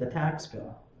 get the tax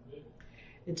bill.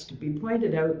 It's to be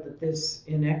pointed out that this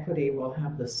inequity will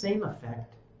have the same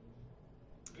effect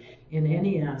in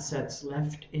any assets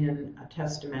left in a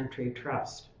testamentary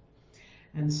trust.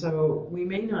 And so we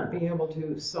may not be able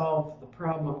to solve the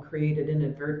problem created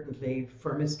inadvertently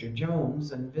for Mr.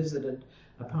 Jones and visited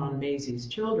upon Maisie's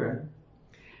children,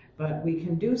 but we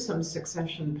can do some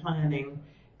succession planning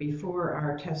before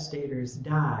our testators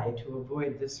die to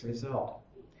avoid this result.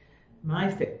 My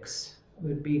fix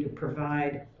would be to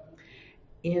provide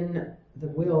in the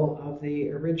will of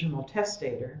the original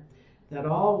testator that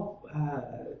all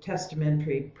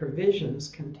testamentary provisions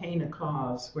contain a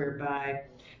clause whereby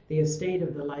the estate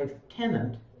of the life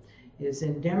tenant is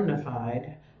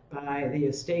indemnified by the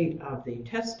estate of the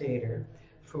testator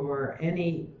for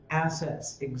any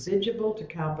assets exigible to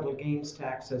capital gains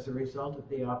tax as a result of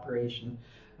the operation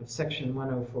of Section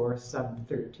 104, sub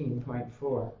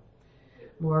 13.4.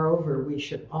 Moreover, we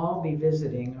should all be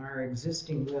visiting our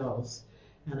existing wills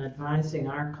and advising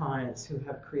our clients who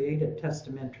have created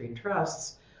testamentary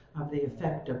trusts of the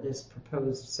effect of this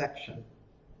proposed section.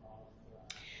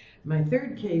 My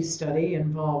third case study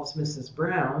involves Mrs.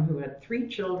 Brown, who had 3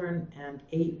 children and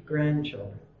 8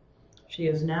 grandchildren. She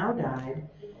has now died,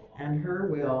 and her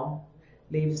will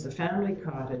leaves the family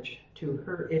cottage to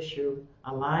her issue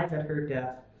alive at her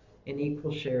death in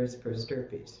equal shares per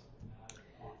stirpes.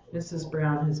 Mrs.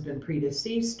 Brown has been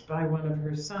predeceased by one of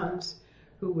her sons,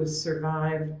 who was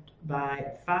survived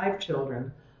by 5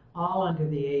 children, all under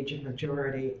the age of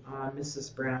majority on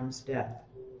Mrs. Brown's death.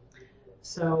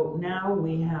 So now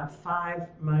we have 5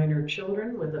 minor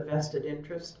children with a vested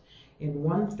interest in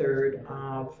 1/3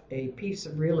 of a piece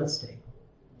of real estate.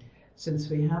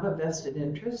 Since we have a vested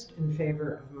interest in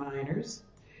favor of minors,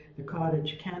 the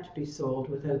cottage can't be sold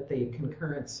without the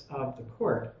concurrence of the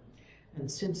court. And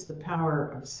since the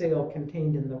power of sale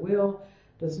contained in the will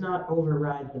does not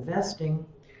override the vesting,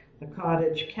 the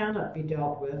cottage cannot be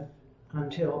dealt with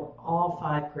until all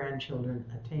 5 grandchildren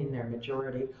attain their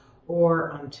majority or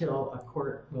until a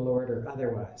court will order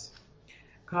otherwise.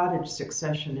 Cottage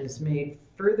succession is made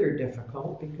further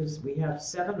difficult because we have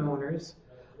 7 owners,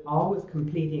 all with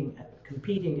competing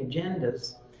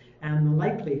agendas, and the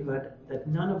likelihood that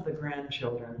none of the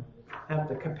grandchildren have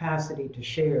the capacity to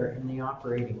share in the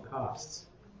operating costs.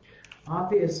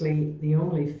 Obviously, the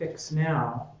only fix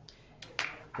now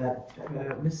that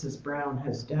Mrs. Brown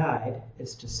has died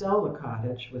is to sell the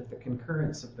cottage with the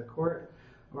concurrence of the court,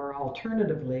 or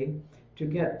alternatively, to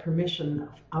get permission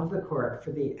of the court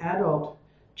for the adult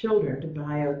children to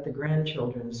buy out the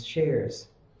grandchildren's shares.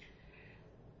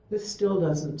 This still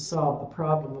doesn't solve the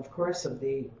problem, of course, of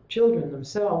the children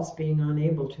themselves being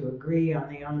unable to agree on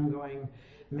the ongoing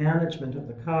management of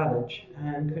the cottage,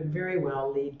 and could very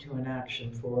well lead to an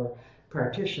action for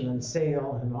partition and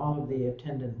sale and all of the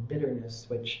attendant bitterness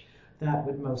which that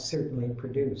would most certainly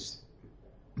produce.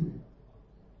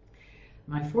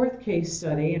 My fourth case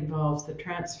study involves the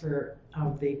transfer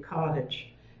of the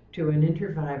cottage to an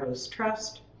inter vivos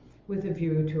trust with a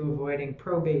view to avoiding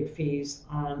probate fees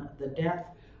on the death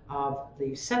of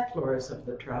the settlors of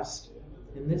the trust,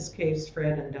 in this case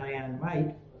Fred and Diane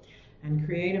White, and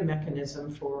create a mechanism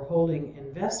for holding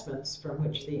investments from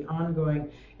which the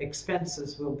ongoing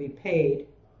expenses will be paid,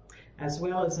 as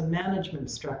well as a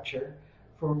management structure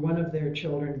for one of their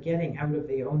children getting out of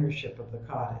the ownership of the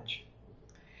cottage.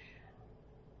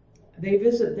 They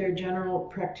visit their general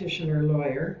practitioner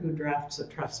lawyer, who drafts a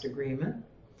trust agreement,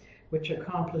 which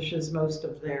accomplishes most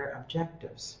of their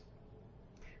objectives.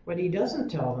 What he doesn't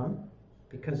tell them,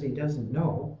 because he doesn't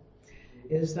know,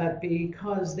 is that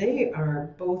because they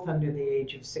are both under the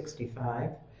age of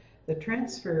 65, the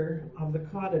transfer of the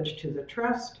cottage to the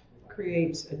trust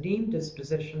creates a deemed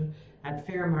disposition at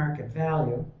fair market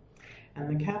value, and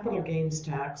the capital gains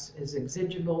tax is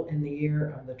exigible in the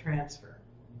year of the transfer.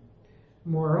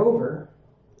 Moreover,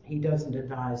 he doesn't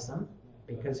advise them,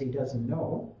 because he doesn't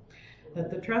know,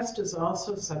 that the trust is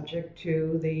also subject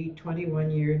to the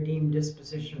 21-year deemed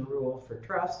disposition rule for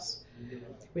trusts,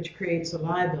 which creates a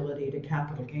liability to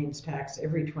capital gains tax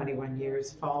every 21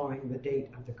 years following the date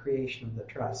of the creation of the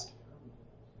trust.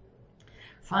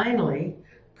 Finally,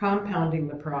 compounding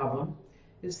the problem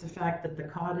is the fact that the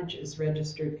cottage is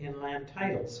registered in land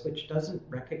titles, which doesn't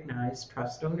recognize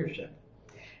trust ownership,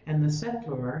 and the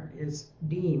settlor is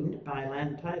deemed by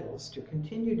land titles to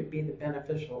continue to be the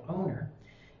beneficial owner,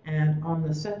 and on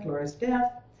the settlor's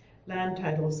death, land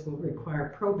titles will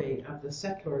require probate of the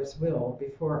settlor's will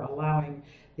before allowing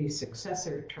the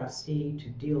successor trustee to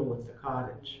deal with the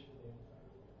cottage.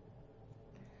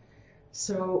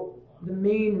 So the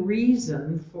main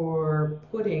reason for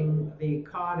putting the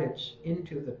cottage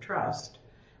into the trust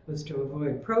was to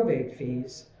avoid probate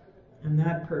fees, and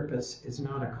that purpose is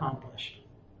not accomplished.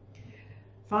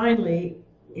 Finally,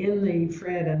 in the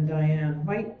Fred and Diane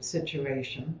White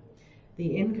situation,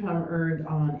 the income earned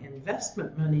on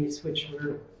investment monies which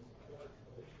were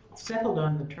settled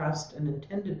on the trust and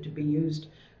intended to be used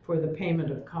for the payment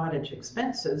of cottage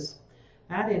expenses,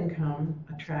 that income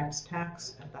attracts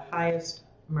tax at the highest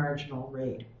marginal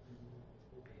rate.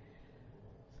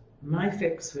 My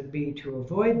fix would be to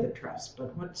avoid the trust,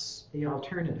 but what's the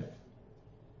alternative?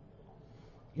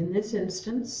 In this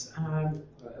instance,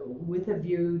 with a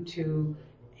view to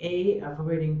A,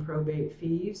 avoiding probate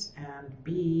fees, and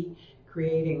B,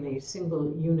 creating the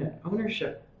single unit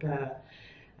ownership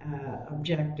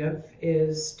objective,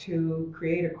 is to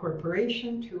create a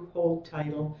corporation to hold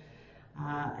title,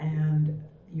 and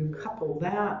you couple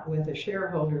that with a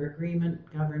shareholder agreement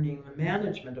governing the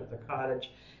management of the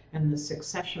cottage and the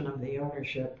succession of the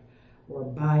ownership or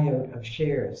buyout of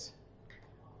shares.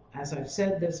 As I've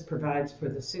said, this provides for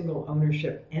the single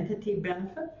ownership entity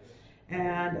benefit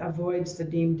and avoids the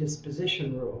deemed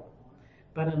disposition rule.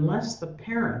 But unless the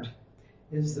parent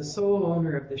is the sole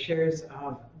owner of the shares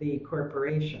of the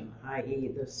corporation, i.e.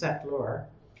 the settlor,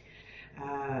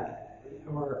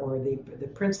 or the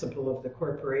principal of the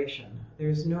corporation,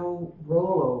 there's no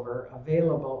rollover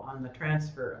available on the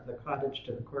transfer of the cottage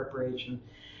to the corporation,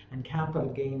 and capital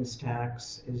gains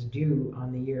tax is due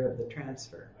on the year of the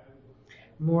transfer.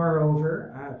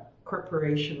 Moreover, a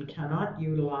corporation cannot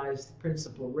utilize the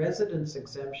principal residence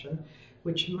exemption,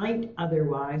 which might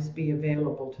otherwise be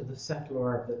available to the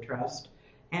settlor of the trust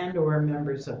and or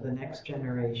members of the next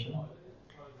generation,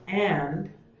 and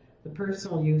the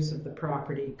personal use of the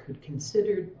property could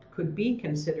be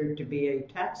considered to be a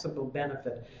taxable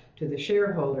benefit to the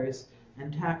shareholders,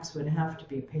 and tax would have to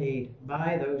be paid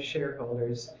by those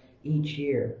shareholders each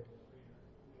year.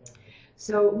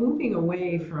 So moving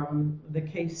away from the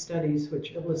case studies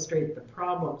which illustrate the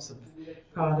problems of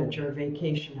cottage or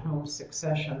vacation home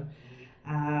succession,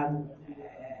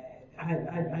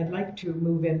 I'd like to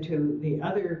move into the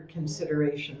other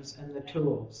considerations and the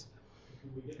tools.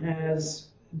 As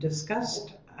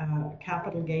discussed,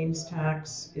 capital gains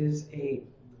tax is a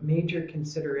major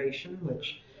consideration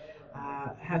which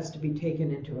has to be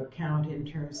taken into account in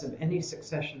terms of any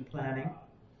succession planning.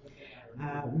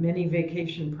 Many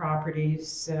vacation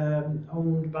properties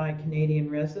owned by Canadian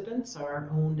residents are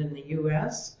owned in the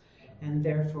U.S., and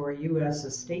therefore U.S.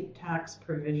 estate tax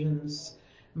provisions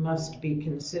must be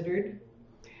considered.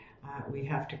 We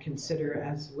have to consider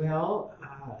as well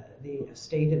the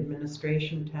estate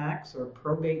administration tax, or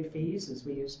probate fees as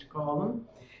we used to call them,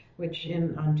 which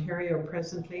in Ontario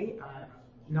presently are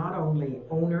not only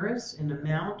onerous in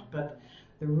amount, but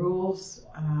the rules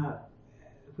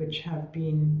which have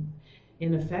been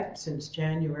in effect since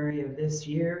January of this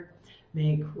year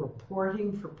make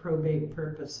reporting for probate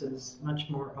purposes much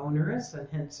more onerous and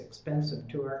hence expensive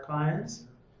to our clients.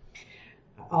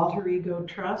 Alter ego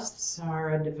trusts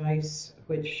are a device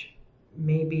which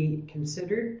may be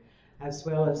considered, as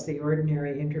well as the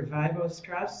ordinary inter vivos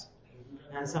trust.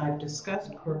 As I've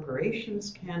discussed,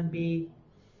 corporations can be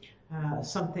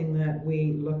something that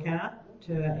we look at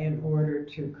in order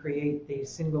to create the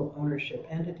single ownership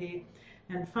entity.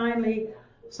 And finally,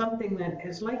 something that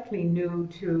is likely new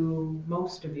to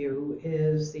most of you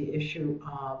is the issue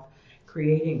of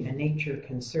creating a nature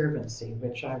conservancy,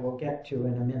 which I will get to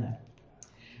in a minute.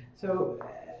 So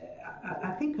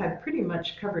I think I've pretty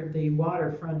much covered the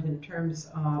waterfront in terms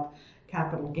of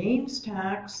capital gains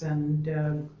tax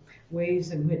and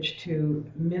ways in which to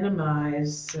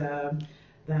minimize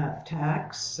that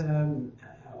tax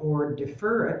or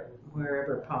defer it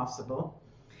wherever possible.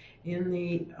 On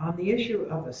the issue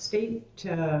of estate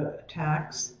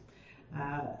tax,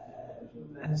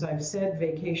 as I've said,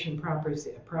 vacation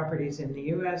properties in the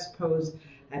U.S. pose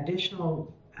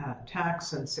additional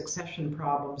tax and succession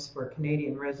problems for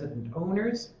Canadian resident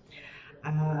owners.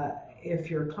 If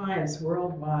your client's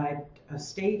worldwide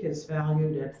estate is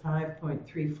valued at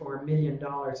 $5.34 million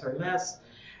or less,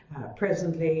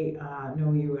 presently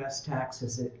no U.S. tax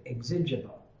is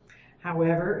exigible.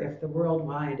 However, if the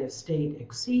worldwide estate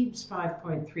exceeds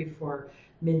 $5.34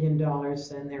 million,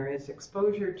 then there is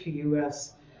exposure to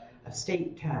U.S.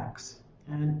 estate tax.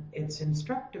 And it's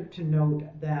instructive to note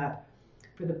that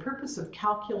for the purpose of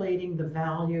calculating the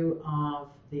value of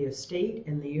the estate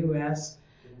in the U.S.,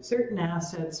 certain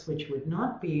assets which would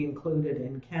not be included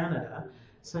in Canada,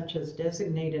 such as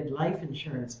designated life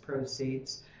insurance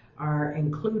proceeds, are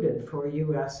included for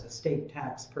U.S. estate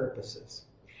tax purposes.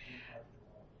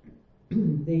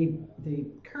 The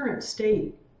current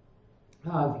state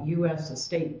of U.S.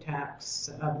 estate tax,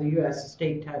 of the U.S.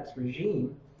 estate tax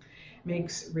regime,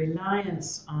 makes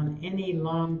reliance on any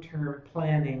long-term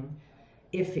planning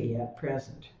iffy at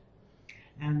present.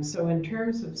 And so in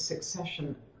terms of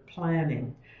succession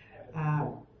planning,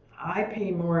 I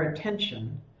pay more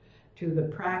attention to the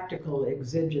practical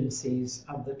exigencies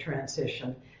of the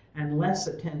transition and less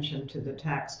attention to the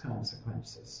tax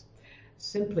consequences,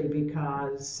 simply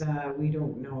because we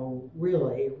don't know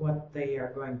really what they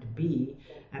are going to be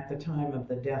at the time of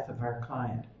the death of our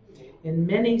client. In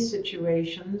many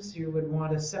situations, you would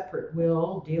want a separate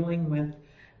will dealing with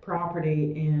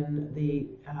property in the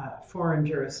foreign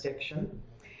jurisdiction,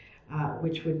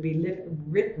 which would be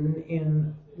written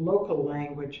in local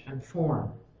language and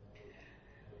form.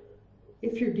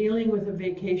 If you're dealing with a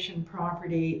vacation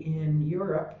property in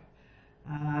Europe,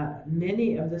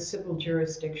 many of the civil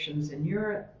jurisdictions in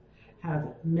Europe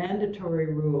have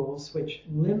mandatory rules which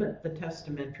limit the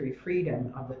testamentary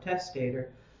freedom of the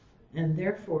testator, and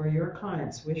therefore your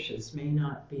client's wishes may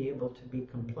not be able to be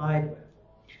complied with.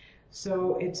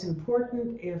 So it's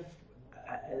important, if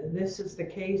this is the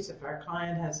case, if our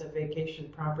client has a vacation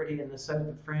property in the south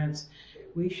of France,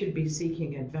 we should be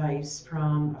seeking advice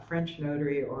from a French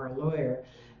notary or a lawyer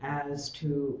as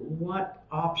to what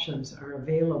options are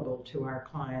available to our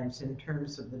clients in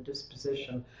terms of the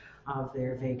disposition of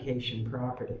their vacation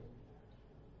property.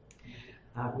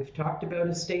 We've talked about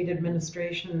estate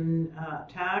administration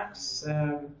tax,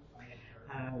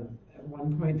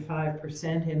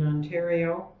 1.5% in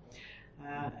Ontario.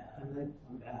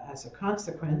 As a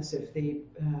consequence, if the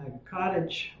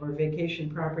cottage or vacation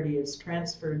property is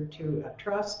transferred to a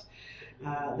trust,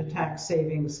 the tax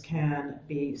savings can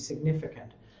be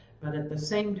significant. But at the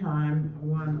same time,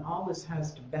 one always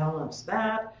has to balance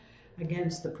that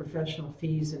against the professional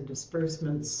fees and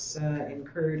disbursements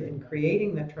incurred in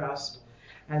creating the trust,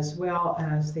 as well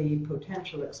as the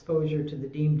potential exposure to the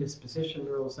deemed disposition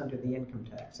rules under the Income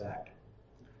Tax Act.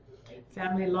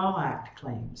 Family Law Act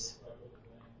claims.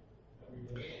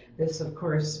 This, of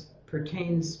course,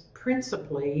 pertains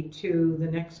principally to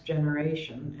the next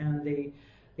generation and the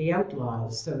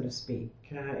outlaws, so to speak.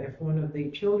 If one of the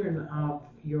children of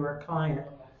your client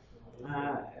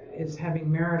is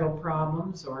having marital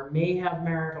problems or may have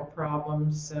marital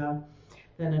problems,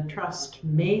 then a trust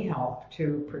may help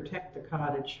to protect the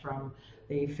cottage from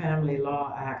the Family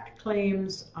Law Act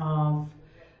claims of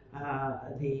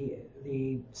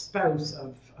the spouse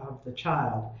of the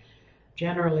child.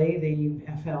 Generally, the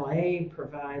FLA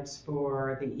provides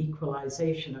for the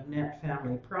equalization of net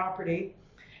family property,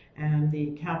 and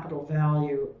the capital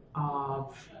value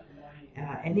of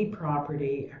any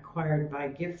property acquired by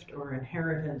gift or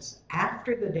inheritance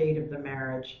after the date of the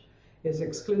marriage is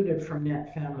excluded from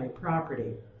net family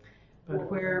property.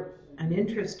 But where an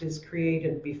interest is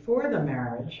created before the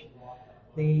marriage,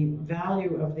 the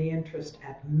value of the interest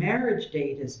at marriage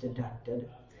date is deducted,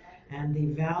 and the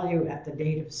value at the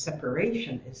date of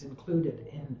separation is included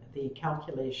in the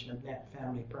calculation of net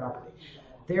family property.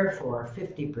 Therefore,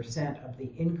 50% of the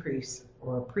increase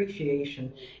or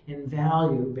appreciation in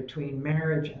value between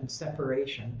marriage and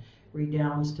separation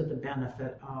redounds to the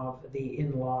benefit of the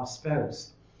in-law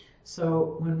spouse.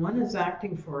 So when one is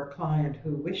acting for a client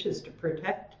who wishes to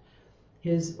protect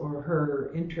his or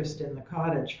her interest in the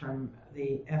cottage from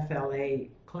the FLA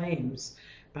claims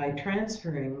by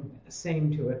transferring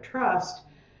same to a trust,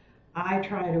 I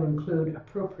try to include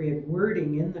appropriate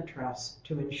wording in the trust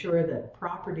to ensure that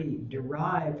property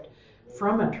derived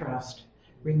from a trust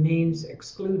remains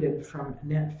excluded from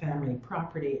net family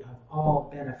property of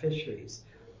all beneficiaries.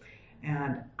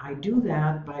 And I do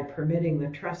that by permitting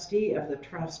the trustee of the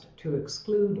trust to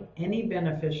exclude any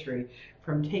beneficiary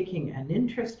from taking an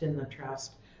interest in the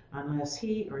trust unless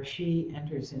he or she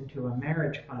enters into a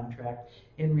marriage contract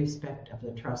in respect of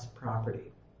the trust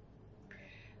property.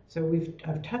 So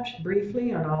I've touched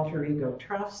briefly on alter ego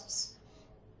trusts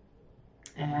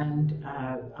and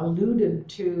alluded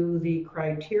to the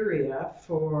criteria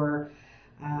for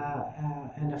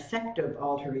an effective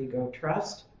alter ego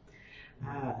trust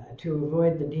to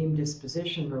avoid the deemed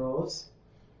disposition rules.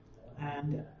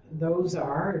 And those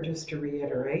are, just to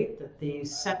reiterate, that the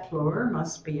settlor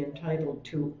must be entitled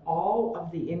to all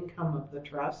of the income of the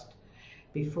trust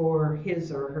before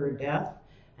his or her death,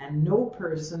 and no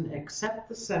person except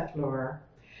the settlor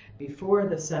before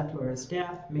the settlor's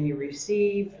death may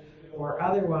receive or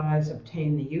otherwise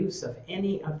obtain the use of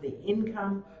any of the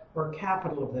income or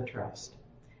capital of the trust.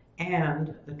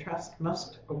 And the trust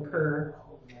must occur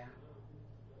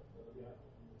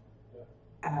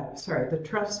the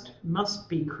trust must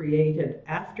be created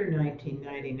after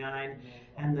 1999,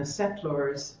 and the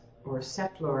settlors or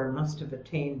settlor must have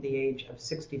attained the age of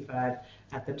 65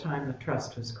 at the time the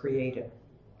trust was created.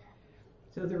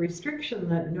 So the restriction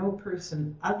that no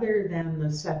person other than the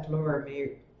settlor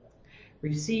may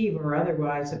receive or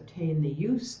otherwise obtain the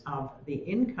use of the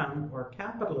income or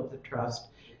capital of the trust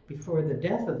before the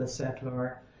death of the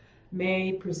settlor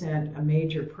may present a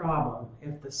major problem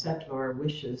if the settlor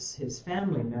wishes his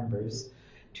family members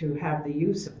to have the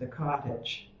use of the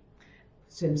cottage,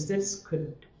 since this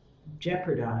could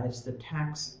jeopardize the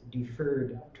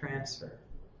tax-deferred transfer.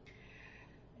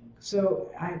 So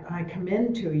I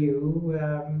commend to you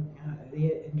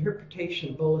the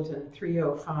Interpretation Bulletin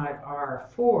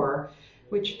 305R4,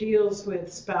 which deals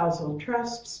with spousal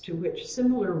trusts to which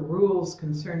similar rules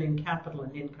concerning capital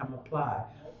and income apply.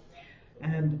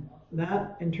 And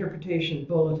that interpretation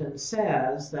bulletin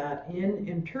says that in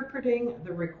interpreting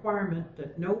the requirement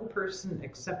that no person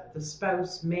except the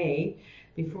spouse may,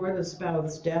 before the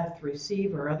spouse's death,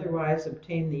 receive or otherwise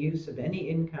obtain the use of any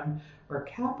income or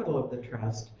capital of the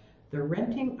trust, the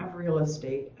renting of real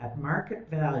estate at market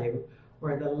value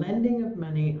or the lending of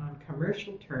money on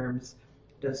commercial terms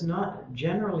does not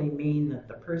generally mean that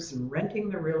the person renting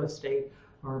the real estate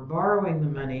or borrowing the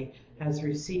money has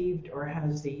received or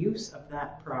has the use of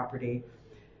that property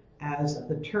as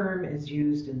the term is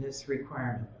used in this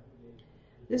requirement.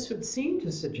 This would seem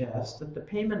to suggest that the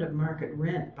payment of market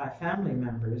rent by family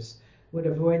members would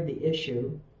avoid the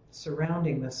issue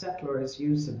surrounding the settlor's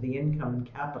use of the income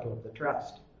and capital of the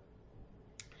trust.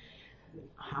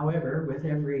 However, with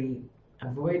every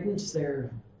avoidance,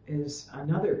 there is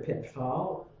another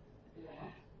pitfall,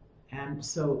 and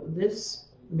so this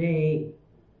may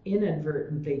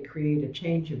inadvertently create a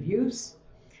change of use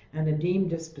and a deemed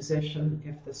disposition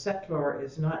if the settlor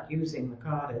is not using the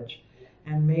cottage,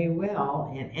 and may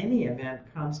well, in any event,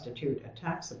 constitute a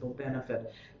taxable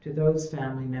benefit to those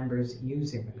family members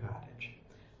using the cottage.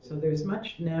 So there's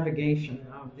much navigation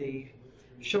of the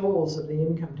shoals of the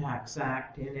Income Tax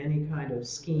Act in any kind of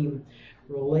scheme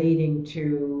relating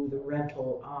to the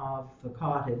rental of the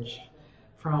cottage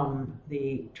from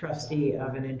the trustee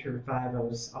of an inter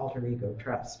vivos alter ego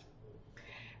trust.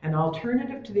 An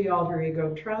alternative to the alter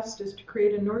ego trust is to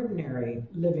create an ordinary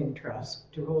living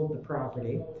trust to hold the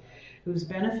property, whose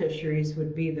beneficiaries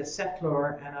would be the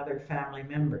settlor and other family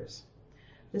members.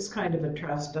 This kind of a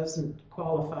trust doesn't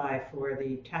qualify for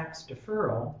the tax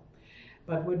deferral,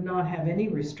 but would not have any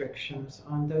restrictions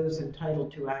on those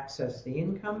entitled to access the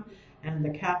income and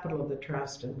the capital of the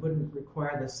trust, and wouldn't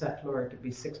require the settlor to be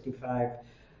 65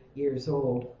 years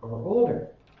old or older.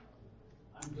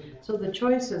 So the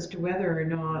choice as to whether or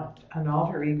not an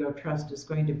alter ego trust is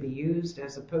going to be used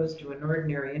as opposed to an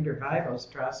ordinary inter vivos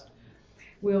trust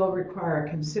will require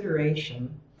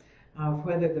consideration of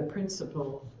whether the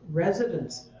principal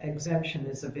residence exemption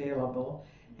is available,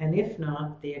 and if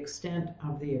not, the extent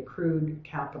of the accrued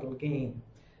capital gain,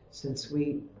 since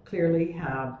we clearly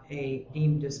have a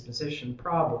deemed disposition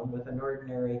problem with an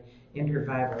ordinary inter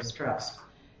vivos trust.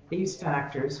 These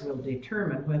factors will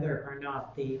determine whether or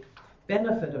not the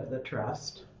benefit of the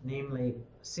trust, namely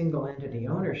single entity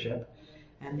ownership,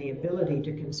 and the ability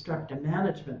to construct a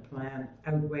management plan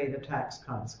outweigh the tax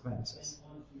consequences.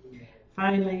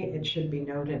 Finally, it should be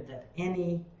noted that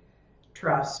any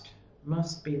trust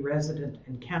must be resident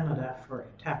in Canada for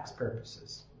tax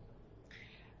purposes.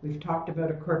 We've talked about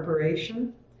a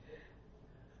corporation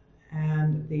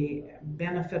and the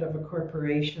benefit of a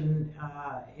corporation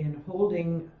in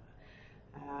holding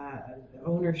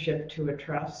ownership to a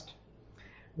trust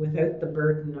without the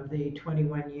burden of the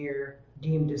 21-year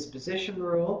deemed disposition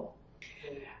rule.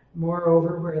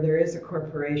 Moreover, where there is a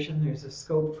corporation, there's a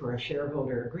scope for a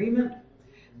shareholder agreement,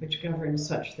 which governs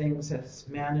such things as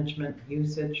management,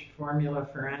 usage, formula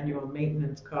for annual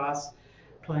maintenance costs,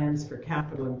 plans for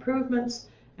capital improvements,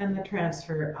 and the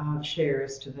transfer of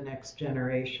shares to the next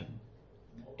generation.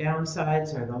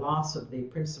 Downsides are the loss of the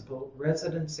principal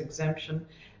residence exemption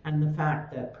and the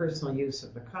fact that personal use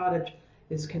of the cottage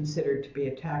is considered to be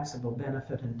a taxable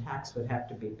benefit, and tax would have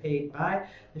to be paid by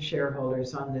the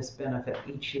shareholders on this benefit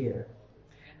each year,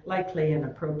 likely an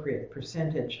appropriate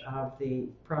percentage of the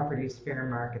property's fair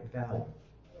market value.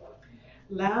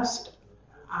 Last,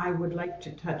 I would like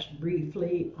to touch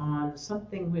briefly on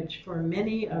something which for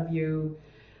many of you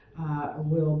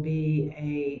will be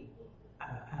a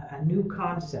new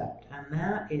concept, and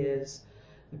that is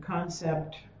the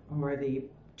concept or the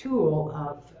tool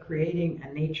of creating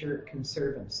a nature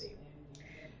conservancy.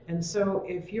 And so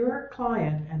if your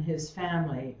client and his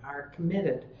family are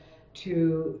committed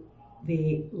to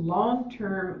the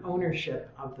long-term ownership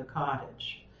of the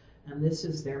cottage, and this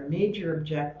is their major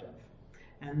objective,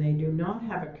 and they do not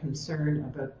have a concern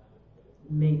about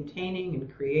maintaining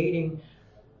and creating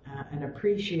and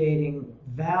appreciating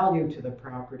value to the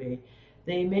property,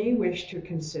 they may wish to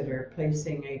consider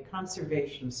placing a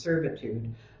conservation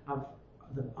servitude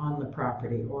on the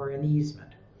property, or an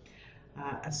easement.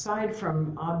 Aside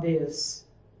from obvious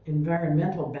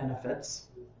environmental benefits,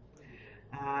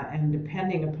 and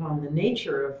depending upon the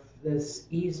nature of this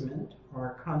easement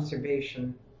or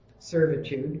conservation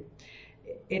servitude,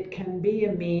 it can be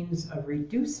a means of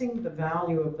reducing the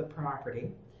value of the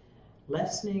property,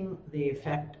 lessening the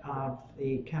effect of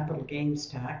the capital gains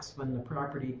tax when the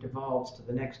property devolves to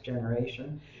the next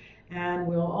generation, and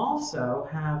will also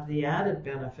have the added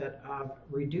benefit of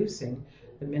reducing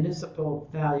the municipal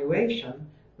valuation,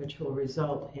 which will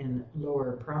result in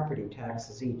lower property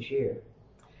taxes each year.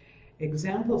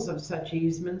 Examples of such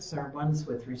easements are ones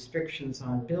with restrictions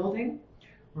on building,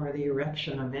 or the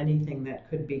erection of anything that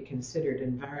could be considered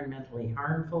environmentally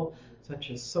harmful,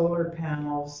 such as solar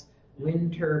panels,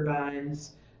 wind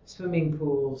turbines, swimming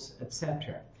pools,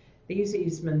 etc. These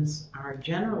easements are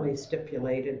generally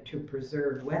stipulated to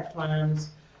preserve wetlands,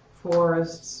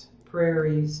 forests,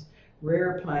 prairies,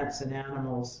 rare plants and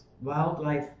animals,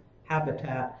 wildlife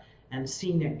habitat, and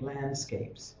scenic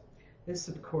landscapes. This,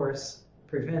 of course,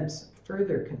 prevents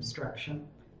further construction,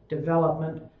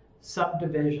 development,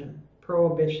 subdivision,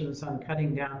 prohibitions on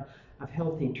cutting down of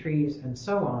healthy trees, and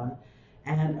so on.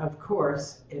 And of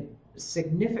course, it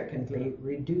significantly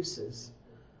reduces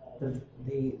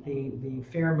the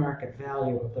fair market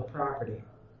value of the property.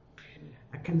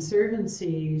 A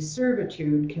conservancy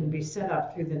servitude can be set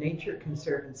up through the Nature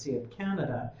Conservancy of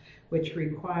Canada, which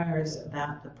requires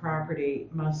that the property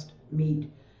must meet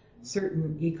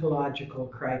certain ecological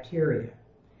criteria.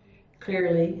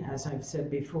 Clearly, as I've said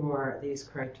before, these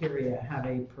criteria have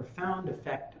a profound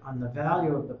effect on the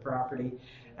value of the property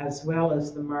as well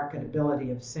as the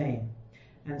marketability of same.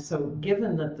 And so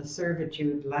given that the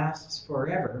servitude lasts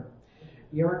forever,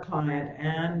 your client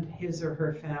and his or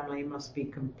her family must be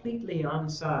completely on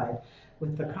side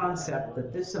with the concept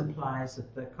that this implies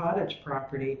that the cottage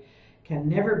property can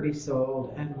never be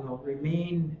sold and will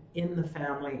remain in the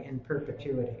family in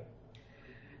perpetuity.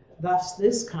 Thus,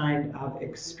 this kind of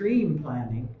extreme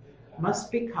planning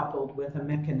must be coupled with a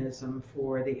mechanism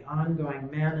for the ongoing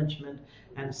management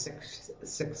and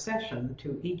succession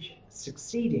to each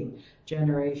succeeding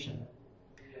generation.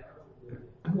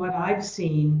 What I've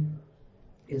seen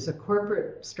is a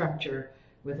corporate structure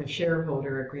with a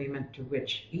shareholder agreement to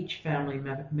which each family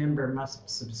member must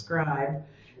subscribe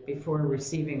before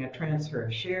receiving a transfer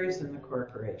of shares in the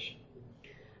corporation.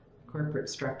 Corporate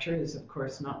structure is, of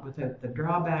course, not without the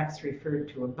drawbacks referred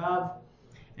to above,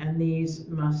 and these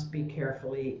must be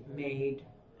carefully made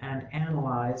and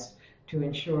analyzed to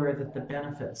ensure that the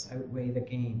benefits outweigh the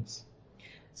gains.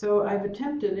 So I've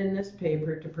attempted in this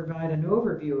paper to provide an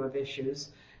overview of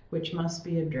issues which must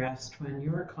be addressed when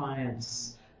your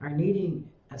clients are needing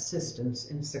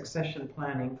assistance in succession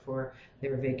planning for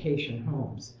their vacation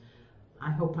homes.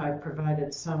 I hope I've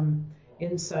provided some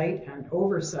insight and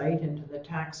oversight into the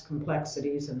tax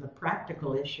complexities and the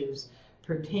practical issues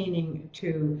pertaining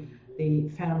to the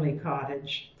family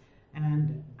cottage.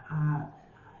 And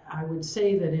I would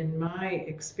say that in my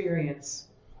experience,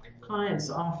 clients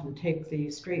often take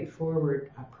the straightforward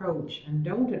approach and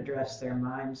don't address their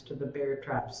minds to the bear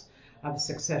traps of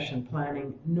succession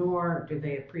planning, nor do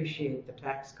they appreciate the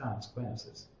tax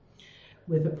consequences.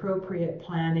 With appropriate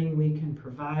planning, we can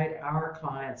provide our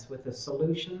clients with a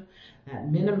solution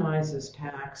that minimizes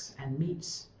tax and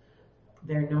meets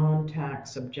their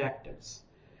non-tax objectives.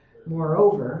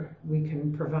 Moreover, we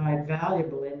can provide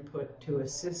valuable input to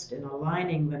assist in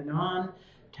aligning the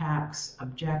non-tax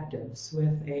objectives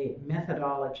with a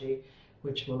methodology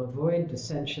which will avoid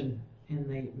dissension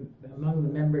among the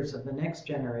members of the next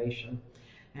generation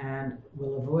and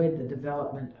will avoid the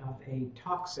development of a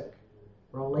toxic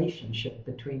relationship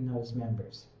between those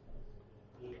members.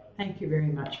 Thank you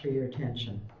very much for your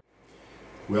attention.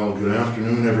 Well, good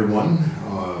afternoon, everyone.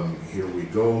 Here we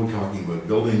go, talking about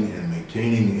building and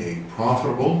maintaining a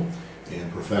profitable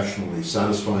and professionally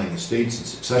satisfying estates and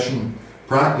succession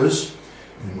practice.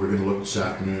 And we're going to look this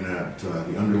afternoon at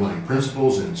the underlying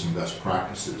principles and some best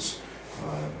practices.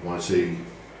 I want to say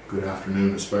good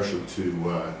afternoon, especially to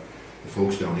the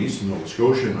folks down east in Nova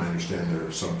Scotia, and I understand there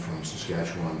are some from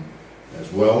Saskatchewan as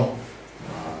well,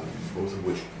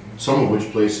 some of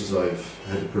which places I've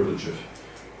had the privilege of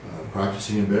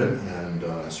practicing in bed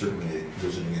and certainly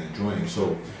visiting and enjoying.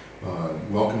 So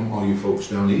welcome all you folks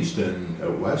down east and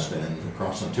out west and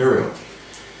across Ontario.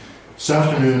 This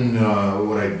afternoon,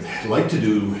 what I'd like to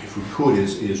do, if we could,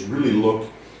 is really look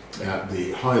at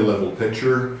the high-level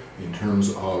picture in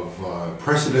terms of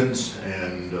precedents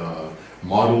and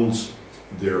models.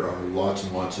 There are lots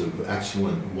and lots of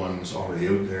excellent ones already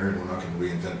out there, and we're not going to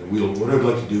reinvent the wheel. What I'd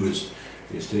like to do is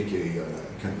take a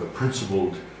kind of a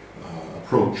principled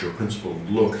approach or principled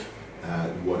look at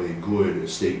what a good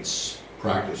estates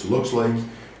practice looks like,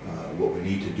 what we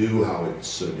need to do, how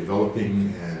it's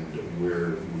developing, and where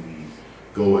we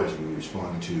go as we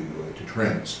respond to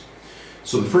trends.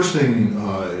 So the first thing,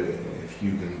 if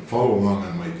you can follow along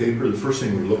on my paper, the first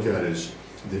thing we look at is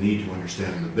the need to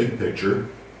understand the big picture.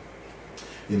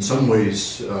 In some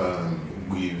ways,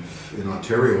 we've, in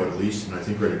Ontario at least, and I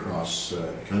think right across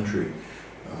the country,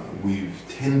 we've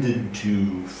tended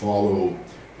to follow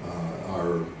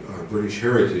our British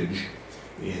heritage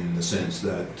in the sense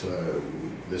that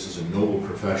this is a noble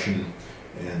profession,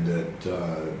 and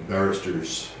that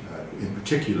barristers in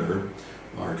particular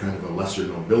are kind of a lesser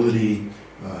nobility.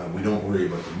 We don't worry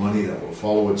about the money that will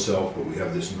follow itself, but we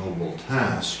have this noble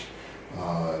task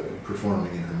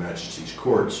performing in Her Majesty's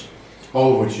courts,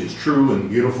 all of which is true and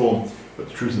beautiful, but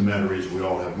the truth of the matter is we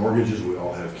all have mortgages, we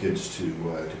all have kids to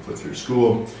put through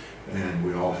school, and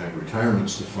we all have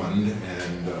retirements to fund,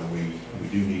 and we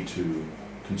do need to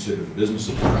consider the business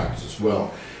of the practice as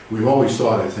well. We've always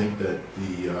thought, I think, that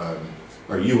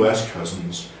our U.S.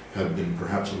 cousins have been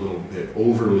perhaps a little bit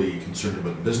overly concerned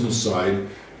about the business side,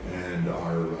 and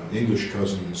our English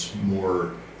cousins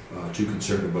more too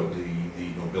concerned about the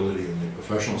nobility and the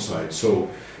professional side. So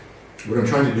what I'm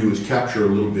trying to do is capture a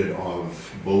little bit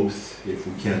of both, if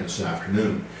we can, this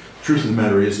afternoon. The truth of the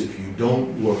matter is, if you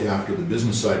don't look after the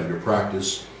business side of your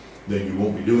practice, then you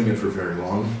won't be doing it for very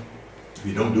long. If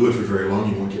you don't do it for very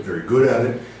long, you won't get very good at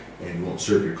it, and you won't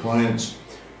serve your clients.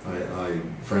 I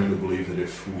frankly believe that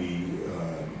if we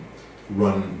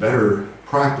run better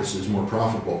practices, more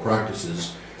profitable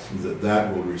practices,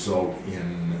 that will result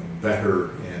in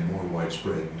better and more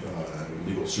widespread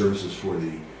legal services for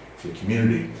the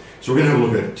community. So we're going to have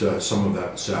a look at some of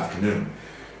that this afternoon.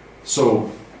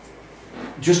 So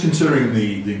just considering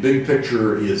the big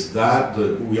picture is that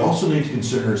we also need to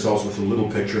concern ourselves with the little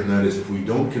picture, and that is if we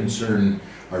don't concern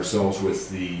ourselves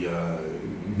with the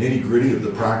nitty-gritty of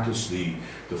the practice, the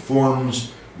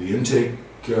forms, the intake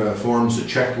forms, the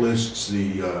checklists,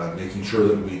 the making sure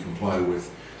that we comply with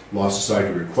law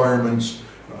society requirements,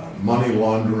 money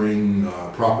laundering,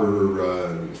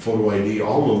 proper photo ID,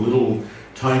 all the little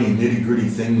tiny nitty-gritty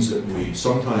things that we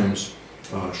sometimes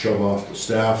shove off the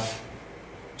staff.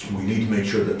 We need to make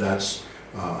sure that that's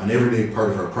an everyday part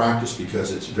of our practice,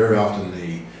 because it's very often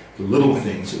the little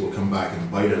things that will come back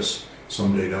and bite us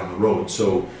someday down the road.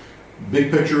 So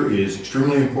big picture is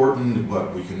extremely important,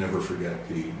 but we can never forget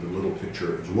the little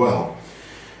picture as well.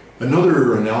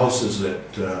 Another analysis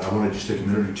that I want to just take a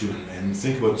minute or two and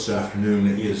think about this afternoon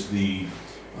is the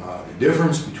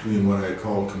difference between what I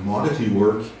call commodity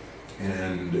work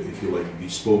and, if you like,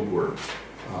 bespoke work.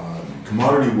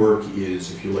 Commodity work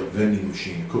is, if you like, vending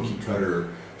machine, cookie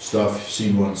cutter stuff,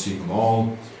 seen one, seen them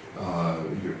all.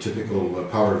 Your typical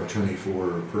power of attorney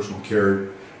for personal care.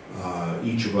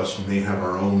 Each of us may have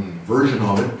our own version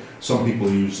of it. Some people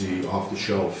use the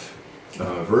off-the-shelf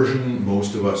version.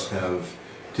 Most of us have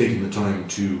taken the time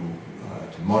to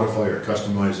modify or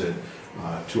customize it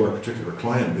to our particular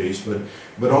client base,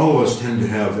 but all of us tend to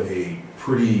have a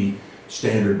pretty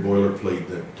standard boilerplate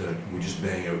that we just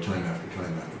bang out time after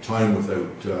time after time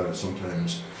without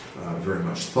sometimes very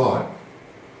much thought,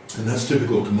 and that's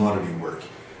typical commodity work.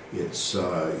 It's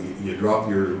you drop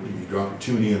your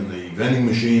toonie in the vending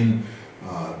machine,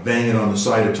 bang it on the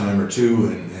side a time or two,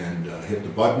 and hit the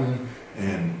button,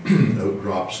 and out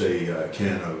drops a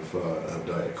can of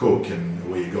Diet Coke, and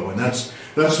away you go. And that's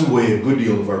the way a good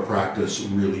deal of our practice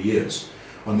really is.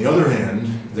 On the other hand,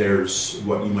 there's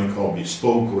what you might call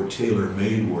bespoke or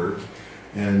tailor-made work,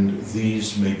 and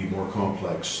these may be more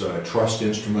complex. Trust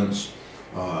instruments,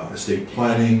 estate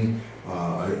planning,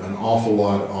 an awful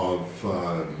lot of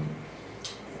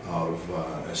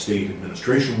estate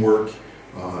administration work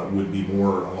would be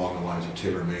more along the lines of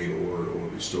tailor-made or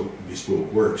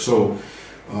bespoke work. So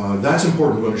that's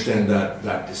important to understand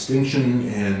that distinction,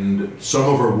 and some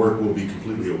of our work will be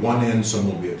completely at one end, some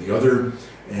will be at the other,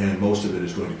 and most of it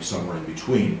is going to be somewhere in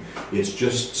between. It's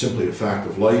just simply a fact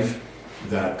of life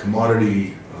that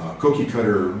commodity cookie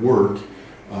cutter work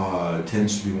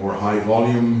tends to be more high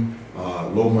volume,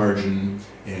 low margin,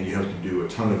 and you have to do a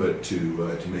ton of it to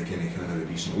make any kind of a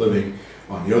decent living.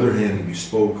 On the other hand,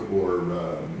 bespoke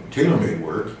or tailor-made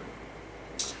work,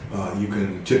 you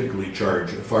can typically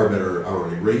charge a far better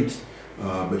hourly rate,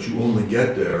 but you only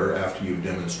get there after you've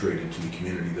demonstrated to the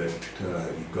community that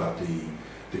you've got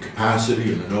the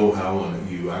capacity and the know-how, and that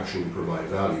you actually provide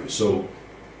value. So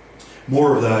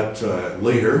more of that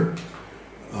later.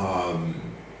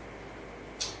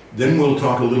 Then we'll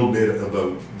talk a little bit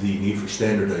about the need for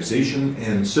standardization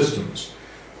and systems.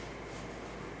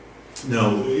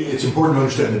 Now, it's important to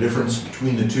understand the difference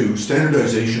between the two.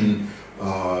 Standardization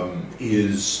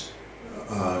is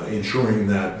ensuring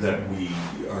that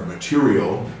our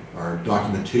material, our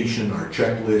documentation, our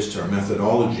checklists, our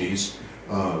methodologies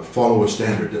follow a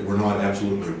standard, that we're not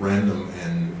absolutely random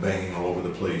and banging all over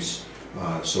the place,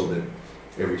 so that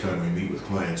every time we meet with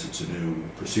clients it's a new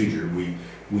procedure.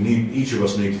 Each of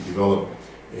us need to develop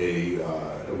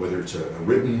whether it's a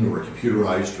written or a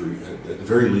computerized, or at the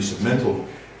very least a mental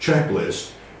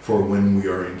checklist for when we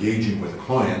are engaging with a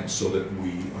client, so that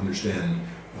we understand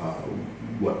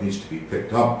what needs to be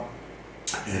picked up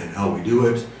and how we do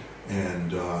it,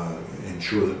 and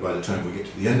ensure that by the time we get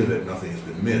to the end of it, nothing has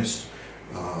been missed.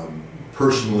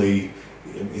 Personally,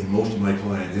 in most of my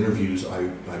client interviews,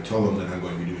 I tell them that I'm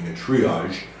going to be doing a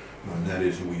triage, and that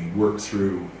is, we work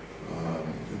through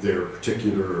their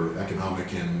particular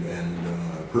economic and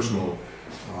personal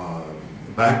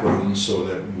backgrounds, so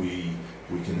that we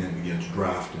can then begin to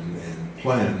draft and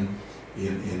plan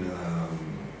in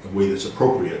a way that's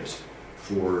appropriate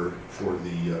for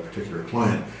the particular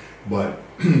client. But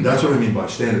that's what I mean by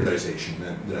standardization,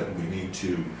 that we need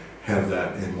to have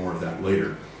that and more of that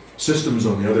later. Systems,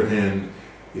 on the other hand,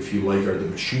 if you like, are the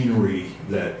machinery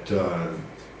that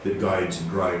guides and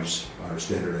drives our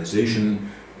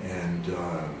standardization, and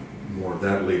more of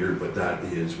that later. But that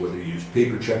is whether you use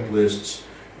paper checklists,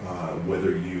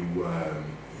 whether you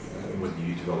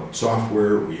develop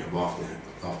software, or you have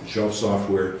off-the-shelf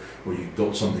software, or you've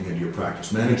built something into your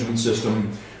practice management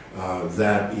system.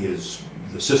 That is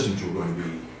the systems we're going to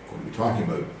be talking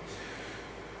about.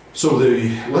 So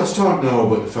let's talk now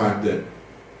about the fact that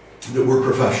we're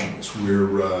professionals.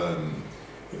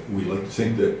 We like to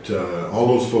think that all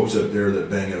those folks out there that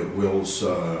bang out wills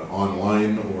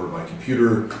online or by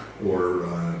computer, or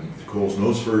Coles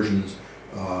Notes versions,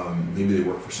 maybe they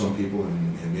work for some people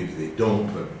and maybe they don't,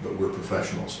 but we're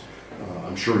professionals.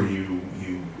 I'm sure you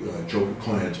joke with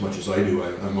clients much as I do.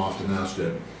 I'm often asked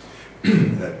at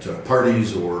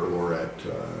parties or at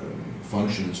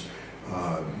functions,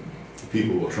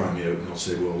 people will try me out and they'll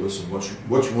say, well, listen,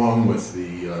 what's wrong with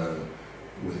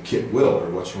a kit will, or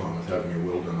what's wrong with having your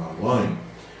will done online?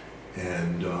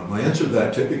 And my answer to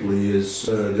that typically is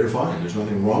they're fine. There's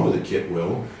nothing wrong with a kit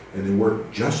will, and they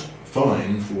work just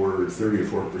fine for 30 or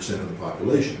 40% of the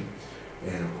population.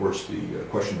 And of course the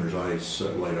questioner's eyes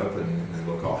light up and they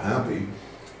look all happy,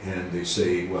 and they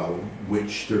say, well,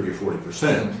 which 30 or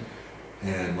 40%?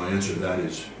 And my answer to that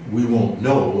is, we won't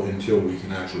know until we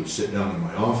can actually sit down in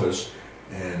my office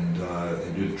and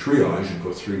do the triage and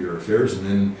go through your affairs, and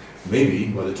then maybe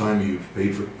by the time you've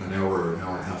paid for an hour or an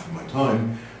hour and a half of my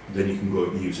time, then you can go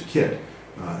out and use a kit,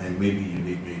 and maybe you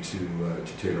need me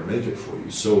to tailor make it for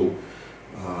you. So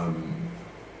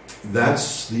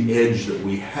that's the edge that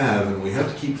we have, and we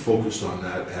have to keep focused on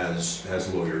that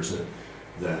as lawyers,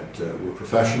 that we're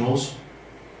professionals.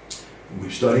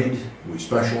 We've studied, we've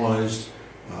specialized,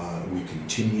 we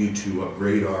continue to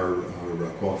upgrade our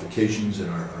qualifications and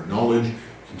our knowledge,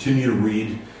 continue to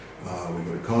read, we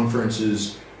go to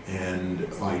conferences, and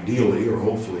ideally, or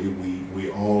hopefully,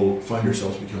 we all find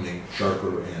ourselves becoming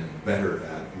sharper and better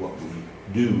at what we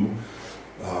do,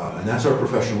 and that's our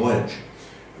professional edge.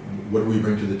 What do we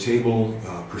bring to the table?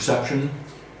 Perception.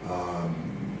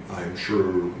 I'm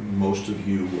sure most of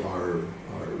you are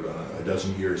a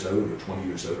dozen years out, or 20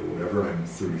 years out, or whatever. I'm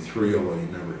 33, although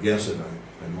you'd never guess it.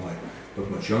 I know I look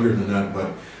much younger than that,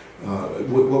 but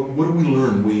what do we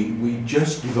learn? We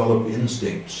just develop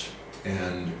instincts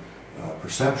and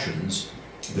perceptions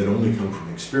that only come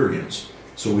from experience.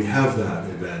 So we have that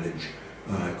advantage.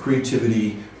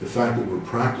 Creativity, the fact that we're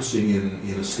practicing in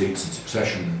estates and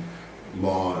succession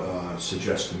law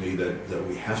suggests to me that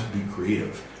we have to be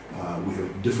creative. We have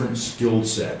a different skill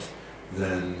set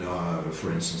than,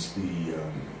 for instance, the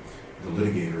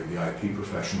litigator, the IP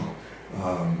professional.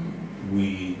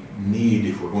 We need,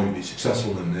 if we're going to be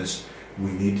successful in this,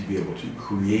 we need to be able to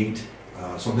create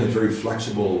sometimes very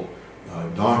flexible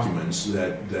documents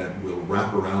that will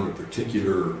wrap around a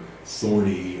particular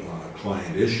thorny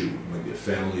client issue. It might be a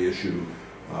family issue,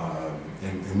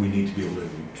 and we need to be able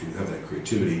to have that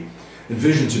creativity. And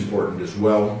vision's important as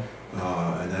well,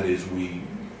 and that is we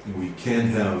can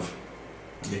have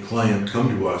a client come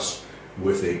to us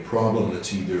with a problem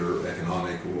that's either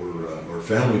economic or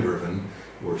family driven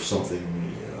or something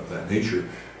of that nature,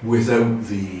 without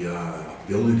the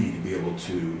ability to be able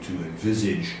to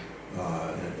envisage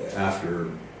after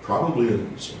probably a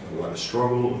lot of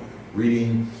struggle,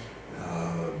 reading,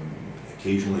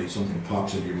 occasionally something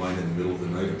pops into your mind in the middle of the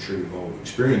night. I'm sure you've all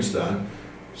experienced that.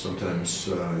 Sometimes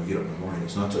you get up in the morning,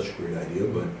 it's not such a great idea,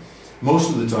 but most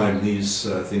of the time these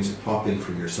things that pop in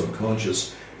from your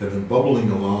subconscious have been bubbling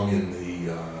along in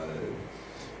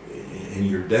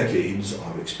your decades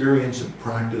of experience and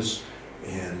practice,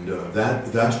 And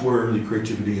that's where the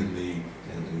creativity and the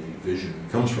vision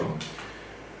comes from.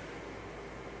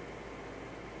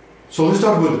 So let's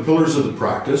talk about the pillars of the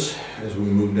practice as we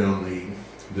move down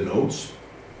the notes.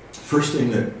 First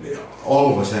thing that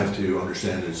all of us have to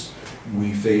understand is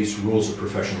we face rules of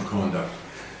professional conduct.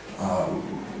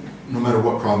 No matter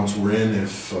what province we're in,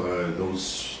 if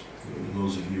those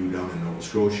of you down in Nova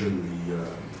Scotia, the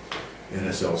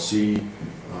NSLC,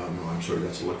 no, I'm sorry,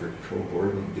 that's the Liquor Control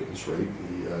Board, let me get this right,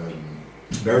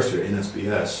 the barrister,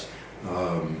 NSBS,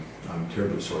 I'm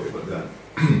terribly sorry about that.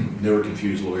 Never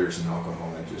confuse lawyers and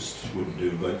alcohol, I just wouldn't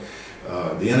do, but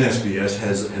the NSBS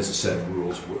has a set of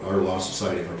rules. Our Law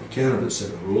Society of Upper Canada has a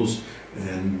set of rules,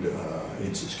 and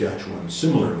in Saskatchewan,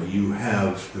 similarly, you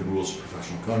have the rules of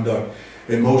professional conduct,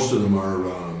 and most of them are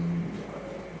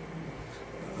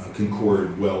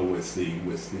concord well with the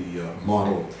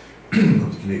model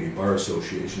of the Canadian Bar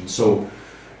Association. So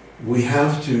we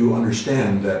have to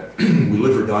understand that we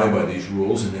live or die by these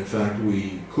rules, and in fact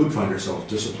we could find ourselves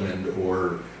disciplined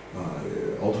or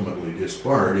ultimately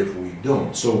disbarred if we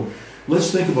don't. So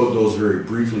let's think about those very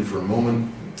briefly for a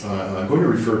moment. I'm going to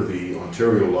refer to the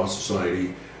Ontario Law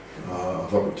Society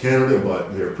of Upper Canada,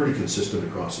 but they're pretty consistent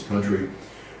across the country.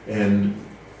 And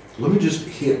let me just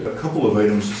hit a couple of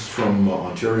items from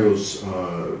Ontario's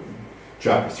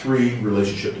Chapter 3,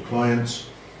 Relationship to Clients,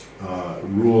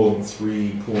 Rule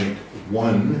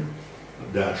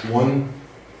 3.1-1,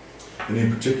 and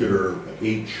in particular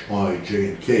H, I,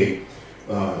 J, and K.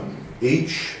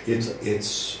 H,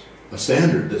 it's a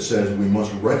standard that says we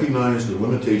must recognize the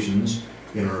limitations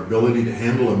in our ability to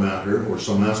handle a matter or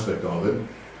some aspect of it,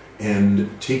 and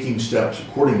taking steps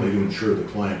accordingly to ensure the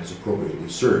client is appropriately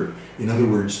served. In other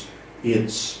words,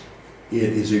 it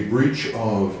is a breach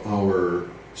of our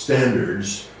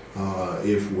standards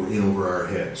if we're in over our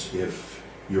heads. If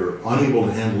you're unable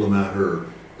to handle a matter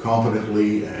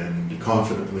competently and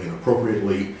confidently and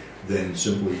appropriately, then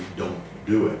simply don't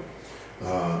do it.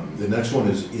 The next one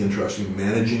is interesting,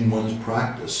 managing one's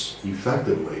practice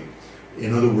effectively.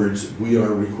 In other words, we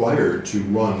are required to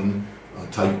run a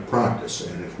tight practice,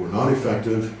 and if we're not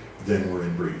effective, then we're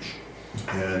in breach.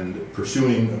 And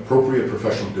pursuing appropriate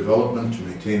professional development to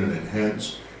maintain and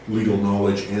enhance legal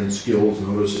knowledge and skills.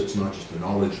 Notice it's not just the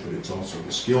knowledge, but it's also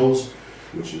the skills,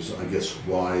 which is, I guess,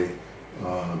 why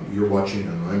you're watching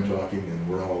and I'm talking, and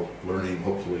we're all learning,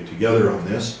 hopefully, together on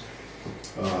this.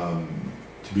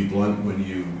 To be blunt, when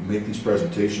you make these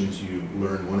presentations, you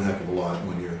learn one heck of a lot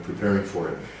when you're preparing for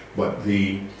it. But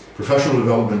the professional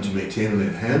development to maintain and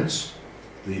enhance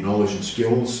the knowledge and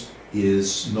skills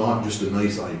is not just a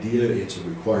nice idea, it's a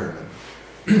requirement.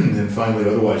 And finally,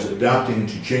 otherwise, adapting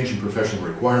to changing professional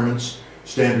requirements,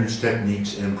 standards,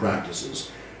 techniques, and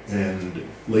practices. And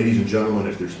ladies and gentlemen,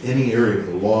 if there's any area of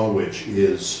the law which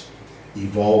is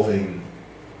evolving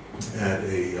at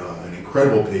an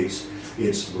incredible pace,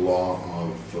 it's the law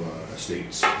of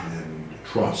estates and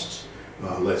trusts.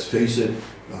 Let's face it,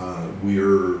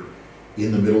 we're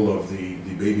in the middle of the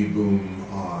baby boom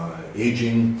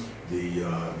aging, the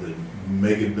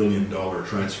mega billion-dollar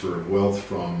transfer of wealth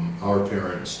from our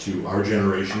parents to our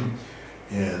generation,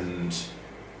 and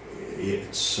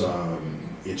it's a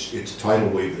tidal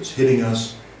wave that's hitting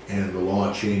us, and the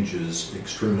law changes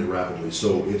extremely rapidly.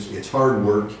 So it's hard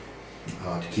work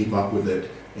to keep up with it,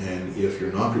 and if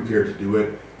you're not prepared to do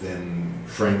it, then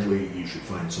frankly you should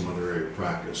find some other area of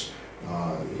practice.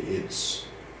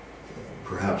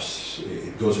 Perhaps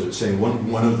it goes without saying,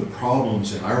 one of the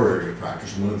problems in our area of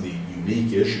practice, one of the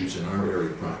unique issues in our area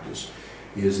of practice,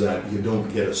 is that you don't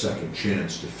get a second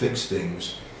chance to fix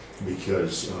things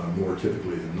because more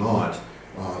typically than not,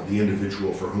 the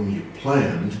individual for whom you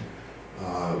planned,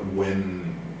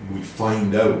 when we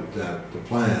find out that the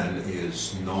plan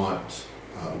is not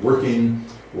working,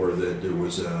 or that there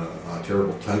was a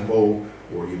terrible typo,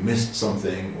 or you missed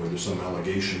something, or there's some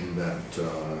allegation that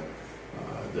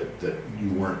you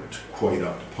weren't quite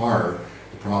up to par.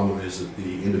 The problem is that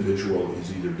the individual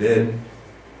is either dead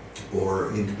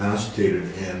or incapacitated,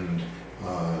 and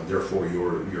therefore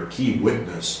your key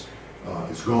witness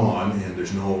is gone, and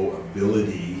there's no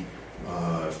ability,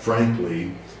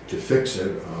 frankly, to fix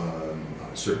it.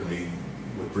 Certainly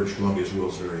with British Columbia's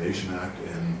Wills Variation Act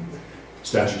and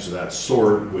statutes of that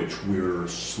sort, which we're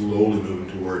slowly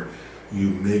moving toward, you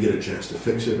may get a chance to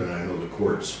fix it, and I know the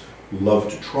courts love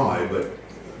to try, but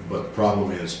the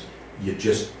problem is you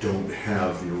just don't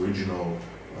have the original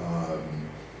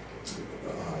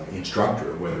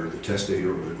instructor, whether the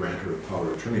testator or the grantor of power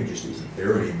of attorney just isn't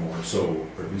there anymore, so,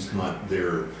 or at least not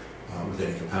there with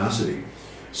any capacity.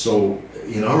 So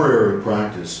in our area of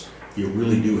practice, you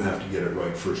really do have to get it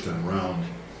right first time around.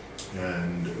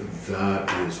 And that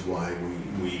is why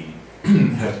we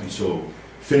have to be so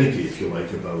finicky, if you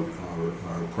like, about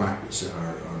our practice and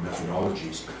our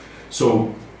methodologies.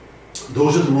 So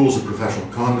those are the rules of professional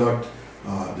conduct.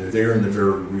 They're there and they're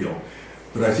very real.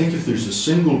 But I think if there's a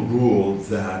single rule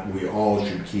that we all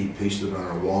should keep pasted on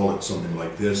our wall, it's something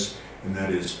like this, and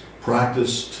that is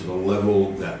practice to the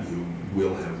level that you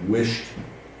will have wished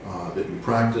that you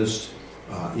practiced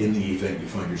in the event you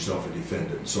find yourself a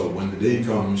defendant. So when the day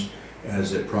comes,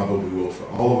 as it probably will for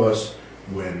all of us,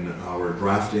 when our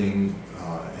drafting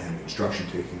and instruction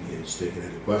taking is taken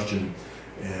into question,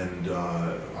 and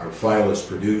our file is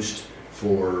produced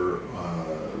for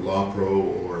Law Pro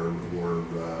or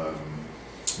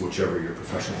whichever your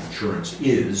professional insurance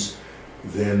is,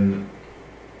 then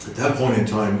at that point in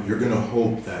time, you're going to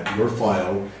hope that your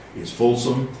file is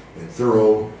fulsome and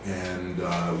thorough and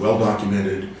well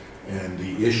documented, and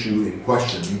the issue in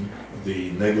question, the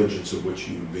negligence of which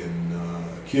you've been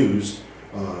accused,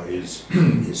 is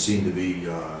seen to be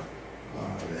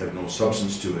have no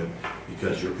substance to it,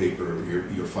 because your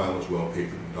file is well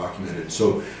papered and documented.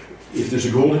 So if there's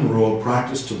a golden rule,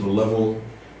 practice to the level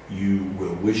you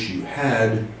will wish you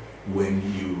had when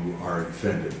you are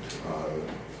defendant.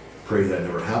 Pray that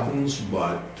never happens,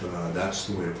 but that's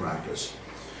the way to practice.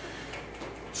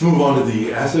 Let's move on to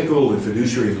the ethical, the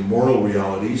fiduciary, and the moral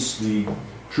realities. The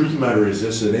truth of the matter is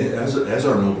this, that as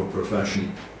our noble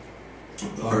profession,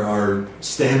 our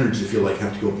standards, if you like,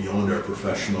 have to go beyond our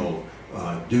professional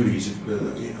duties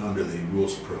under the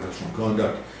rules of professional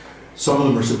conduct. Some of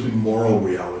them are simply moral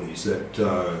realities that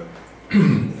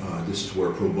this is where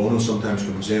pro bono sometimes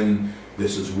comes in.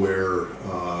 This is where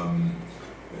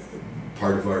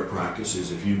part of our practice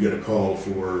is if you get a call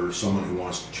for someone who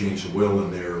wants to change the will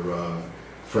in their,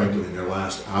 frankly, in their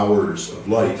last hours of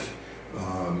life,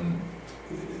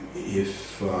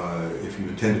 if you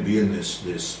intend to be in this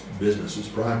business, this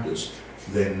practice,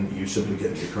 then you simply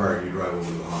get in your car and you drive over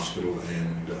to the hospital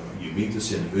and you meet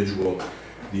this individual.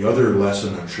 The other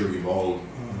lesson, I'm sure you've all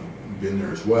been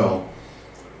there as well,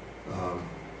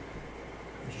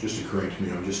 it's just occurring to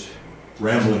me, I'm just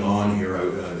rambling on here.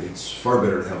 It's far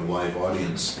better to have a live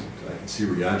audience. I can see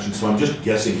reactions, so I'm just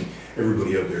guessing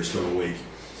everybody out there is still awake.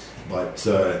 But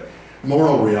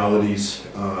moral realities,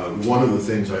 one of the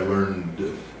things I learned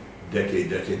a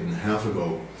decade and a half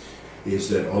ago is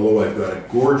that although I've got a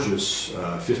gorgeous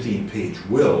 15-page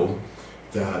will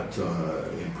that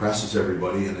impresses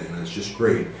everybody and is just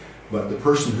great, but the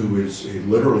person who is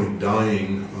literally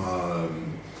dying,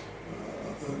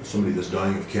 somebody that's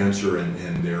dying of cancer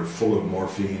and they're full of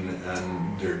morphine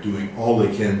and they're doing all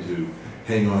they can to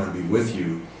hang on and be with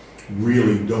you,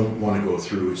 really don't want to go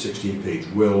through a 16-page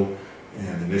will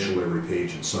and initial every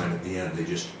page and sign at the end. They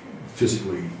just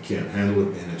physically can't handle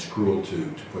it, and it's cruel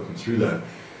to put them through that.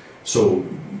 So,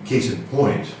 case in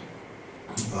point,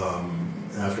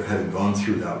 after having gone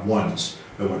through that once,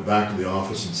 I went back to the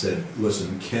office and said,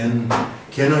 listen, can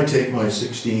I take my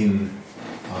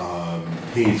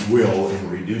 16-page will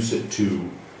and reduce it to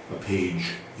a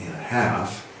page and a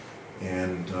half?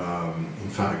 And in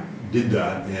fact, did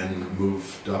that and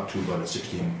moved up to about a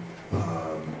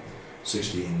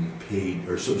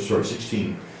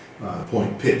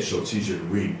 16-point pitch, so it's easier to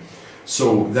read.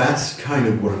 So that's kind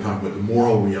of what I'm talking about. The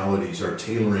moral realities are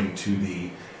tailoring to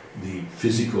the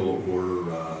physical or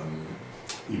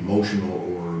emotional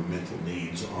or mental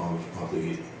needs of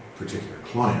the particular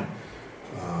client.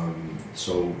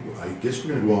 So I guess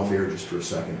we're going to go off air just for a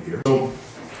second here. So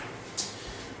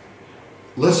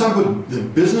let's talk about the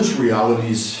business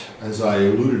realities. As I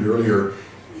alluded earlier,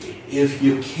 if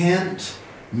you can't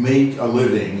make a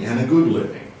living, and a good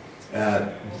living,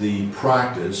 at the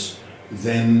practice,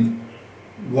 then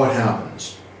what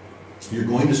happens? You're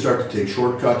going to start to take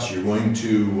shortcuts. You're going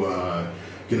to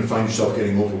find yourself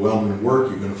getting overwhelmed at work.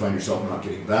 You're going to find yourself not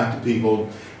getting back to people,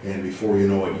 and before you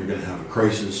know it, you're going to have a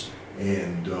crisis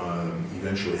and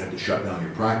eventually have to shut down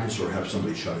your practice or have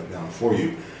somebody shut it down for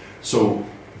you. So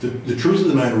the truth of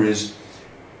the matter is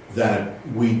that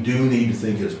we do need to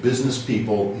think as business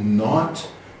people, not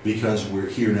because we're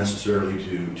here necessarily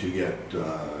to get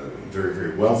very,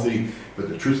 very wealthy, but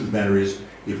the truth of the matter is,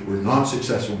 if we're not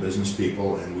successful business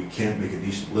people and we can't make a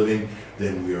decent living,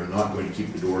 then we are not going to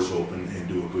keep the doors open and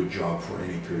do a good job for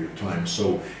any period of time.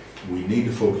 So we need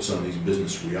to focus on these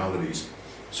business realities.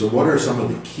 So what are some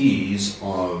of the keys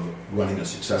of running a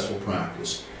successful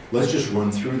practice? Let's just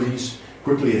run through these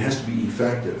quickly. It has to be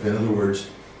effective. In other words,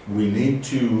 we need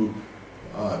to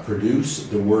produce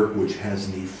the work which has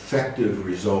an effective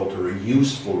result or a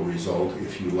useful result,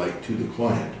 if you like, to the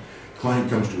client. The client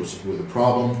comes to us with a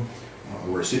problem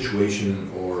or a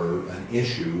situation or an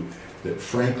issue, that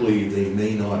frankly they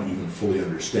may not even fully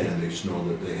understand. They just know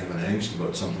that they have an angst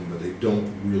about something, but they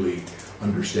don't really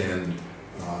understand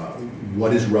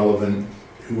what is relevant,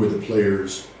 who are the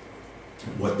players,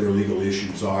 what their legal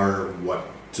issues are, what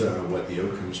the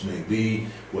outcomes may be,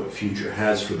 what the future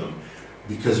has for them.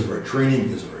 Because of our training,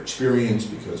 because of our experience,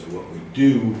 because of what we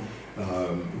do,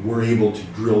 we're able to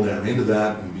drill down into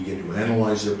that and begin to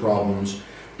analyze their problems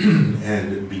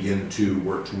and begin to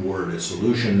work toward a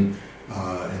solution.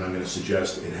 And I'm going to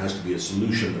suggest it has to be a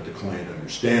solution that the client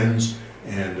understands,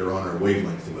 and they're on our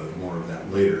wavelength about more of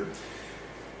that later.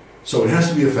 So it has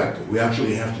to be effective. We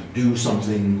actually have to do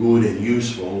something good and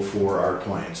useful for our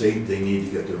clients. They need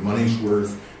to get their money's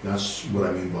worth. That's what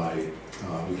I mean by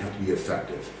we have to be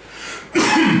effective.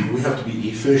 We have to be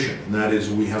efficient, and that is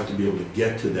we have to be able to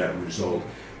get to that result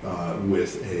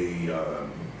with a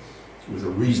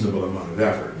reasonable amount of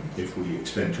effort. If we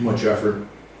expend too much effort,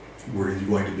 we're either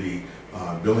going to be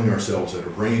billing ourselves out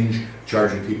of range,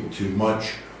 charging people too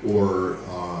much, or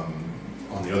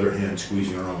on the other hand,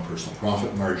 squeezing our own personal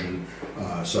profit margin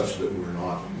such that we're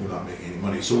not making any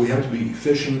money. So we have to be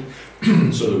efficient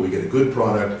so that we get a good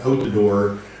product out the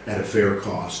door at a fair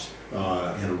cost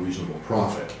and a reasonable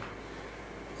profit.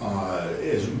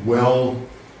 As well,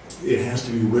 it has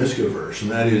to be risk averse,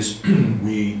 and that is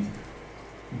we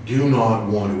do not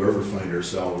want to ever find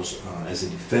ourselves as a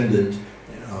defendant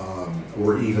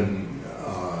or even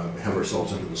have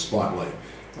ourselves under the spotlight.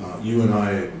 You and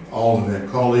I all have had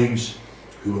colleagues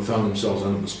who have found themselves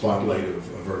under the spotlight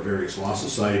of our various law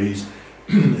societies,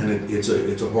 and it's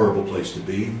a horrible place to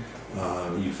be.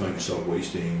 You find yourself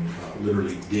wasting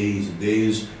literally days and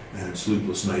days and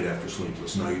sleepless night after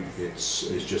sleepless night. It's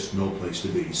just no place to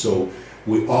be. So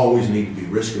we always need to be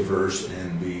risk averse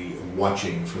and be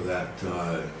watching for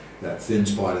that thin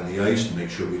spot in the ice to make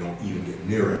sure we don't even get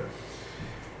near it.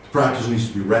 The practice needs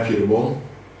to be reputable,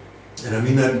 and I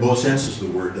mean that in both senses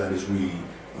of the word. That is, we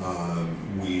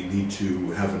need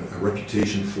to have a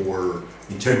reputation for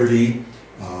integrity,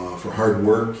 for hard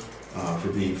work, for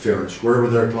being fair and square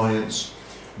with our clients,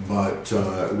 but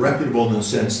reputable in the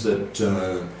sense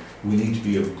that we need to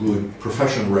be of good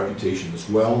professional reputation as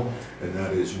well, and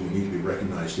that is we need to be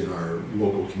recognized in our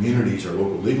local communities, our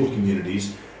local legal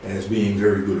communities, as being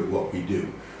very good at what we do.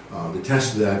 The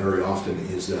test of that very often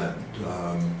is that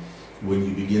when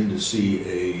you begin to see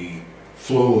a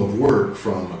flow of work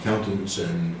from accountants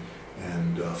and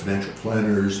financial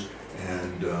planners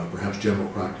and perhaps general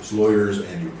practice lawyers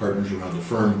and your partners around the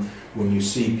firm, when you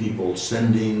see people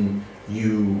sending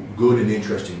you good and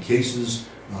interesting cases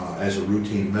as a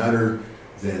routine matter,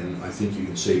 then I think you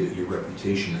can say that your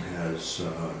reputation has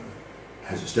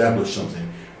established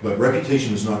something. But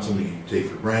reputation is not something you can take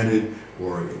for granted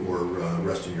or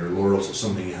rest on your laurels. It's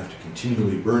something you have to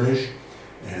continually burnish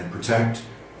and protect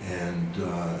and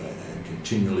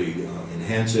continually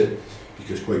enhance it,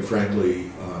 because quite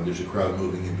frankly, there's a crowd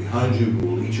moving in behind you who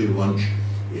will eat your lunch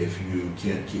if you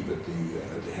can't keep it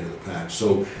at the head of the pack.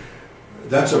 So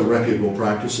that's a reputable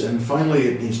practice. And finally,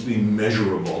 it needs to be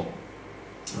measurable.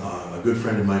 A good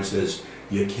friend of mine says,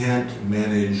 you can't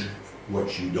manage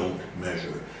what you don't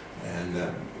measure.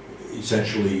 And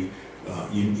essentially,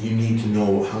 you need to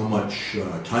know how much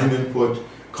time input,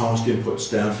 cost input,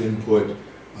 staff input,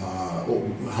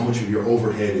 how much of your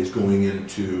overhead is going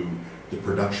into the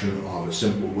production of a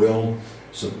simple will,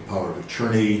 simple power of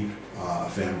attorney, a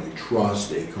family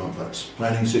trust, a complex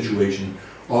planning situation.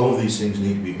 All of these things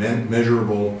need to be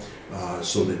measurable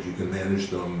so that you can manage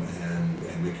them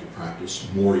and make your practice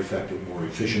more effective, more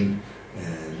efficient,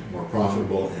 and more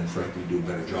profitable, and frankly do a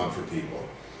better job for people.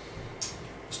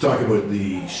 Let's talk about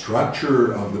the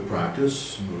structure of the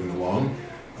practice, moving along.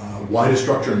 Why does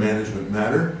structure and management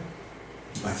matter?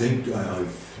 I think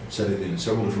I've said it in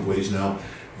several different ways now,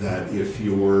 that if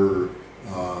your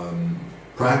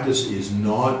practice is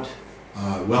not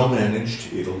well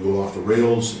managed, it'll go off the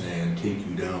rails and take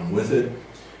you down with it,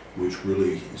 which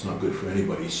really is not good for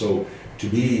anybody. So to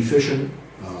be efficient,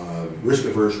 risk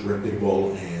averse,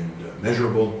 reputable, and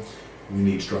measurable, we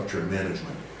need structure and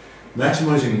management.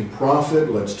 Maximizing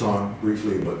profit, let's talk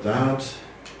briefly about that.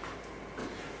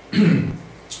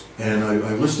 And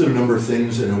I've listed a number of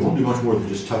things, and it won't be much more than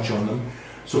just touch on them.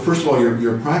 So first of all,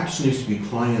 your practice needs to be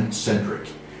client-centric,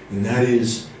 and that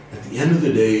is, at the end of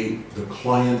the day, the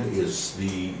client has to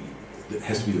be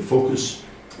the focus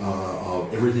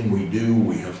of everything we do.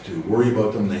 We have to worry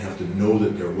about them. They have to know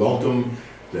that they're welcome,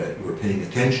 that we're paying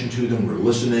attention to them, we're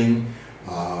listening,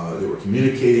 that we're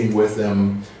communicating with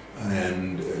them,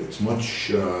 and it's much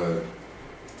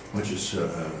as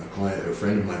a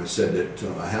friend of mine has said, that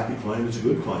a happy client is a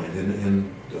good client,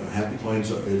 and a happy client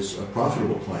is a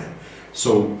profitable client.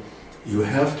 So you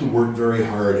have to work very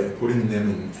hard at putting them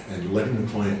in and letting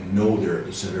the client know they're at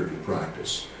the center of your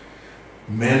practice.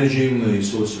 Managing the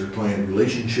solicitor-client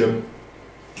relationship,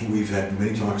 we've had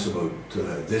many talks about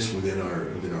this within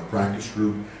our practice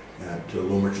group at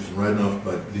Lowe Merchants and Radnoff,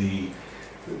 but the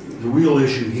real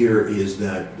issue here is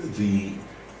that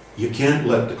you can't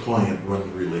let the client run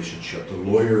the relationship. The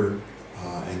lawyer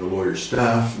and the lawyer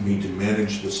staff need to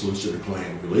manage the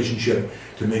solicitor-client relationship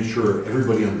to make sure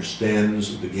everybody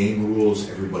understands the game rules,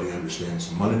 everybody understands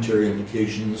the monetary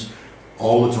implications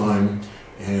all the time,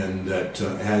 and that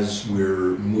as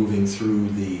we're moving through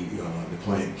the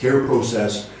client care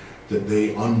process, that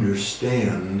they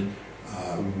understand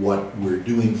what we're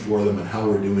doing for them and how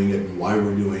we're doing it and why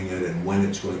we're doing it and when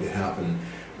it's going to happen.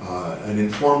 An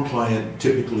informed client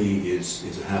typically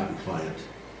is a happy client.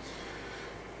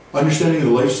 Understanding the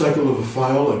life cycle of a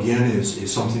file, again,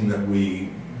 is something that we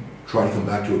try to come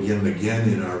back to again and again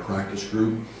in our practice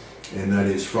group, and that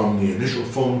is from the initial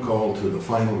phone call to the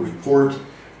final report.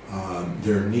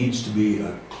 There needs to be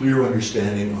a clear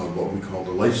understanding of what we call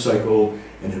the life cycle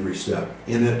and every step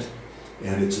in it.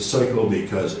 And it's a cycle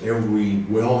because every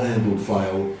well-handled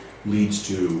file leads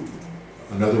to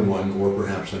another one or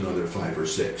perhaps another 5 or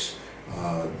 6.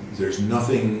 There's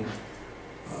nothing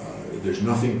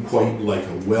quite like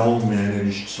a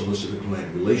well-managed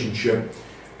solicitor-client relationship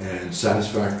and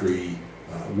satisfactory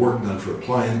work done for a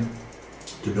client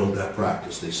to build that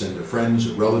practice. They send their friends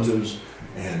or relatives,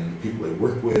 and people they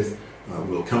work with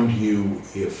will come to you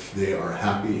if they are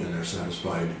happy and they're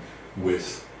satisfied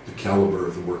with the caliber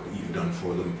of the work that you've done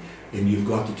for them. And you've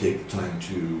got to take the time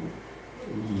to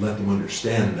let them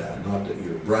understand that. Not that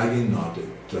you're bragging, not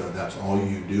that that's all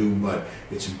you do, but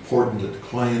it's important that the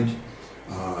client,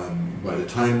 by the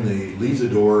time they leave the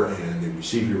door and they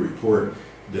receive your report,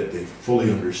 that they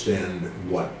fully understand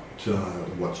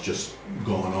what's just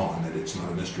gone on, that it's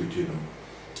not a mystery to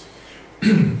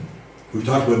them. We've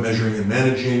talked about measuring and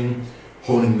managing,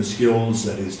 honing the skills,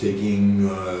 that is taking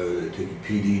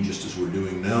PD just as we're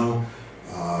doing now,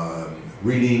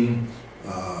 reading.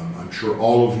 I'm sure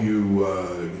all of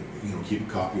you keep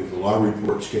a copy of the law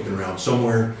reports kicking around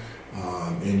somewhere,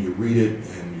 and you read it,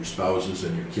 and your spouses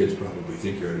and your kids probably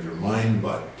think you're out of your mind,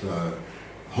 but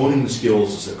honing the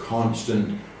skills is a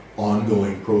constant,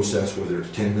 ongoing process, whether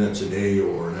it's 10 minutes a day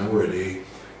or an hour a day.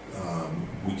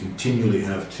 We continually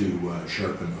have to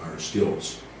sharpen our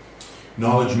skills.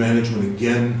 Knowledge management,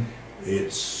 again,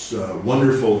 it's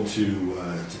wonderful to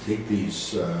take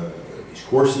these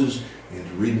courses and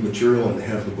to read the material and to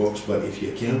have the books, but if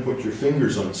you can't put your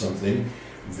fingers on something,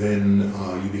 then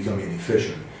you become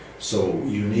inefficient. So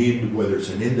you need, whether it's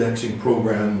an indexing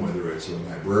program, whether it's a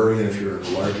librarian if you're in a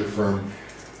larger firm,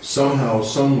 somehow,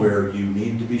 somewhere, you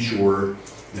need to be sure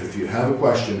that if you have a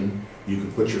question, you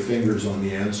can put your fingers on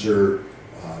the answer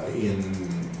in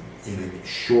a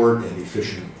short and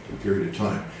efficient period of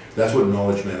time. That's what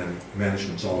knowledge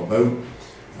management's all about,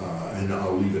 and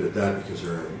I'll leave it at that because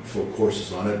there are full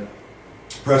courses on it.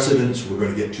 Precedents we're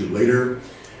going to get to later,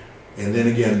 and then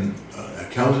again,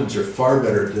 accountants are far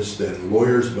better at this than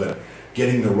lawyers, but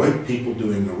getting the right people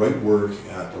doing the right work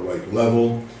at the right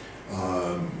level.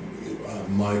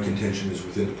 My contention is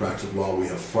within the practice of law we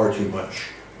have far too much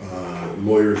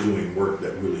lawyers doing work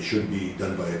that really should be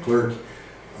done by a clerk,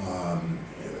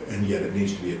 and yet it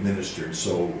needs to be administered.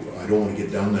 So I don't want to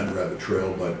get down that rabbit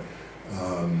trail, but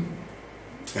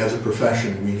as a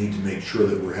profession we need to make sure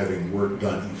that we're having work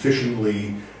done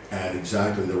efficiently at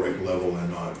exactly the right level and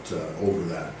not over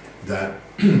that. That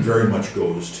very much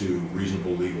goes to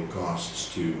reasonable legal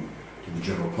costs to the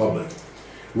general public.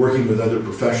 Working with other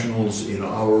professionals in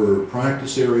our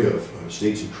practice area of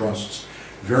estates and trusts,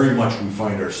 very much we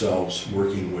find ourselves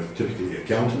working with typically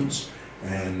accountants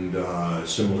and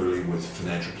similarly with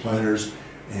financial planners,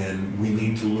 and we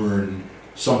need to learn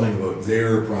something about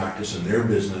their practice and their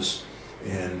business,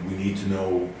 and we need to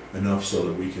know enough so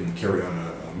that we can carry on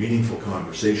a meaningful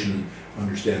conversation,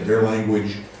 understand their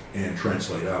language, and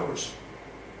translate ours.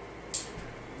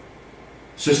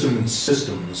 System and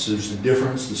systems, there's a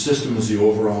difference. The system is the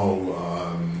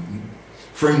overall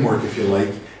framework, if you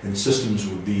like, and systems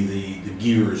would be the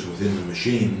gears within the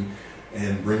machine,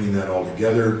 and bringing that all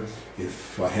together.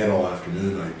 If I had all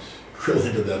afternoon, I'd drill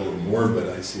into that a little more, but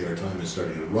I see our time is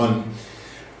starting to run.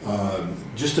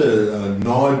 Just a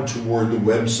nod toward the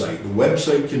website. The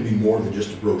website can be more than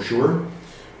just a brochure.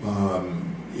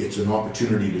 It's an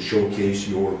opportunity to showcase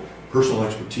your personal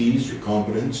expertise, your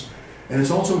competence, and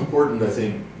it's also important, I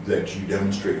think, that you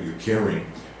demonstrate your caring.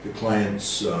 The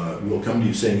clients will come to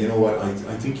you saying, you know what,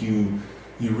 I think you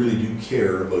really do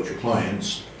care about your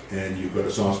clients, and you've got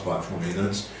a soft spot for me.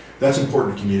 That's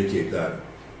important to communicate that.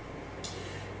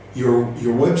 Your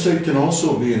website can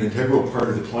also be an integral part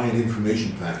of the client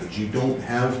information package. You don't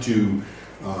have to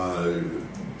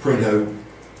print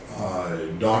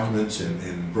out documents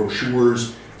and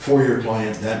brochures for your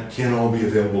client. That can all be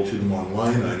available to them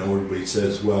online. I know everybody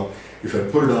says, well, if I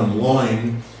put it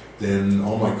online, then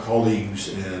all my colleagues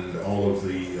and all of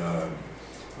the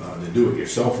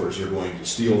do-it-yourselfers are going to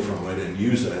steal from it and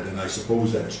use that, and I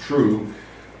suppose that's true,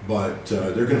 but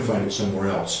they're going to find it somewhere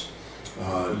else.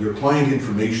 Your client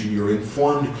information, your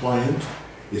informed client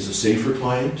is a safer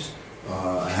client,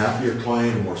 a happier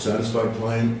client, a more satisfied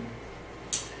client,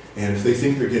 and if they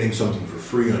think they're getting something for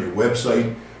free on your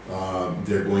website,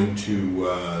 they're going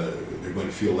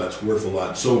to feel that's worth a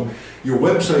lot. So your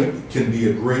website can be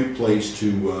a great place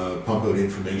to pump out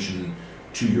information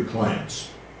to your clients.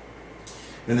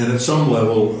 And then at some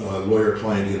level,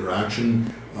 lawyer-client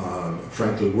interaction.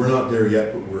 Frankly, we're not there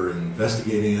yet, but we're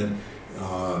investigating it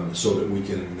so that we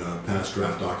can pass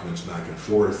draft documents back and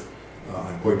forth.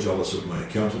 I'm quite jealous of my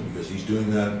accountant because he's doing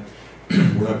that.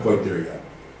 We're not quite there yet.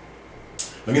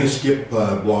 I'm going to skip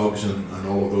blogs and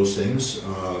all of those things.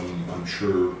 I'm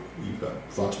sure you've got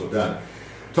thoughts about that.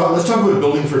 Let's talk about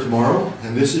building for tomorrow,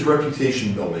 and this is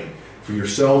reputation building for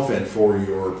yourself and for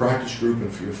your practice group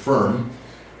and for your firm.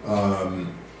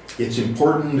 It's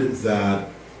important that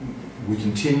we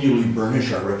continually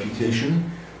burnish our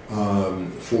reputation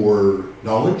for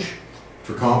knowledge,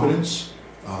 for competence,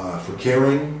 for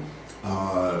caring,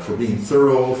 for being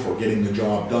thorough, for getting the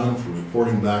job done, for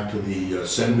reporting back to the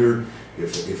sender,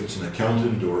 if it's an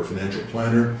accountant or a financial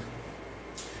planner.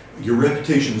 Your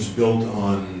reputation is built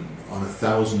on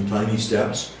 1,000 tiny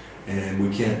steps, and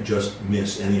we can't just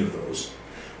miss any of those.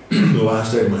 The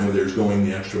last item I have there is going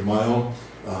the extra mile.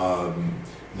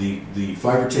 The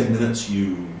 5 or 10 minutes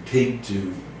you take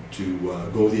to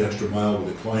go the extra mile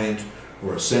with a client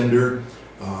or a sender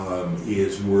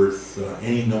is worth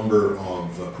any number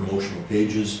of promotional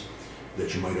pages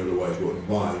that you might otherwise go out and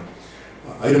buy.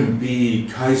 Item B,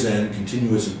 Kaizen,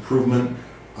 continuous improvement.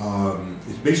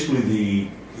 It's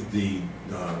basically the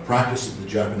practice that the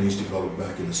Japanese developed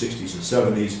back in the 60s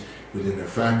and 70s within their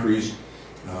factories,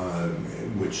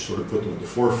 which sort of put them at the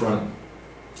forefront.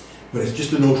 But it's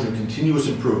just a notion of continuous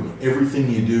improvement.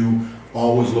 Everything you do,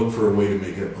 always look for a way to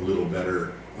make it a little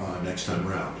better next time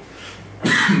around.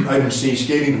 Item C,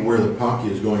 skating to where the puck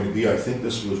is going to be. I think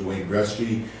this was Wayne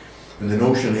Gretzky. And the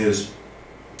notion is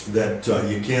that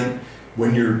you can't,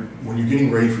 when you're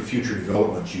getting ready for future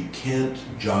developments, you can't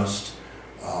just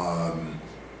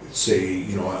say,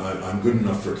 you know, I'm good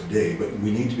enough for today, but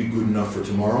we need to be good enough for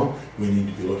tomorrow. We need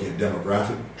to be looking at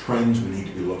demographic trends. We need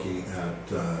to be looking at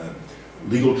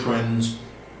legal trends,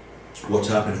 what's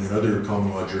happening in other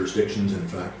common law jurisdictions, in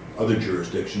fact, other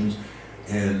jurisdictions,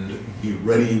 and be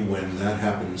ready when that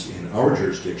happens in our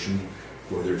jurisdiction,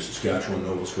 whether it's Saskatchewan,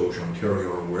 Nova Scotia, Ontario,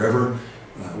 or wherever.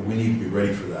 We need to be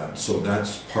ready for that. So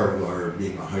that's part of our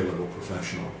being a high-level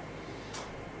professional.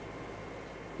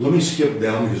 Let me skip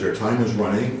down because our time is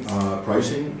running.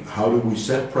 Pricing, how do we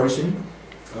set pricing?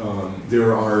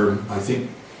 There are, I think,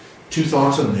 two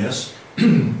thoughts on this.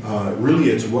 Really,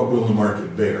 it's what will the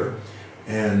market bear,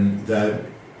 and that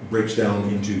breaks down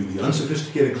into the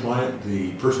unsophisticated client,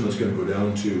 the person that's going to go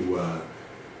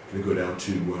down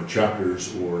to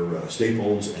Chapters or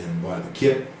Staples and buy the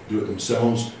kit, do it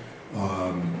themselves.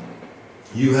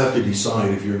 You have to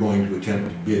decide if you're going to attempt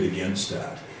to bid against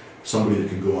that. Somebody that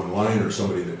can go online or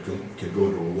somebody that can go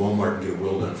to a Walmart and get a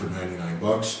will done for 99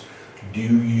 bucks. Do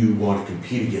you want to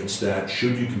compete against that?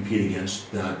 Should you compete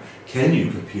against that? Can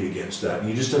you compete against that? And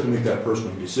you just have to make that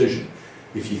personal decision.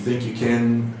 If you think you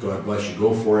can, God bless you,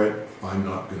 go for it. I'm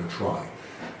not going to try.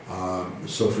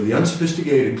 So for the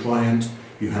unsophisticated client,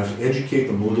 you have to educate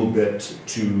them a little bit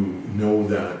to know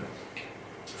that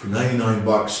for 99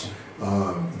 bucks,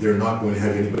 they're not going to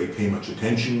have anybody pay much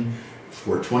attention.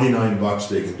 For 29 bucks,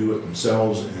 they can do it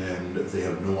themselves, and they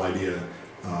have no idea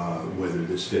whether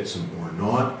this fits them or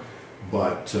not.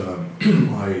 But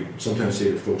I sometimes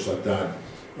say to folks like that,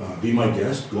 be my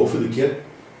guest, go for the kit,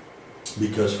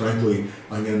 because frankly,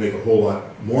 I'm going to make a whole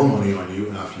lot more money on you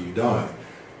after you die.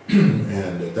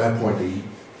 And at that point,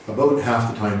 about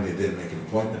half the time they then make an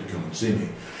appointment to come and see me.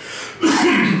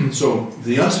 So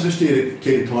the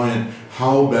unsophisticated client,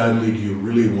 how badly do you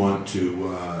really want to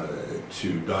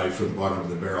dive for the bottom of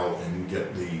the barrel and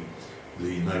get the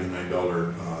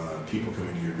 $99 people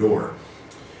coming to your door?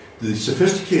 The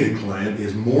sophisticated client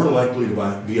is more likely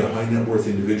to be a high net worth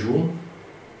individual.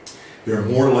 They're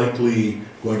more likely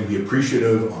going to be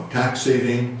appreciative of tax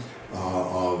saving,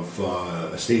 of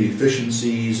estate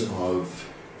efficiencies, of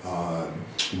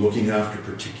looking after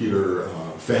particular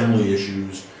family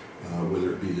issues,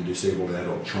 whether it be the disabled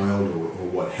adult child or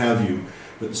what have you.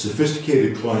 But the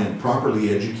sophisticated client, properly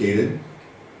educated,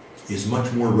 is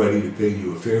much more ready to pay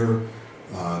you a fair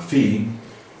fee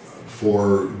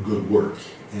for good work.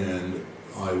 And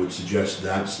I would suggest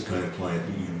that's the kind of client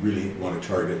that you really want to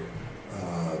target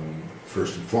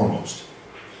first and foremost.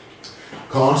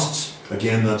 Costs,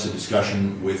 again, that's a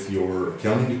discussion with your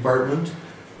accounting department.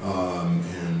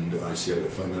 And I see I've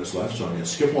got 5 minutes left, so I'm going to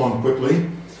skip along quickly.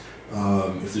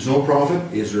 If there's no profit,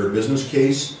 is there a business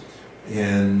case?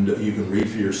 And you can read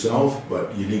for yourself,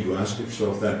 but you need to ask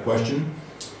yourself that question.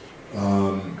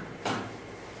 All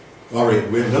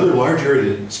right, we have another large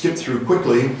area to skip through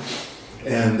quickly,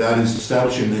 and that is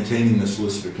establishing and maintaining the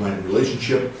solicitor-client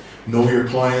relationship. Know your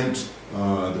client.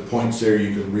 The points there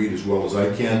you can read as well as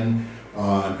I can.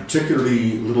 And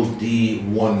particularly little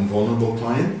D1, vulnerable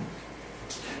client.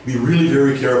 Be really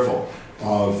very careful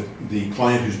of the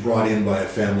client who's brought in by a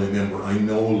family member. I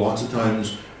know lots of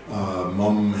times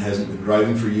mom hasn't been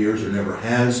driving for years or never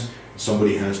has.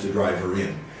 Somebody has to drive her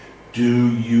in.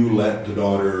 Do you let the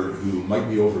daughter who might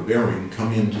be overbearing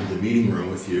come into the meeting room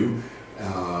with you?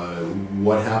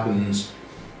 What happens,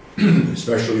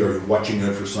 especially are you watching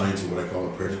out for signs of what I call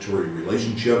a predatory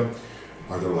relationship?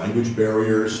 Are there language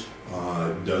barriers?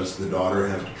 Does the daughter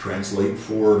have to translate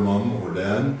for mom or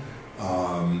dad?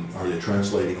 Are they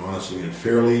translating honestly and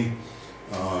fairly?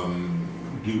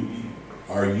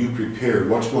 Are you prepared?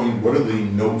 What are the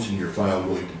notes in your file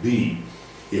going to be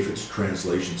if it's a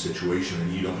translation situation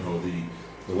and you don't know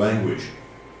the language?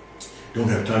 Don't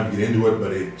have time to get into it,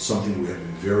 but it's something we have to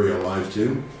be very alive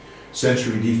to.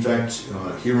 Sensory defects,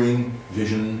 hearing,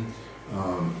 vision,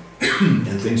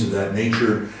 and things of that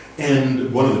nature.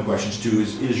 And one of the questions too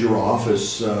is your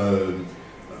office,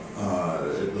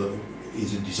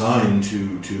 is it designed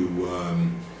to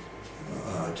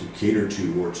cater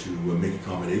to or to make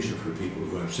accommodation for people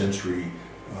who have sensory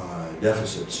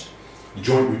deficits? The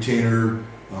joint retainer,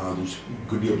 there's a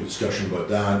good deal of discussion about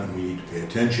that, and we need to pay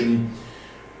attention.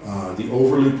 The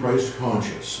overly price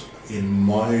conscious. In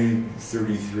my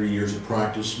 33 years of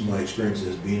practice, my experience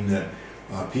has been that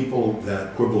people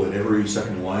that quibble at every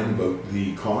second line about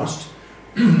the cost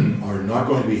are not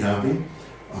going to be happy.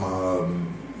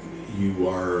 You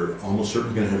are almost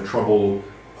certainly going to have trouble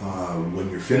when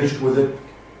you're finished with it.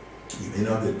 You may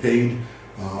not get paid.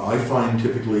 I find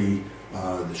typically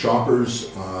the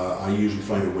shoppers, I usually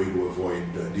find a way to avoid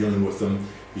dealing with them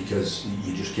because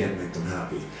you just can't make them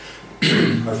happy.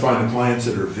 I find the clients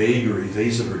that are vague or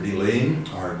evasive or delaying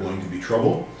are going to be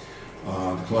trouble.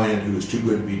 The client who is too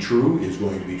good to be true is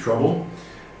going to be trouble.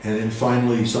 And then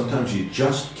finally, sometimes you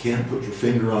just can't put your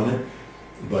finger on it,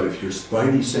 but if your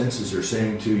spidey senses are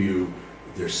saying to you,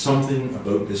 there's something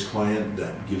about this client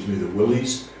that gives me the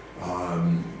willies,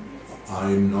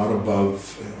 I'm not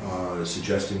above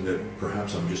suggesting that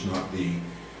perhaps I'm just not the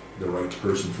right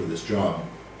person for this job.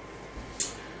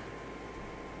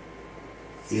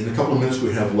 In the couple of minutes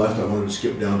we have left, I wanted to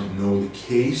skip down to know the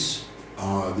case.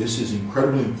 This is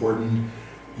incredibly important.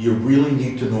 You really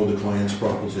need to know the client's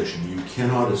proposition. You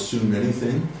cannot assume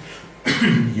anything.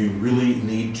 You really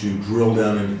need to drill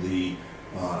down into the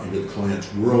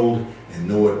client's world and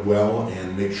know it well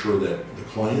and make sure that the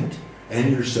client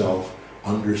and yourself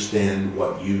understand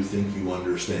what you think you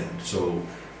understand. So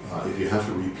if you have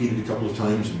to repeat it a couple of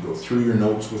times and go through your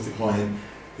notes with the client,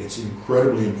 it's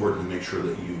incredibly important to make sure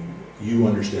that you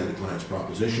understand the client's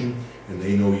proposition and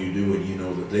they know you do and you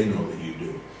know that they know that you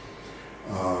do.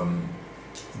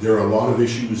 There are a lot of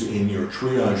issues in your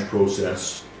triage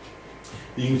process.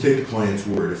 You can take the client's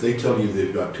word. If they tell you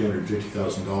they've got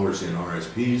 $250,000 in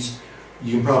RSPs,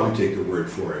 you can probably take their word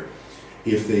for it.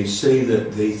 If they say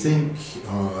that they think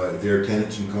they're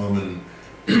tenants in common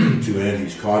to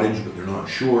Auntie's cottage, but they're not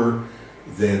sure,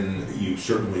 then you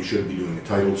certainly should be doing a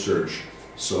title search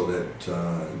so that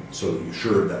you're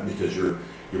sure of that, because your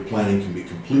planning can be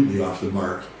completely off the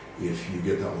mark if you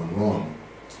get that one wrong.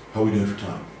 How are we doing for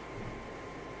time?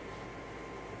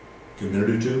 A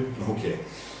minute or two? Okay.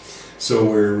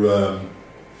 So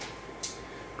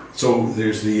so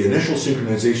there's the initial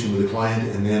synchronization with the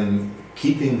client, and then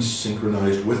keeping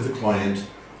synchronized with the client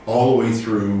all the way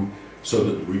through, so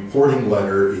that the reporting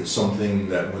letter is something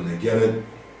that when they get it,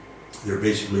 they're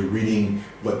basically reading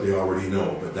what they already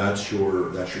know. But that's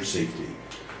your safety.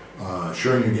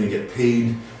 Ensuring you're going to get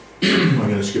paid. I'm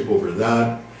going to skip over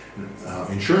that.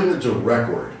 Ensuring that it's a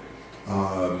record.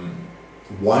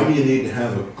 Why do you need to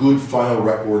have a good file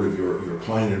record of your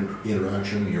client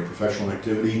interaction, your professional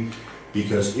activity?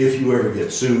 Because if you ever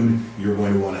get sued, you're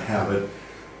going to want to have it.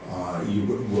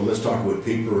 Well, let's talk about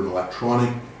paper and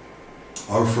electronic.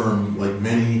 Our firm, like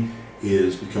many,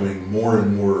 is becoming more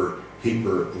and more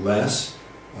paperless,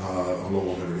 although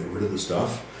we'll never get rid of the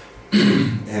stuff,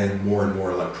 and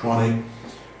more electronic,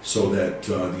 so that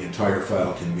the entire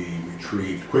file can be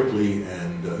retrieved quickly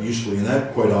and usefully, and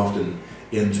that quite often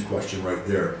ends a question right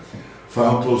there.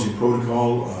 File closing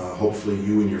protocol, hopefully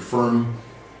you and your firm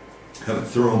have a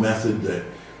thorough method that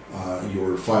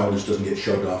your file just doesn't get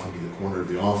shoved off into the corner of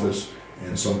the office,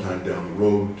 and sometime down the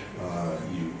road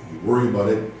you worry about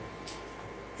it.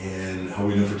 And how are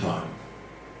we doing for time?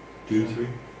 2, 3?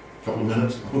 Couple of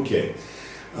minutes? Okay.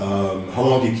 How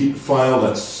long do you keep the file?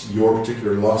 That's your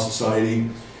particular law society.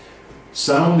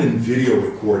 Sound and video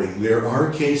recording. There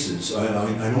are cases,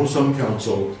 I know some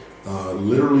counsel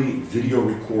literally video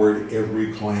record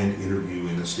every client interview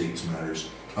in estates matters.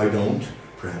 I don't,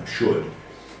 perhaps should,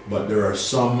 but there are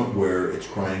some where it's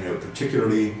crying out,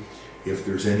 particularly if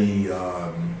there's any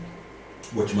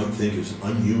what you might think is an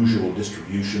unusual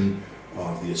distribution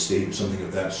of the estate or something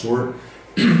of that sort.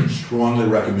 Strongly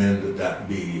recommend that that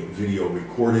be video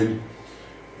recorded,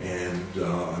 and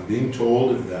I'm being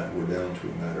told that we're down to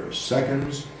a matter of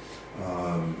seconds.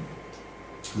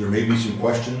 There may be some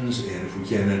questions, and if we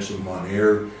can't answer them on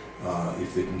air,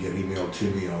 if they can get emailed to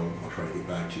me, I'll try to get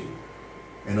back to you.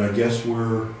 And I guess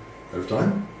we're out of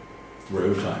time? We're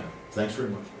out of time. Thanks very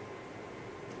much.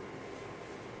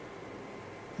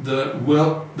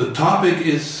 The topic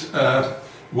is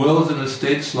wills and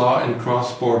estates law in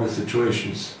cross-border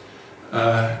situations,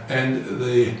 and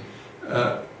the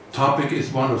topic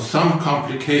is one of some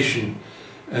complication,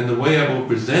 and the way I will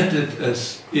present it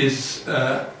is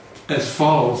as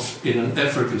follows in an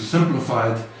effort to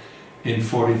simplify it in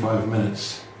 45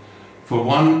 minutes. For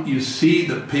one, you see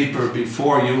the paper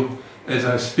before you as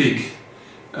I speak,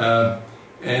 and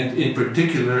in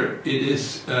particular it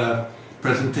is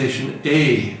presentation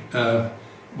A,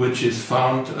 which is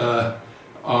found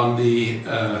on the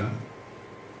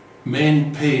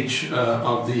main page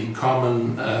of the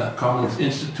Commons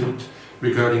Institute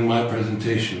regarding my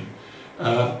presentation.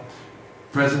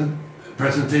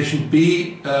 Presentation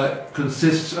B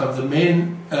consists of the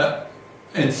main,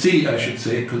 and C I should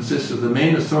say, consists of the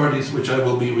main authorities which I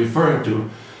will be referring to,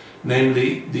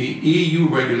 namely the EU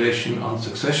Regulation on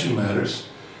Succession Matters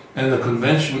and the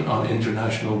Convention on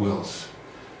International Wills.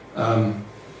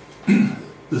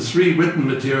 The three written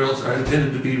materials are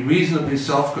intended to be reasonably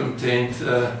self-contained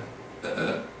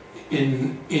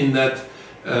in that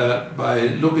by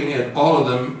looking at all of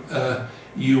them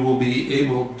you will be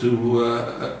able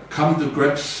to come to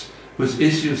grips with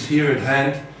issues here at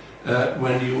hand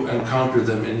when you encounter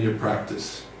them in your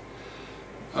practice.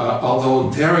 Although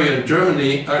Ontario and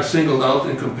Germany are singled out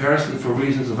in comparison for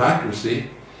reasons of accuracy,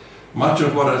 much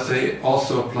of what I say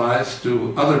also applies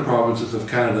to other provinces of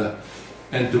Canada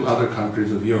and to other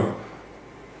countries of Europe.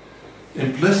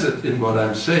 Implicit in what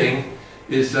I'm saying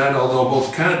is that although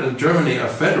both Canada and Germany are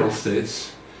federal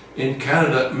states, in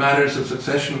Canada matters of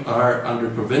succession are under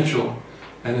provincial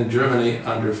and in Germany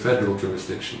under federal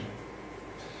jurisdiction.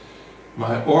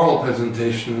 My oral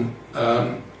presentation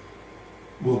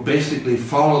will basically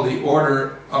follow the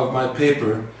order of my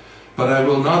paper, but I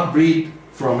will not read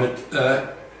from it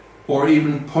or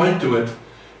even point to it,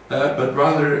 but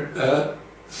rather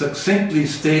succinctly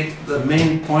state the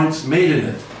main points made in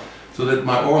it, so that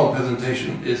my oral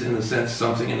presentation is in a sense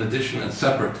something in addition and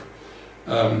separate.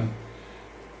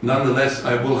 Nonetheless,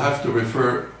 I will have to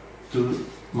refer to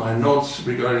my notes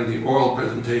regarding the oral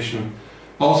presentation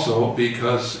also,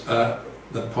 because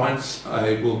the points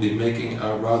I will be making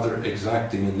are rather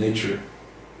exacting in nature.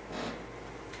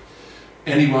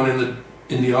 Anyone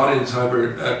in the audience,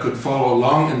 however, could follow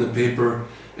along in the paper,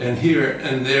 and here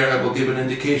and there I will give an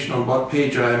indication on what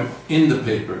page I am in the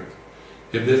paper.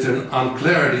 If there's an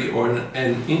unclarity or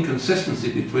an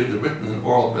inconsistency between the written and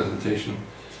oral presentation,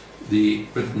 the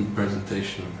written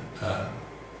presentation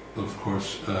of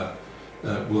course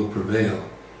will prevail,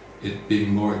 it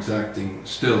being more exacting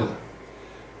still.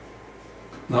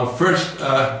 Now first,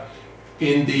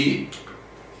 in the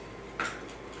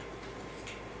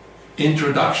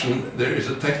introduction there is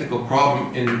a technical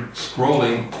problem in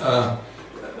scrolling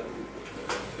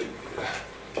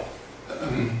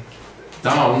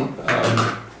down.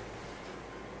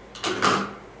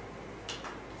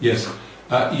 Yes,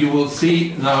 you will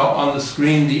see now on the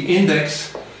screen the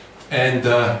index, and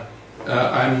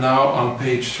I'm now on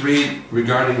page 3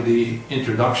 regarding the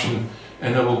introduction,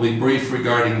 and I will be brief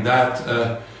regarding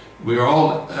that. We are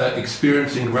all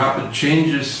experiencing rapid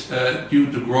changes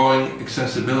due to growing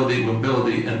accessibility,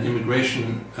 mobility, and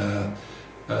immigration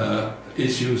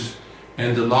issues,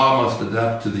 and the law must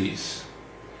adapt to these.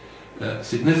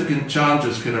 Significant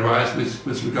challenges can arise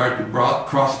with regard to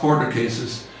cross-border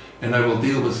cases and I will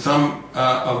deal with some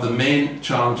of the main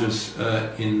challenges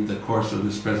in the course of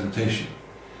this presentation.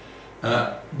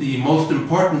 The most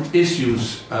important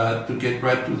issues, to get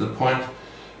right to the point,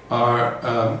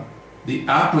 are the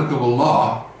applicable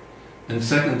law, and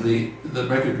secondly, the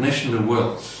recognition of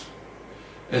wills.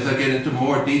 As I get into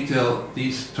more detail,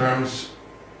 these terms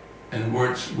and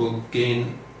words will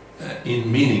gain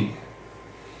in meaning.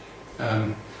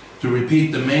 To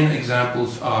repeat, the main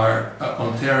examples are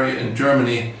Ontario and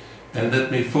Germany, and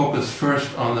let me focus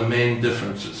first on the main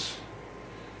differences.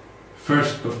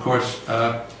 First, of course,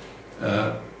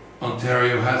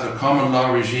 Ontario has a common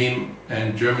law regime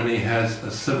and Germany has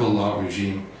a civil law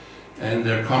regime, and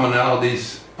there are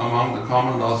commonalities among the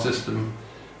common law system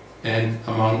and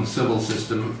among the civil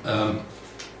system,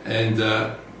 and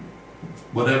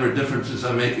whatever differences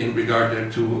I make in regard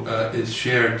thereto is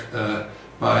shared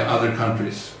by other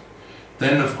countries.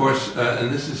 Then, of course,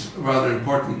 and this is rather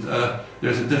important,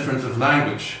 there's a difference of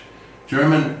language.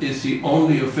 German is the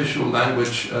only official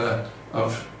language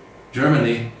of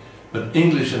Germany, but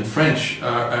English and French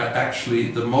are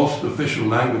actually the most official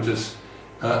languages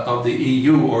of the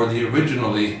EU, or the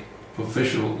originally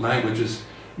official languages.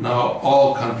 Now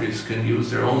all countries can use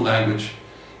their own language,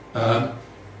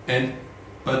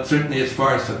 but certainly as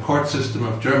far as the court system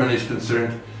of Germany is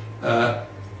concerned,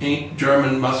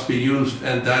 German must be used,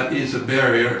 and that is a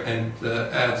barrier and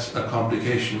adds a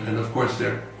complication. And of course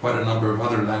there are quite a number of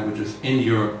other languages in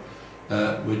Europe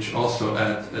which also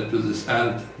add to this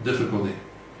added difficulty.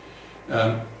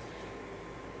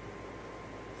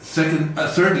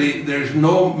 Thirdly, there's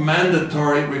no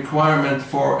mandatory requirement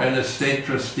for an estate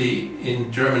trustee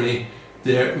in Germany.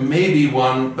 There may be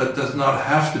one, but does not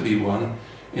have to be one.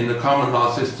 In the common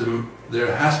law system,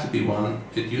 there has to be one.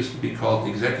 It used to be called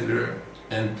executor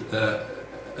and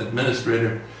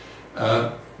administrator.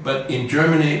 But in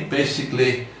Germany,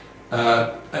 basically,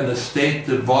 an estate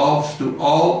devolves to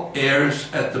all heirs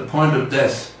at the point of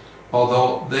death,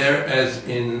 although there, as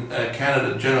in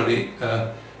Canada generally,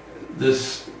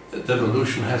 this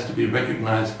devolution has to be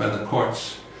recognized by the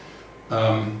courts.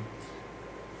 And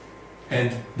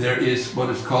there is what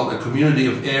is called a community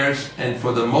of heirs, and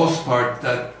for the most part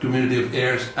that community of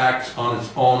heirs acts on its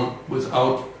own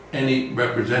without any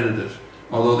representative,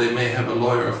 although they may have a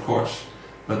lawyer, of course,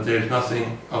 but there's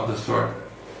nothing of the sort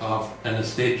of an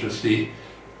estate trustee,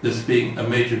 this being a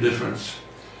major difference.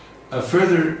 A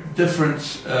further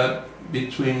difference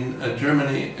between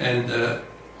Germany and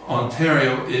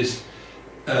Ontario is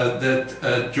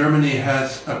that Germany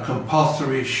has a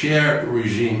compulsory share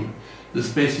regime. This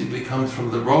basically comes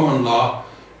from the Roman law,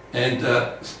 and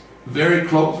very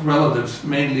close relatives,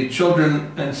 mainly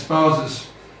children and spouses,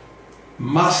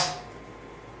 must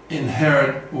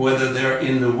inherit whether they're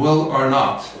in the will or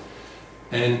not.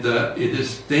 And it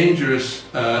is dangerous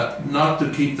not to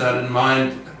keep that in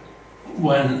mind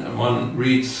when one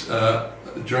reads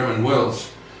German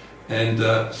wills. And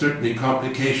certainly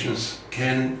complications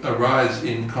can arise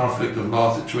in conflict of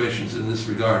law situations in this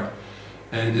regard.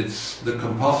 And the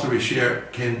compulsory share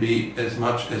can be as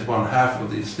much as 1/2 of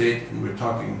the estate, and we're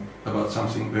talking about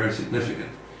something very significant.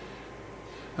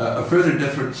 A further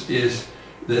difference is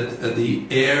that the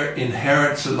heir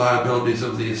inherits the liabilities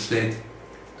of the estate,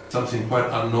 something quite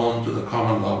unknown to the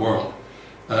common law world.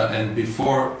 And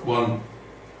before one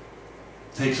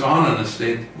takes on an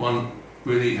estate, one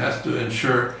really has to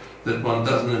ensure that one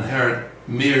doesn't inherit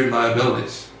mere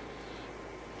liabilities.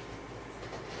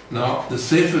 Now, the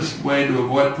safest way to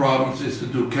avoid problems is to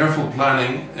do careful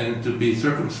planning and to be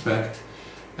circumspect.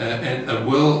 And a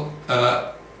will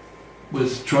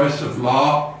with choice of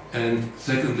law and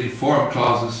secondly form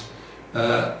clauses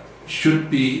should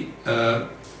be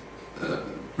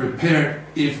prepared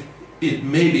if it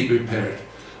may be prepared.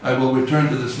 I will return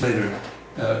to this later.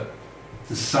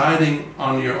 Deciding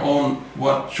on your own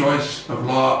what choice of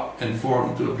law and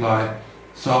form to apply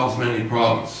solves many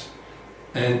problems.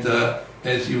 And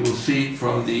as you will see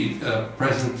from the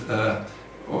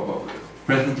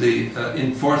presently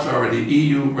in force already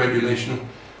EU regulation,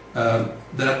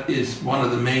 that is one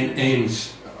of the main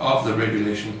aims of the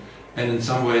regulation, and in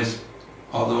some ways,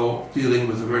 although dealing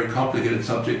with a very complicated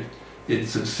subject, it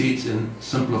succeeds in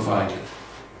simplifying it.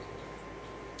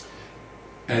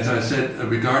 As I said, a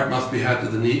regard must be had to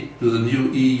the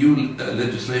new EU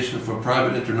legislation for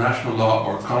private international law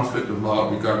or conflict of law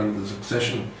regarding the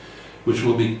succession, which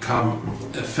will become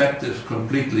effective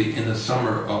completely in the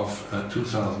summer of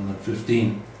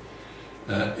 2015.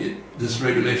 This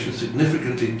regulation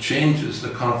significantly changes the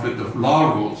conflict of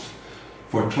law rules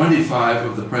for 25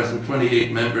 of the present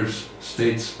 28 member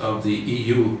states of the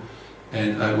EU,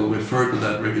 and I will refer to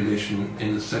that regulation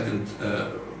in the second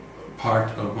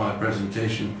part of my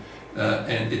presentation,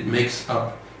 and it makes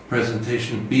up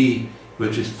presentation B,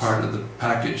 which is part of the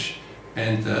package,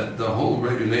 and the whole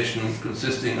regulation,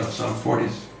 consisting of some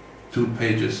 42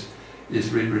 pages,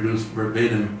 is reproduced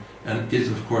verbatim and is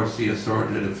of course the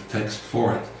authoritative text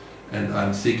for it, and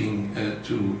I'm seeking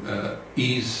to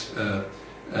ease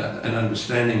an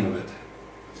understanding of it.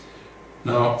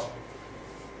 Now,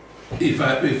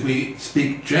 if we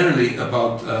speak generally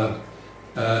about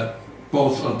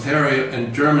both Ontario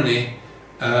and Germany,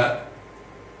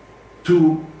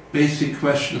 two basic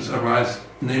questions arise,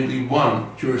 namely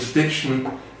one,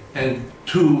 jurisdiction, and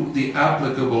two, the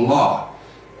applicable law.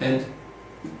 And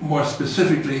more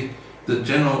specifically, the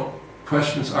general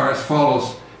questions are as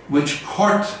follows: which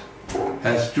court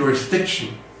has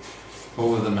jurisdiction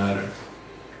over the matter?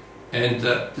 And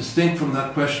distinct from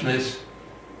that question is,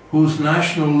 whose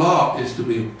national law is to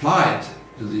be applied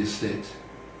to the estate?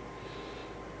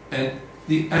 And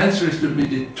the answer is to be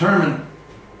determined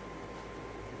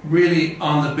really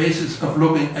on the basis of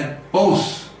looking at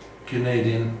both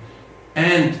Canadian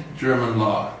and German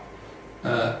law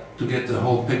to get the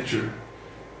whole picture.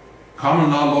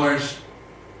 Common law lawyers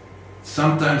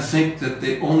sometimes think that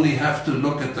they only have to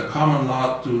look at the common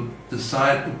law to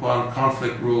decide upon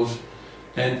conflict rules,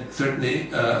 and certainly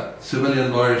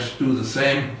civilian lawyers do the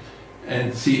same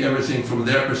and see everything from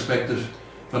their perspective,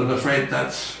 but I'm afraid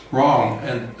that's wrong,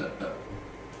 and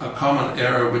a common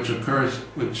error which occurs,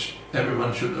 which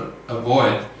everyone should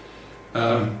avoid.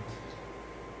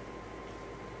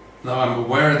 Now, I'm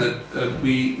aware that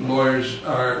we lawyers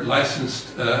are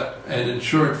licensed and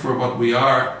insured for what we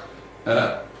are.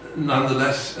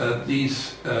 Nonetheless,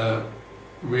 these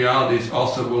realities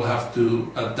also will have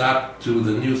to adapt to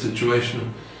the new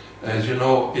situation. As you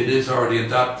know, it is already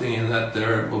adapting in that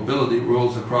there are mobility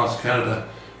rules across Canada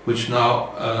which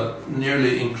now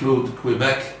nearly include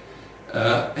Quebec,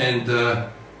 and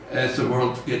as the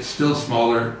world gets still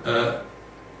smaller,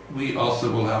 we also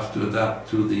will have to adapt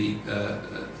to the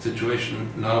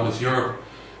situation now with Europe.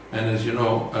 And as you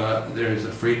know, there is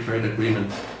a free trade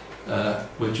agreement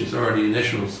which is already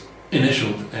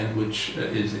initialed and which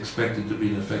is expected to be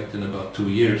in effect in about 2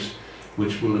 years,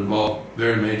 which will involve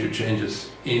very major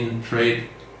changes in trade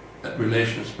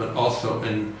relations, but also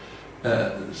in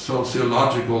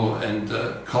sociological and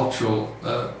cultural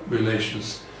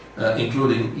relations,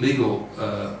 including legal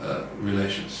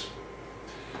relations.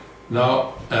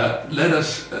 Now,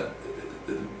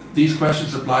 these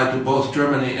questions apply to both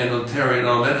Germany and Ontario.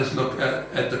 Now let us look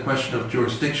at the question of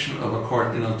jurisdiction of a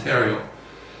court in Ontario.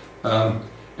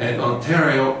 And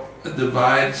Ontario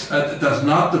does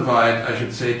not divide, I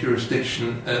should say,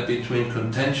 jurisdiction between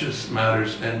contentious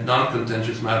matters and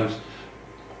non-contentious matters.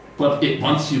 But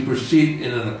once you proceed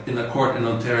in a court in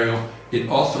Ontario, it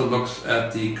also looks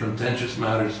at the contentious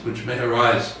matters which may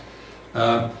arise.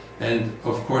 And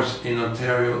of course, in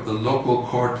Ontario, the local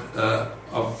court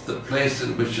of the place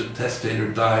in which a testator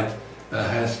died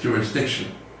has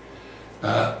jurisdiction.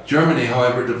 Germany,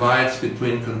 however, divides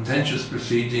between contentious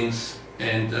proceedings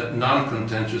and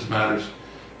non-contentious matters.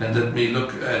 And let me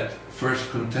look at first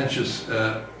contentious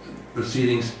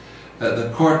proceedings.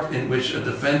 The court in which a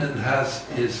defendant has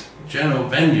his general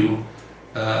venue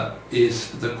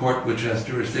is the court which has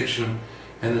jurisdiction,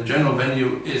 and the general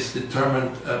venue is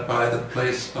determined by the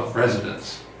place of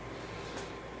residence.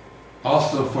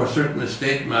 Also, for certain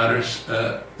estate matters,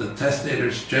 the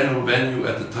testator's general venue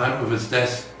at the time of his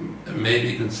death may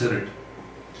be considered.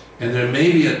 And there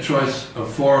may be a choice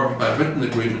of form by written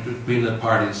agreement between the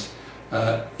parties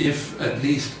if at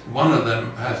least one of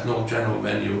them has no general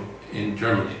venue in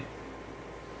Germany.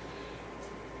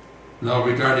 Now,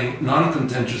 regarding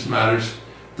non-contentious matters,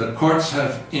 the courts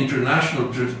have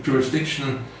international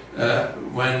jurisdiction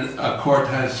when a court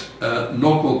has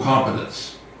local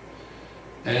competence.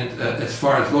 And as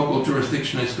far as local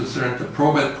jurisdiction is concerned, the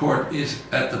probate court is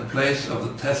at the place of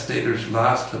the testator's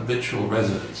last habitual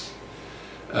residence.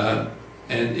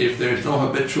 And if there's no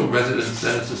habitual residence,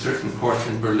 then it's a certain court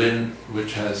in Berlin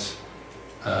which has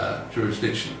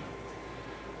jurisdiction.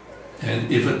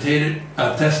 And if a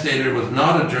testator was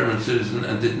not a German citizen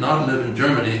and did not live in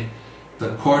Germany,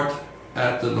 the court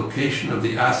at the location of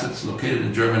the assets located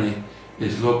in Germany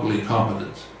is locally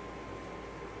competent.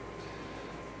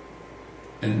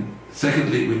 And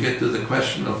secondly, we get to the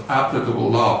question of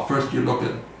applicable law. First, you look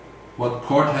at what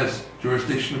court has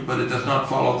jurisdiction, but it does not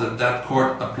follow that that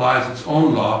court applies its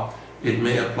own law. It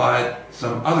may apply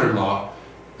some other law.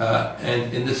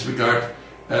 And in this regard,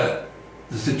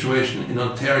 the situation in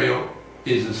Ontario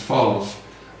is as follows.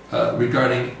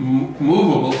 Regarding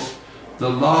movables, the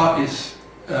law is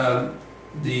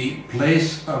the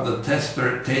place of the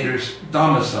testator's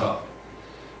domicile.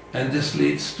 and this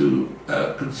leads to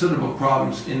considerable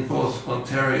problems in both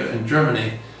Ontario and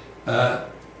Germany.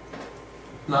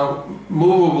 Now,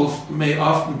 movables may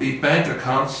often be bank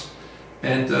accounts,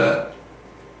 and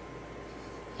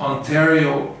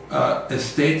Ontario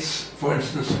estates, for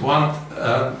instance, want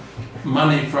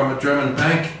money from a German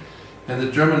bank, and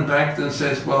the German bank then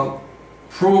says, well,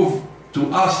 prove to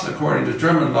us, according to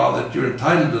German law, that you're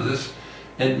entitled to this,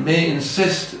 and may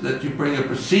insist that you bring a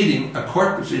proceeding, a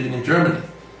court proceeding in Germany,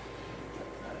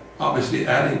 obviously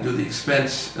adding to the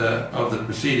expense of the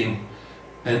proceeding.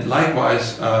 And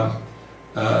likewise,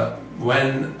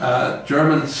 when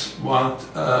Germans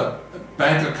want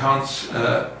bank accounts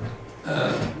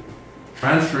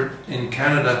transferred in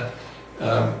Canada,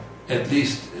 at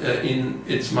least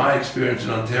it's my experience in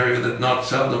Ontario that not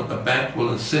seldom a bank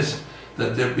will insist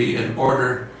that there be an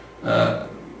order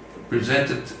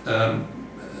presented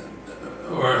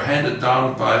or handed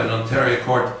down by an Ontario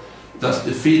court, thus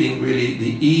defeating really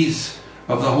the ease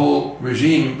of the whole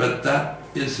regime, but that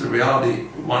is the reality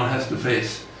one has to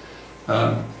face.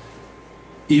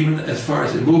 Even as far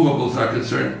as immovables are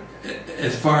concerned,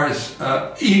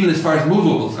 even as far as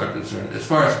movables are concerned, as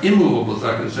far as immovables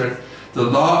are concerned, the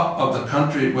law of the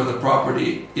country where the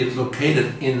property is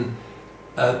located in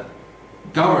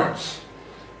governs.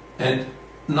 And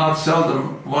not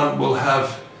seldom one will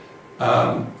have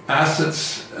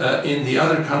assets in the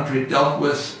other country dealt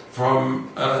with from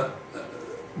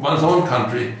one's own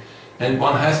country, and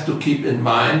one has to keep in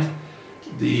mind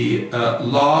the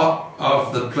law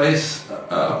of the place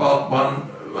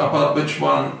about which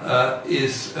one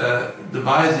is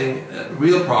devising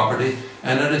real property,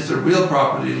 and it is the real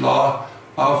property law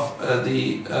of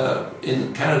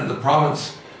in Canada the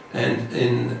province, and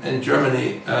in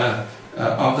Germany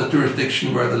of the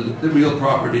jurisdiction where the real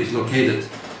property is located.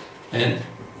 And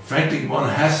frankly, one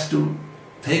has to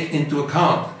take into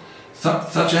account,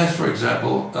 such as, for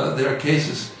example, there are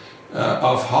cases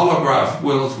of holograph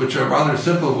wills, which are rather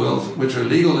simple wills, which are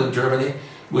legal in Germany,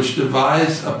 which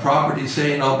devise a property,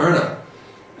 say, in Alberta.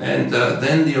 And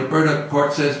then the Alberta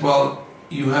court says, well,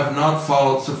 you have not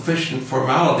followed sufficient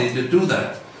formality to do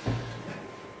that.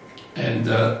 And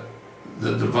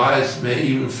the devise may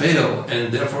even fail,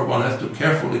 and therefore one has to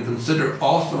carefully consider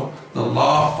also the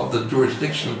law of the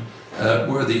jurisdiction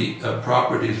where the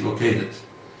property is located.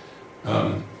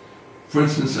 For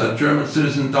instance, a German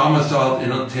citizen domiciled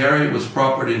in Ontario with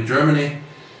property in Germany.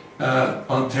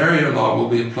 Ontario law will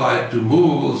be applied to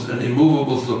movables and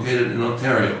immovables located in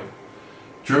Ontario.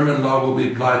 German law will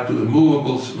be applied to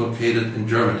immovables located in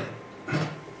Germany.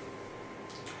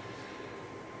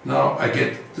 Now I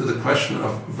get to the question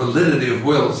of validity of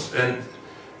wills, and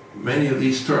many of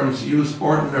these terms use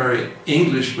ordinary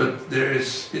English, but they're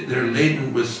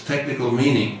laden with technical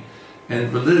meaning. And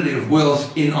validity of wills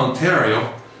in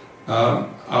Ontario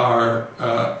are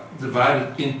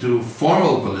divided into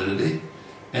formal validity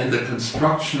and the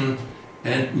construction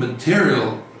and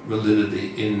material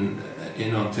validity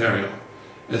in Ontario.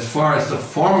 As far as the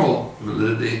formal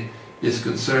validity is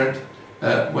concerned,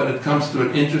 when it comes to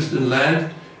an interest in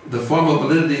land, the formal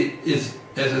validity is,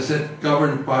 as I said,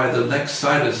 governed by the lex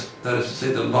situs, that is to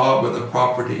say, the law where the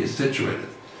property is situated.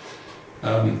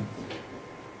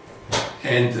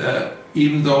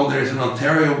 Even though there's an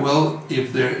Ontario will,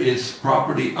 if there is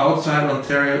property outside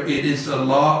Ontario, it is the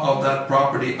law of that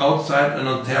property outside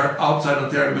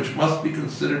Ontario which must be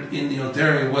considered in the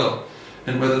Ontario will.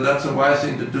 And whether that's a wise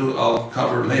thing to do, I'll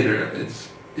cover later.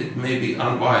 It may be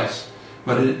unwise,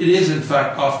 but it is in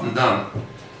fact often done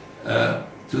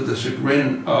to the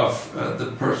chagrin of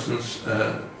the persons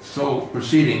so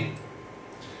proceeding.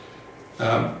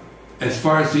 As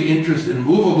far as the interest in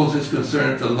movables is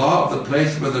concerned, the law of the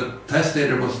place where the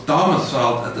testator was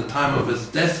domiciled at the time of his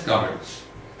death governs.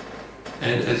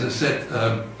 And as I said,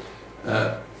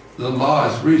 the law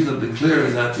is reasonably clear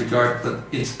in that regard, but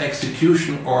its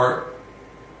execution or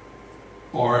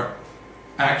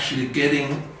actually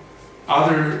getting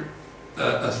other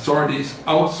authorities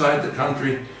outside the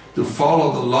country to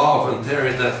follow the law of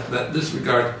Ontario in that this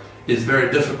regard is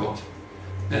very difficult.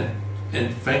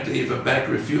 And frankly, if a bank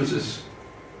refuses,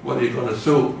 what are you going to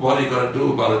sue? What are you going to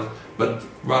do about it? But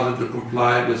rather to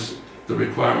comply with the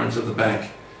requirements of the bank,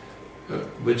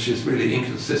 which is really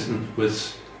inconsistent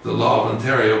with the law of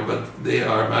Ontario, but they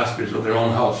are masters of their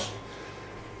own house.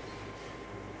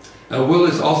 A will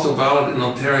is also valid in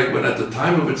Ontario when at the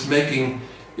time of its making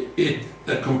it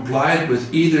complied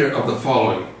with either of the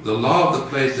following: the law of the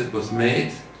place it was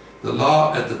made, the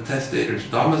law at the testator's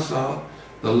domicile,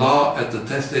 the law at the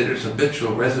testator's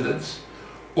habitual residence,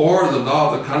 or the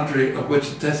law of the country of which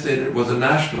the testator was a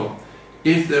national,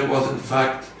 if there was in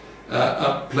fact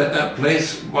a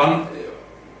place, one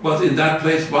was in that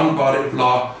place one body of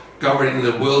law governing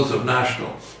the wills of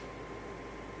nationals.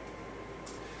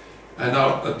 And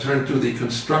now I turn to the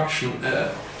construction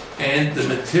and the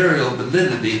material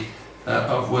validity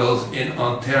of wills in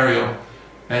Ontario.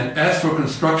 And as for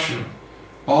construction,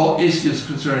 all issues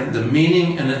concerning the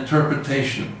meaning and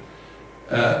interpretation,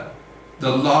 the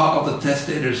law of the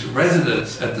testator's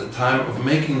residence at the time of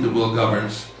making the will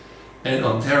governs, and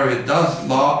Ontario does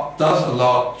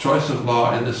allow choice of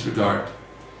law in this regard.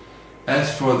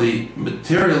 As for the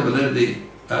material validity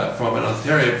from an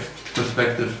Ontario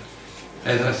perspective,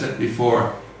 as I said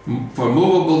before, for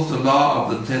movables the law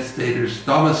of the testator's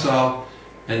domicile,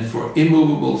 and for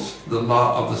immovables the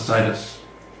law of the situs.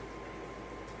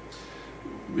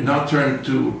 We now turn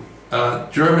to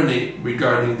Germany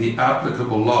regarding the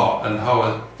applicable law and how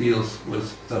it deals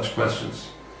with such questions.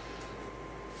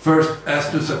 First,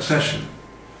 as to succession,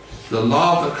 the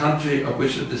law of the country of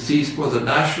which the deceased was a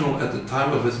national at the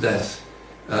time of his death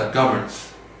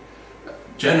governs.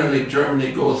 Generally,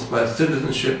 Germany goes by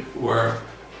citizenship, where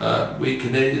we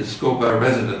Canadians go by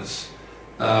residence.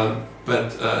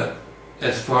 But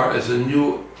as far as a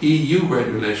new EU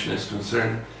regulation is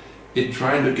concerned, it's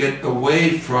trying to get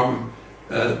away from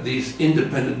these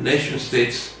independent nation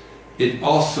states. It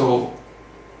also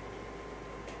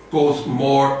goes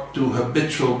more to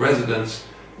habitual residence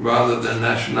rather than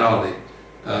nationality.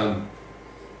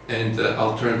 And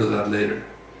I'll turn to that later.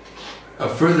 A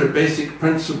further basic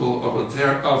principle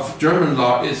of German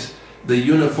law is the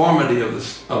uniformity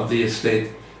of the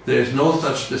estate. There is no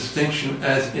such distinction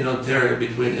as in Ontario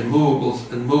between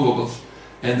immovables and movables,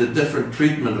 and the different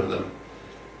treatment of them.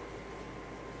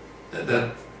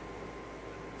 That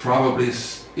probably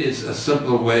is a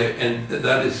simple way, and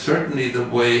that is certainly the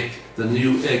way the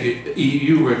new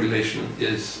EU regulation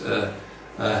is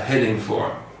heading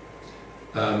for.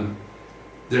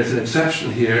 There's an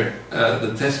exception here.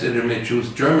 The testator may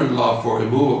choose German law for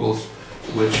immovables,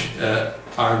 which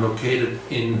are located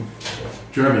in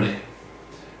Germany.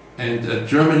 And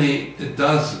Germany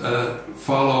does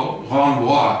follow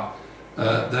renvoi.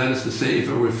 That is to say, if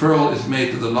a referral is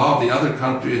made to the law of the other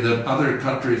country and that other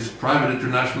country's private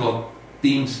international law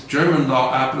deems German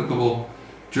law applicable,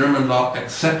 German law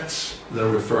accepts the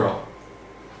referral.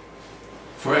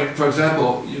 For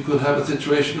example, you could have a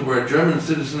situation where a German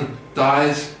citizen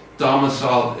dies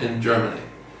domiciled in Germany.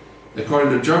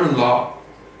 According to German law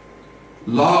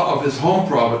of his home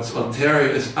province,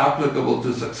 Ontario is applicable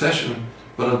to succession,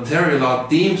 but Ontario law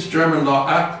deems German law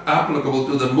applicable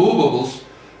to the movables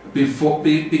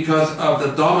because of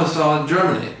the domicile in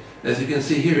Germany. As you can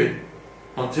see here,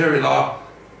 Ontario law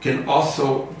can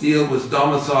also deal with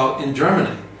domicile in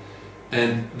Germany,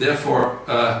 and therefore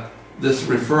this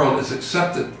referral is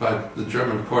accepted by the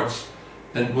German courts,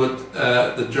 and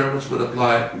the Germans would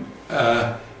apply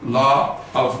law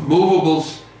of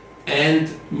movables and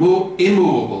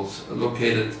immovables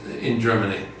located in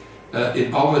Germany.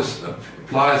 It always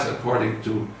applies according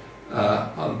to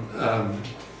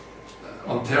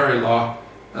Ontario law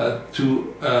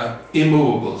to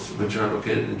immovables which are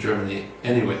located in Germany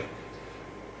anyway.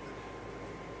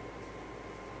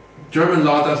 German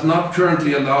law does not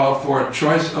currently allow for a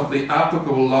choice of the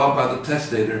applicable law by the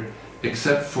testator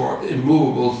except for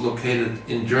immovables located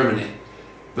in Germany.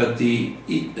 But the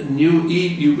new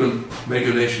EU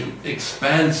regulation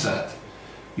expands that.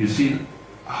 You see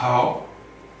how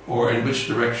or in which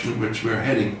direction which we're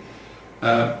heading.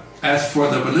 As for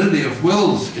the validity of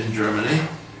wills in Germany,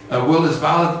 a will is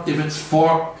valid if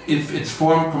its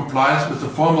form complies with the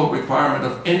formal requirement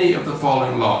of any of the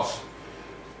following laws.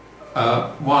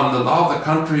 1. The law of the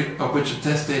country of which a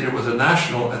testator was a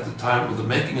national at the time of the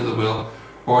making of the will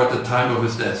or at the time of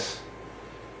his death.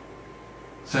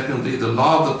 Secondly, the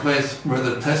law of the place where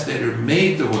the testator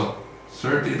made the will.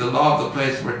 Thirdly, the law of the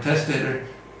place where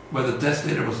the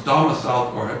testator was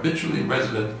domiciled or habitually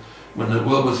resident when the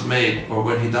will was made or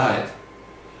when he died.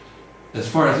 As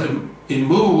far as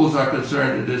immovables are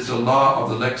concerned, it is the law of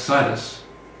the lex situs,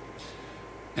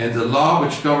 and the law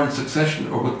which governs succession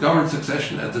or would govern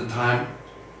succession at the time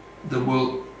the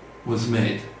will was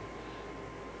made.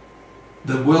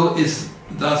 The will is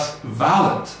thus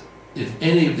valid if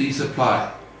any of these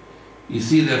apply. You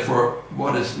see therefore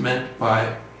what is meant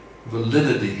by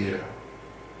validity here.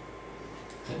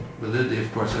 And validity,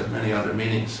 of course, has many other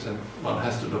meanings, and one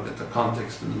has to look at the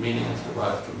context, and the meaning is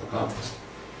derived from the context.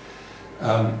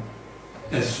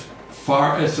 As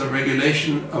far as the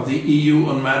regulation of the EU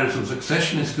on matters of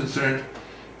succession is concerned,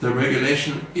 the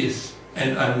regulation is,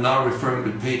 and I'm now referring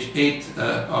to page 8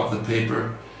 of the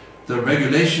paper, the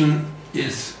regulation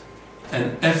is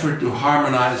an effort to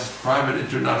harmonize private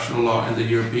international law in the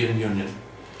European Union.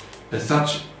 As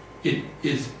such, it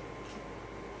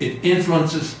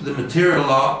influences the material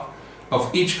law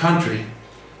of each country,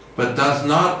 but does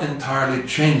not entirely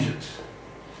change it.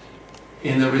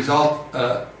 In the result,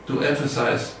 to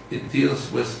emphasize, it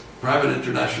deals with private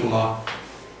international law,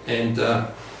 and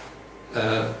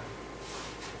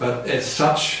but as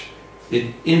such,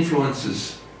 it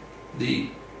influences the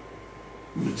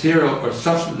material or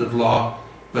substantive law,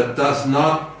 but does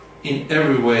not in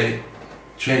every way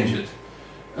change it.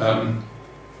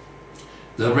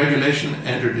 The regulation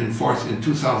entered in force in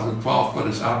 2012, but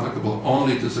is applicable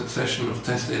only to succession of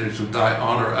testators who die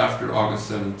on or after August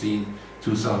 17,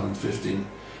 2015.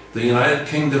 The United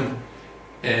Kingdom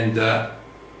and the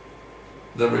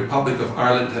Republic of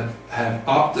Ireland have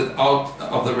opted out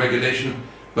of the regulation,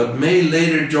 but may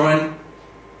later join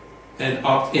and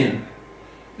opt in.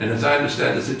 And as I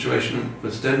understand the situation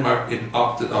with Denmark, it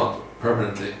opted out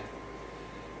permanently.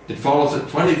 It follows that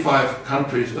 25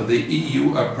 countries of the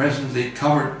EU are presently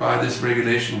covered by this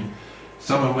regulation,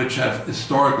 some of which have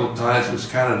historical ties with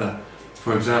Canada,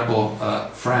 for example,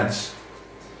 France.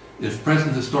 If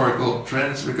present historical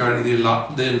trends regarding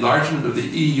the enlargement of the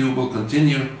EU will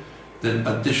continue, then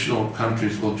additional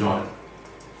countries will join.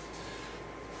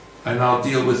 I now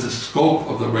deal with the scope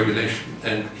of the regulation,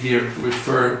 and here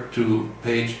refer to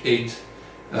page 8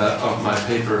 of my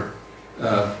paper.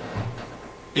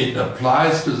 It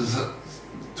applies to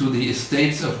the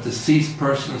estates of deceased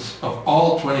persons of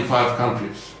all 25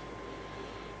 countries.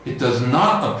 It does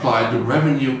not apply to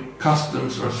revenue,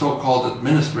 customs, or so-called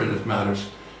administrative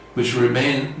matters, which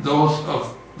remain those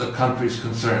of the countries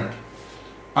concerned.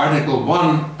 Article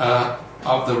 1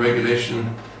 of the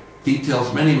regulation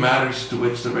details many matters to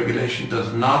which the regulation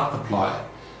does not apply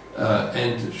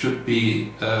and should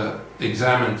be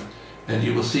examined. And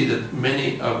you will see that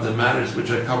many of the matters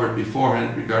which I covered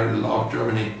beforehand regarding the law of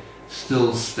Germany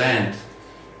still stand.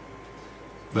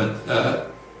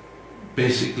 But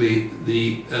basically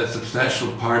the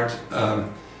substantial part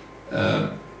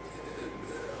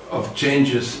of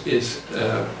changes is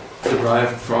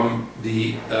derived from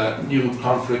the new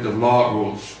conflict of law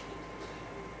rules.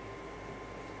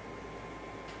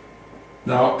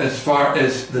 Now, as far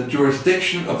as the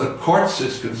jurisdiction of the courts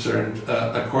is concerned,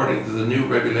 according to the new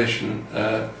regulation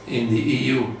in the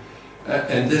EU,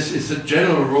 and this is a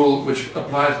general rule which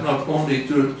applies not only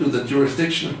to the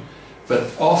jurisdiction,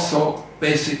 but also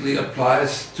basically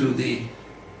applies to the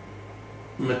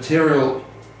material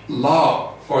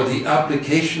law or the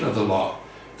application of the law.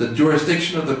 The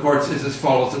jurisdiction of the courts is as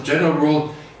follows. The general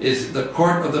rule is the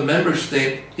court of the member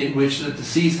state in which the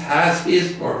deceased has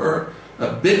his or her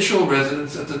habitual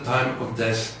residence at the time of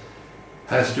death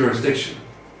has jurisdiction.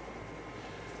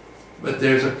 But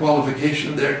there's a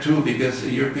qualification there too, because the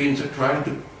Europeans are trying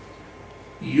to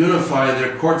unify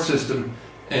their court system,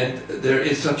 and there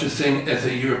is such a thing as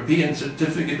a European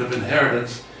certificate of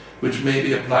inheritance, which may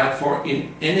be applied for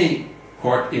in any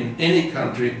court in any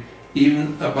country,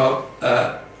 even about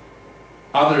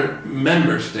other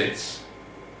member states.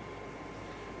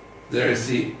 There is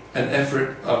an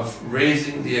effort of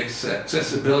raising the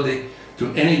accessibility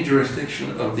to any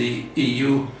jurisdiction of the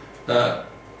EU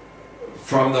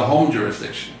from the home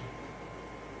jurisdiction.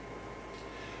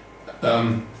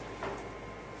 To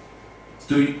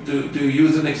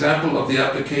use an example of the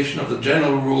application of the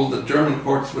general rule that German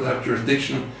courts would have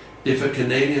jurisdiction if a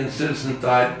Canadian citizen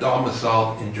died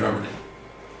domiciled in Germany.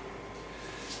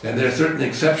 And there are certain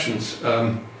exceptions.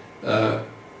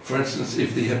 For instance,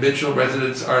 if the habitual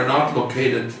residents are not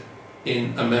located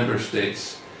in a member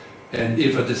state, and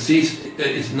if a deceased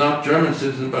is not German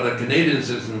citizen but a Canadian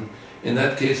citizen, in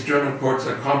that case German courts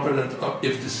are competent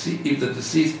if the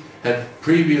deceased had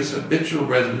previous habitual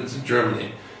residence in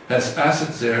Germany, has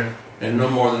assets there, and no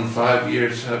more than 5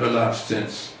 years have elapsed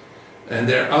since. And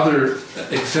there are other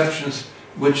exceptions,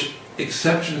 which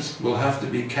exceptions will have to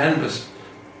be canvassed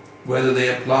whether they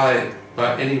apply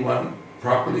by anyone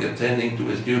properly attending to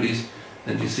his duties.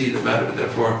 And you see the matter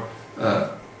therefore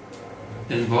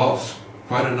involves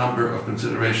quite a number of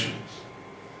considerations.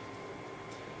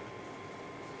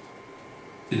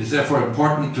 It is therefore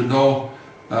important to know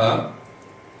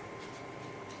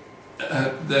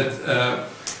that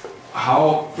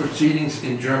how proceedings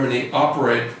in Germany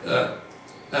operate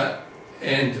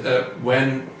and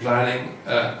when planning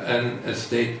an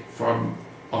estate from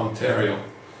Ontario.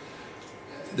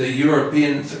 The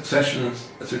European Succession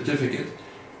Certificate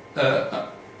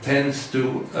tends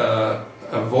to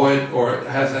avoid, or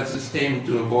has as its aim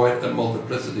to avoid, a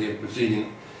multiplicity of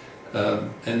proceeding,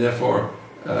 and therefore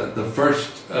the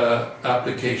first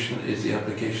application is the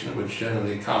application which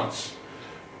generally counts.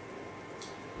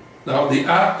 Now,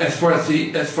 as far as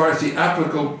the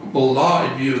applicable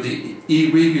law in view, the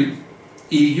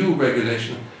EU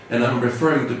regulation, and I'm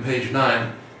referring to page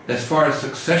 9, as far as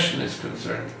succession is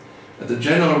concerned, the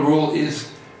general rule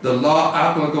is the law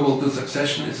applicable to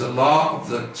succession is a law of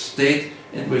the state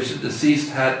in which the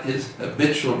deceased had his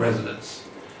habitual residence.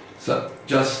 So,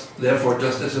 therefore,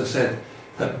 just as I said,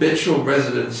 habitual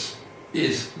residence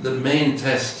is the main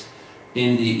test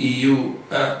in the EU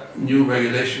new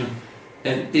regulation,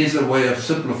 and is a way of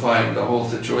simplifying the whole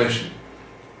situation.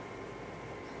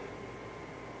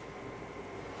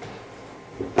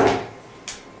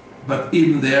 But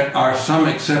even there are some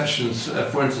exceptions.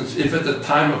 For instance, if at the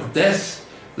time of death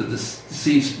the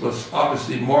deceased was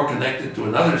obviously more connected to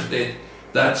another state,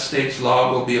 that state's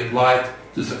law will be applied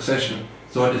to succession.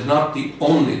 So it is not the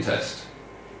only test.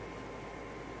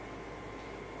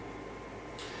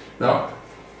 Now,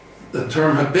 the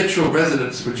term habitual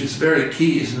residence, which is very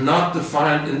key, is not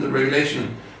defined in the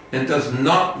regulation and does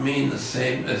not mean the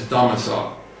same as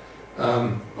domicile.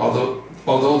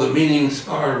 Although the meanings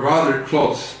are rather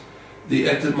close, the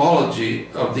etymology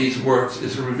of these words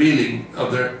is revealing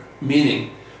of their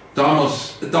meaning.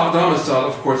 Domicile,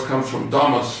 of course, comes from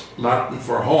domus, Latin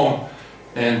for home,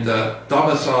 and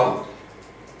domicile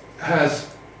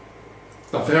has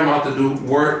a fair amount to do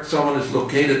where someone is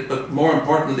located, but more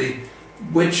importantly,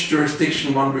 which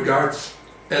jurisdiction one regards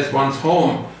as one's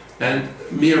home. And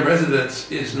mere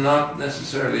residence is not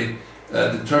necessarily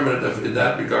determinative in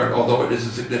that regard, although it is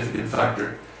a significant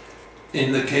factor.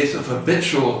 In the case of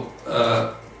habitual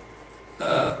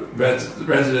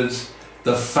residence,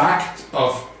 the fact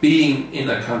of being in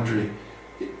a country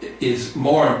is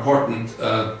more important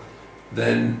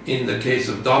than in the case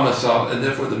of domicile, and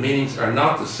therefore the meanings are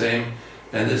not the same,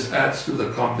 and this adds to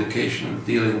the complication of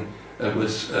dealing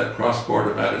with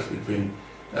cross-border matters between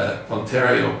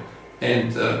Ontario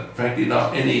and, frankly,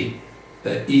 not any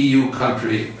EU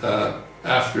country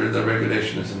after the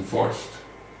regulation is enforced.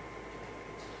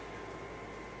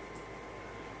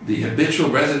 The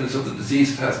habitual residence of the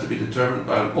deceased has to be determined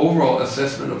by an overall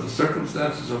assessment of the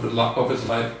circumstances of his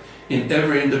life in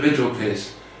every individual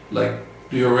case, like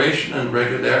duration and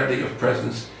regularity of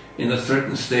presence in a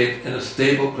certain state and a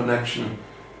stable connection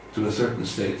to a certain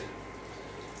state.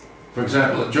 For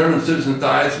example, a German citizen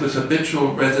dies with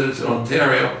habitual residence in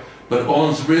Ontario but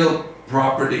owns real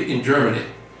property in Germany.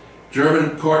 The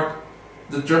German court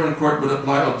would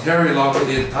apply Ontario law for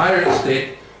the entire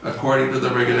estate according to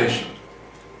the regulation.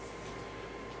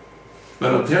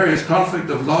 But Ontario's conflict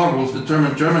of law rules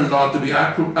determine German law to be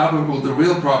applicable to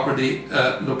real property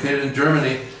located in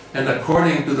Germany, and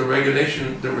according to the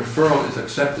regulation, the referral is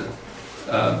accepted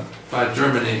by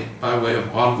Germany by way of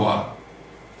renvoi.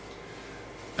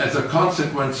 As a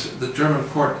consequence, the German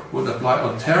court would apply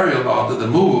Ontario law to the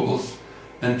movables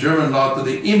and German law to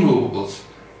the immovables,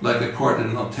 like a court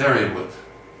in Ontario would.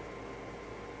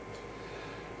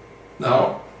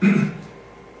 Now,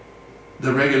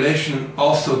 the regulation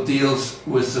also deals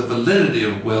with the validity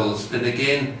of wills, and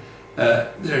again,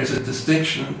 there is a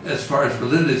distinction as far as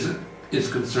validity is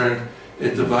concerned.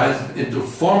 It divides it into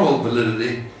formal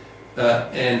validity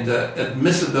and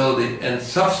admissibility and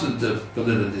substantive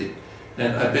validity.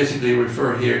 And I basically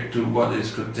refer here to what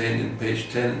is contained in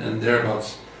page 10 and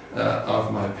thereabouts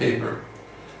of my paper.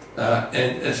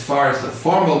 And as far as the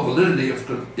formal validity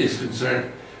is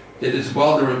concerned, it is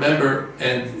well to remember,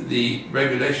 and the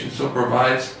regulation so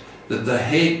provides, that the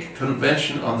Hague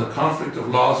Convention on the Conflict of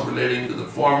Laws relating to the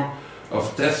form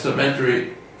of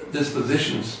testamentary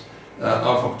dispositions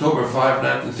of October 5,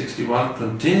 1961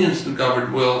 continues to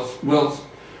govern wills,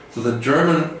 so the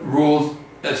German rules,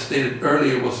 as stated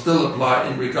earlier, will still apply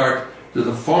in regard to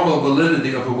the formal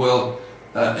validity of a will,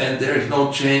 and there is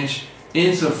no change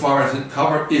insofar as it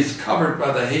is covered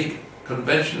by the Hague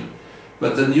Convention.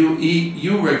 But the new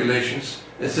EU regulations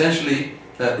essentially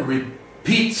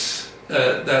repeats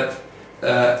that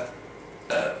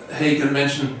Hague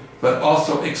Convention, but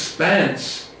also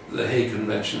expands the Hague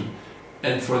Convention,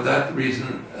 and for that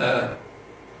reason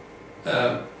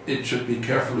it should be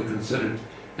carefully considered,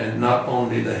 and not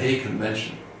only the Hague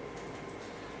Convention.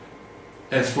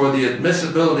 As for the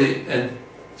admissibility and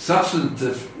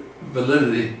substantive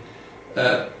validity,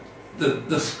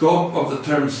 the scope of the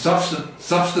term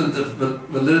substantive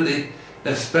validity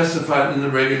as specified in the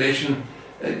regulation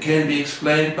can be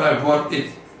explained by what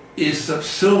it is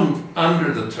subsumed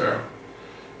under the term.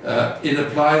 It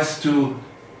applies to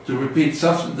repeat,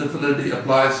 substantive validity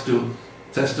applies to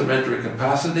testamentary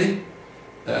capacity.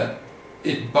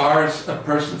 It bars a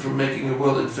person from making a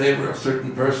will in favor of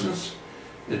certain persons.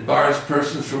 It bars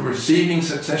persons from receiving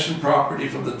succession property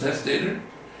from the testator.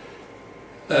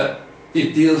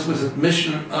 It deals with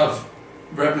admission of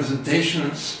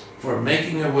representations for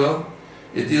making a will.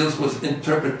 It deals with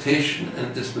interpretation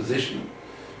and disposition.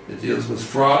 It deals with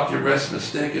fraud, duress,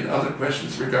 mistake, and other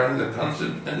questions regarding the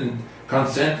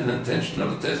consent and intention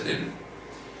of the testator.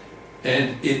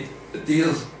 And it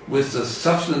deals with the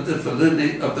substantive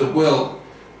validity of the will,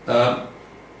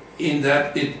 in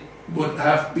that it would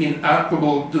have been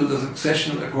applicable to the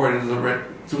succession according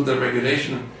to the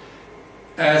regulation,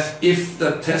 as if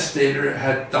the testator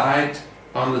had died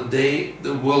on the day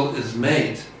the will is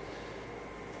made.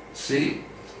 See,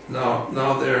 now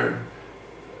they're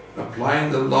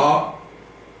applying the law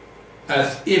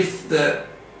as if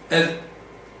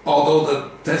although the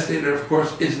testator, of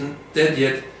course, isn't dead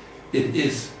yet, it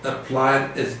is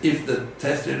applied as if the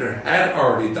testator had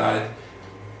already died,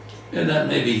 and that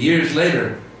may be years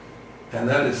later. And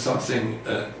that is something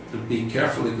to be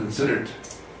carefully considered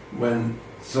when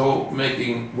so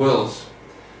making wills.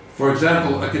 For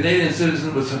example, a Canadian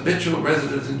citizen with habitual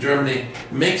residence in Germany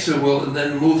makes a will and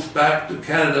then moves back to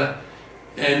Canada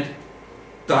and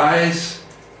dies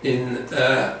in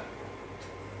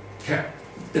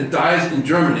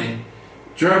Germany.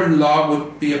 German law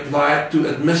would be applied to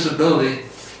admissibility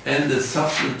and the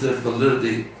substantive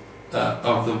validity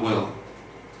of the will.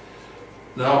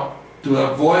 Now, to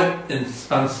avoid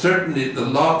uncertainty, the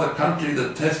law of the country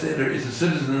the testator is a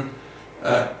citizen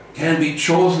can be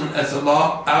chosen as a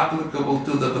law applicable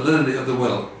to the validity of the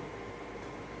will.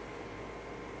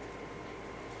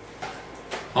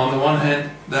 On the one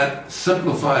hand, that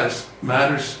simplifies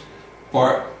matters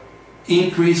or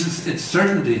increases its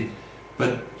certainty,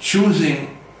 but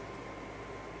choosing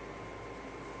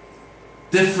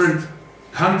different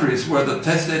countries where the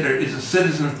testator is a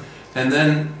citizen and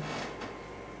then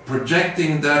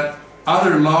projecting that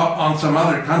other law on some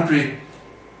other country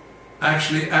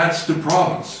actually adds to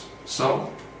problems.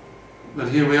 So, but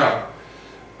here we are.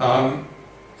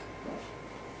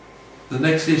 The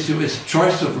next issue is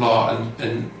choice of law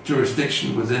and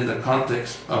jurisdiction within the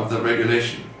context of the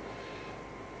regulation.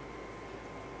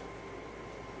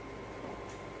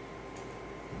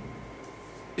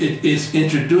 It is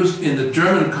introduced in the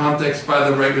German context by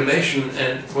the regulation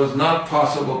and was not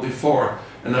possible before.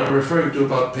 And I'm referring to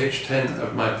about page 10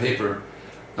 of my paper.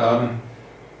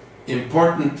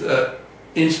 Important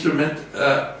instrument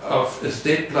of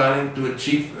estate planning to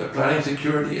achieve planning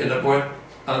security and avoid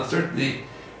uncertainty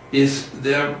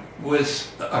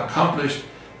was accomplished,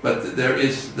 but there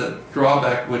is the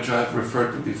drawback which I've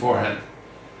referred to beforehand.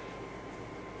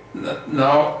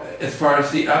 Now, as far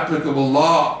as the applicable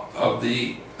law of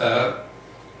the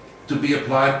to be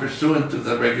applied pursuant to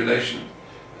the regulation,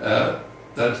 that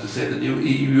is to say the new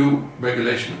EU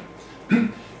regulation,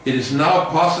 it is now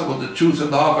possible to choose a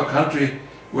law of a country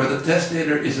where the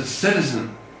testator is a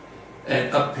citizen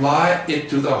and apply it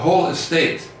to the whole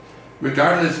estate,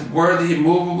 regardless of where the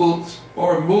immovables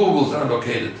or movables are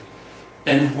located,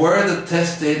 and where the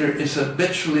testator is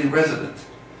habitually resident.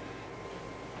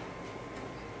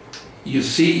 You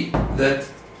see that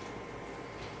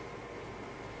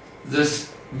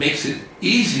this makes it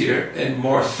easier and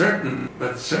more certain,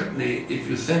 but certainly, if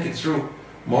you think it through,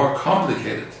 more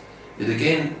complicated. It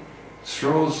again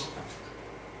throws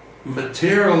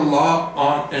material law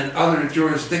on another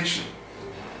jurisdiction.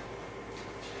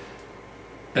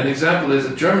 An example is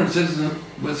a German citizen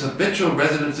with habitual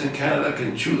residence in Canada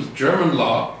can choose German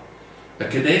law. A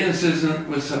Canadian citizen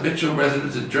with habitual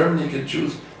residence in Germany can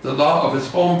choose the law of his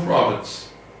home province.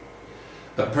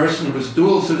 A person with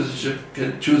dual citizenship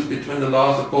can choose between the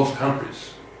laws of both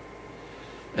countries.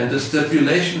 And the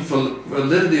stipulation for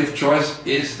validity of choice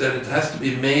is that it has to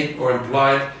be made or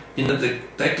implied in the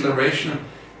declaration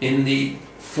in the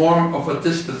form of a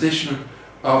disposition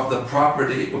of the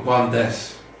property upon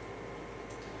death.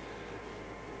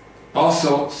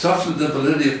 Also, substantive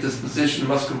validity of disposition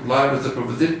must comply with the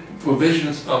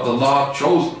provisions of the law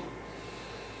chosen.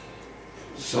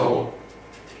 So,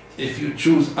 if you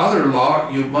choose other law,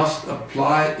 you must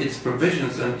apply its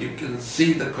provisions, and you can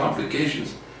see the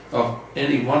complications of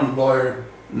any one lawyer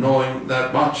knowing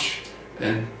that much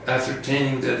and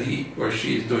ascertaining that he or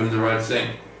she is doing the right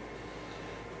thing.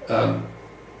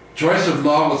 Choice of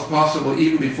law was possible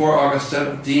even before August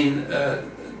 17,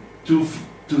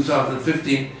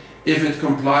 2015, if it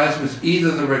complies with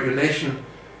either the regulation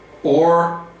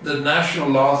or the national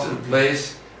laws in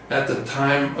place at the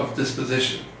time of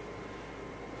disposition.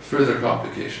 Further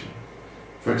complication.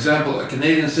 For example, a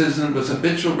Canadian citizen with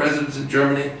habitual residence in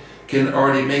Germany can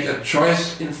already make a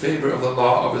choice in favor of the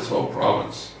law of his home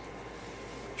province.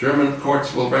 German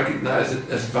courts will recognize it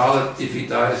as valid if he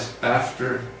dies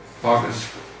after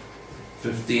August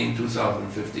 15,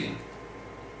 2015.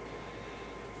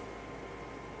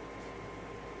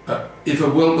 if a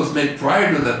will was made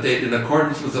prior to that date in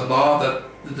accordance with a law that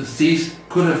the deceased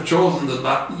could have chosen, the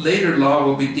later law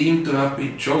will be deemed to have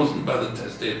been chosen by the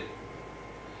testator.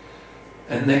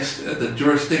 And next, the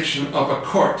jurisdiction of a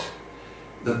court.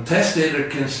 The testator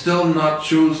can still not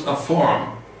choose a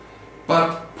form,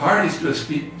 but parties to a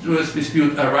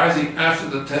dispute arising after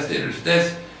the testator's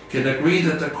death can agree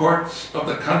that the courts of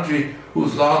the country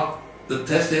whose law the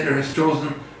testator has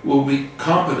chosen will be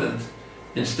competent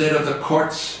instead of the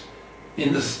courts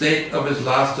in the state of his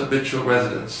last habitual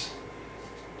residence,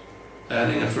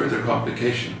 adding a further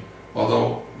complication,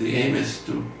 although the aim is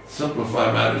to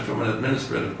simplify matters from an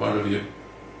administrative point of view.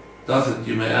 Does it,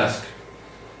 you may ask?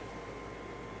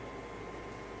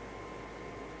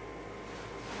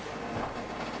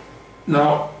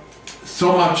 Now,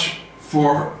 so much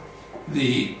for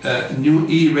the new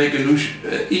new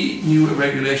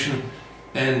regulation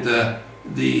and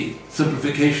the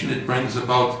simplification it brings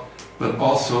about, but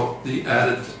also the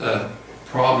added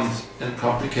problems and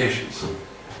complications.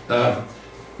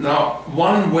 Now,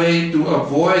 one way to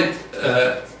avoid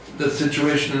the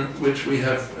situation which we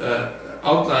have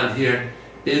outlined here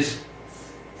is,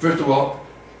 first of all,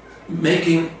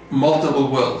 making multiple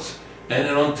wills. And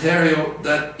in Ontario,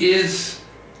 that is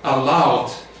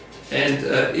allowed, and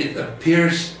it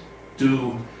appears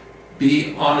to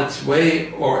be on its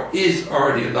way or is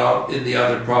already allowed in the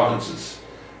other provinces.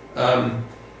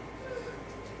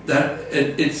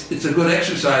 It's a good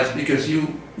exercise because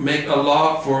you make a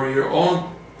law for your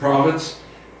own province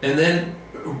and then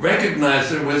recognize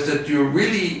that you're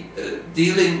really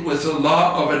dealing with a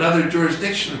law of another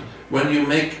jurisdiction when you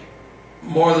make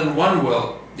more than one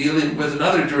will dealing with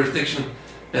another jurisdiction,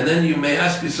 and then you may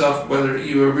ask yourself whether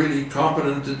you are really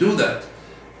competent to do that.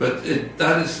 But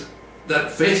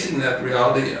that facing that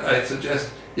reality, I suggest,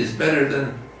 is better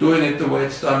than doing it the way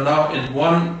it's done now in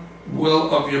one will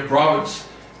of your province,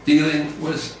 dealing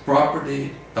with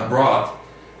property abroad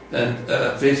and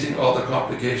facing all the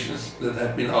complications that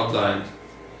have been outlined.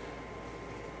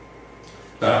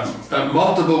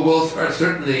 Multiple wills are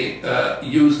certainly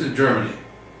used in Germany.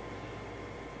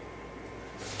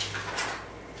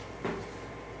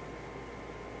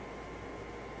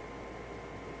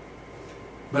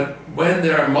 But when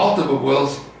there are multiple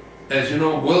wills, as you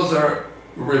know, wills are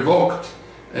revoked,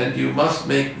 and you must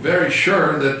make very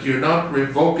sure that you're not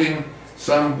revoking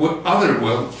some other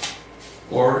will,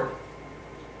 or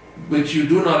which you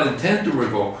do not intend to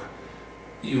revoke.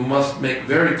 You must make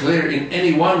very clear in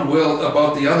any one will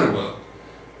about the other will,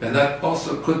 and that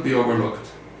also could be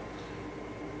overlooked.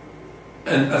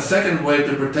 And a second way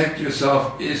to protect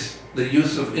yourself is the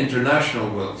use of international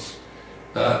wills.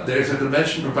 There's a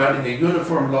convention providing a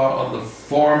uniform law on the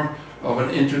form of an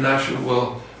international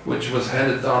will, which was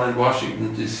handed down in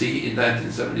Washington, D.C. in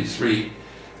 1973.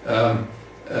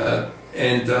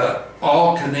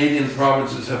 All Canadian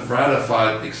provinces have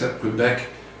ratified except Quebec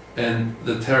and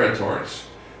the territories.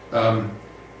 The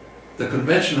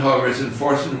convention, however, is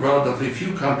enforced in relatively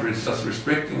few countries, thus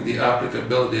restricting the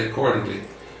applicability accordingly.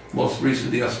 Most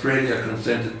recently, Australia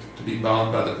consented to be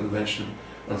bound by the convention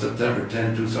on September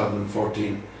 10,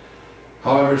 2014.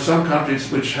 However, some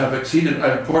countries which have acceded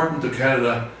are important to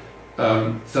Canada,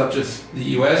 such as the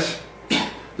US,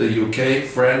 the UK,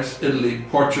 France, Italy,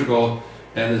 Portugal,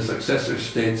 and the successor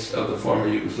states of the former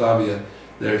Yugoslavia.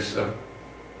 There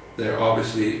are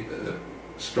obviously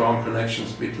strong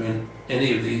connections between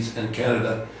any of these and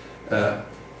Canada.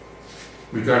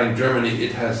 Regarding Germany,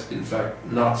 it has in fact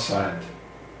not signed.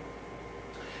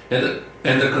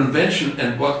 And the convention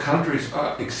and what countries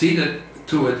are acceded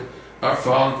to it are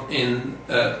found in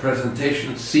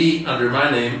presentation C under my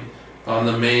name on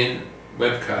the main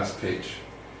webcast page.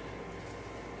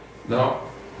 Now,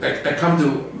 I come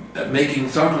to making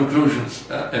some conclusions,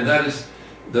 and that is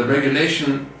the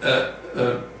regulation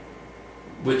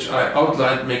which I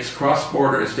outlined makes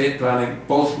cross-border estate planning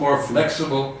both more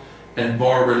flexible and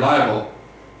more reliable,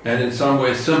 and in some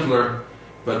ways simpler,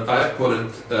 but I put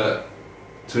it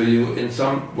to you in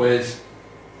some ways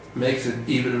makes it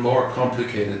even more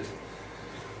complicated.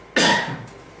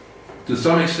 To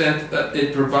some extent,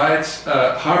 it provides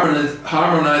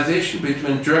harmonization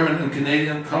between German and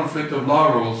Canadian conflict of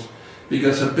law rules,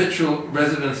 because habitual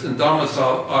residence and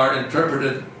domicile are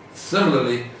interpreted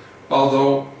similarly,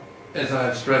 although, as I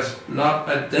have stressed, not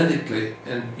identically,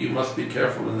 and you must be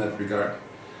careful in that regard.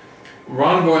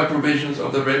 Renvoi provisions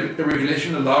of the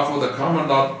regulation allow for the common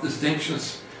law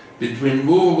distinctions between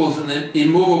movables and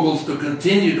immovables to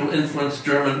continue to influence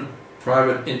German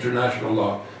private international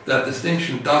law. That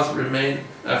distinction does remain,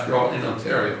 after all, in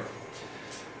Ontario.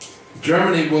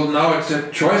 Germany will now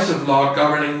accept choice of law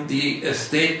governing the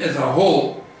estate as a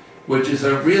whole, which is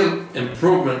a real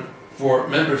improvement for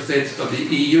member states of the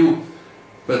EU,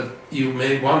 but you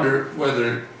may wonder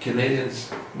whether Canadians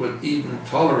would even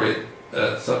tolerate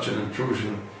such an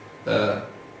intrusion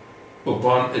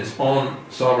upon its own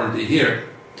sovereignty here.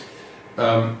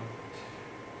 And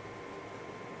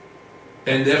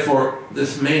therefore,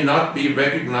 this may not be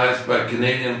recognized by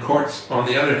Canadian courts. On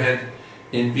the other hand,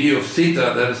 in view of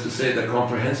CETA, that is to say the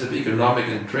Comprehensive Economic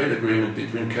and Trade Agreement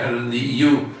between Canada and the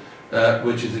EU,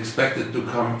 which is expected to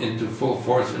come into full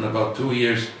force in about 2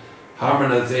 years,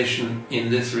 harmonization in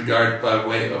this regard by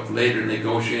way of later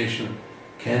negotiation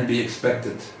can be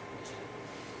expected.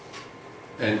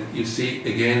 And you see,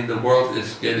 again, the world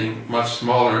is getting much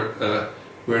smaller.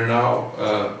 We're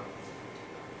now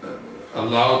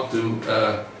allowed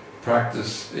to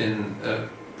practice in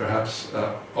perhaps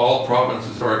all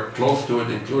provinces or close to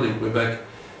it, including Quebec.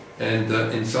 And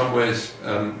in some ways,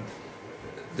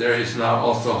 there is now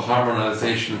also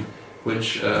harmonization,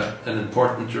 which an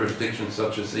important jurisdiction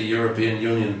such as the European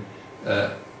Union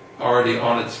already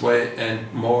on its way,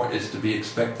 and more is to be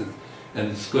expected.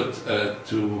 And it's good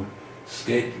to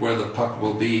skate where the puck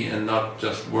will be and not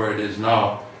just where it is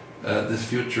now. This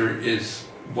future is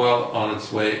well on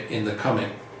its way in the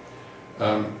coming.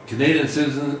 Canadian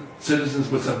citizens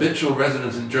with habitual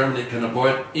residence in Germany can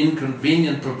avoid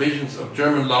inconvenient provisions of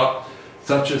German law,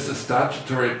 such as the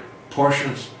statutory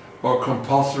portions or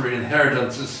compulsory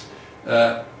inheritances.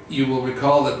 You will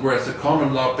recall that whereas the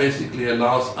common law basically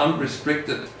allows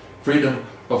unrestricted freedom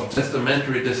of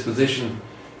testamentary disposition,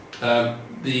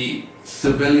 the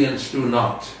civilians do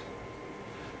not.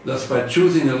 Thus, by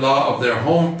choosing a law of their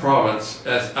home province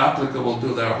as applicable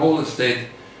to their whole estate,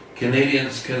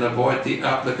 Canadians can avoid the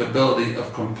applicability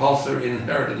of compulsory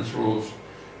inheritance rules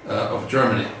of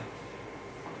Germany.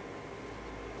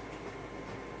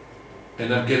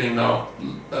 And I'm getting now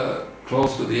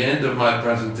close to the end of my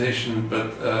presentation,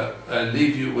 but I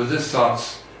leave you with this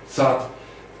thought.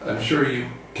 I'm sure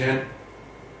you can't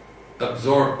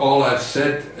absorb all I've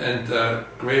said, and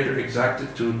greater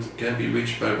exactitude can be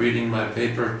reached by reading my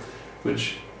paper,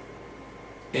 which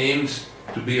aims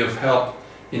to be of help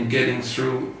in getting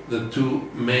through the two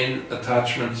main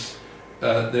attachments.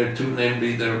 There are two,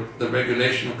 namely the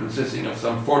regulation consisting of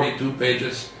some 42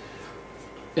 pages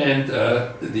and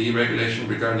the regulation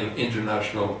regarding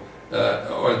international,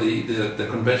 or the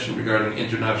convention regarding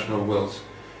international wills.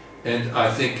 And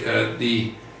I think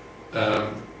the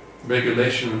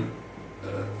regulation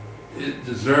it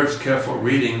deserves careful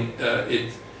reading.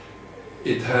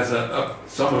 It has a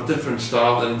somewhat different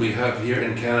style than we have here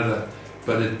in Canada,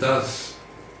 but it does,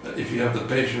 if you have the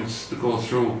patience to go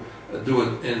through, do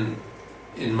it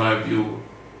in my view,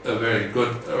 a very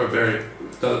good, or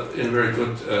in very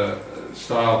good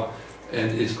style,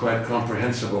 and is quite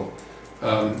comprehensible.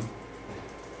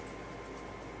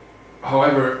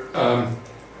 However,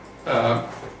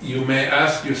 you may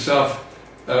ask yourself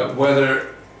whether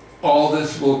all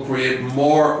this will create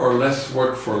more or less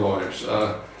work for lawyers.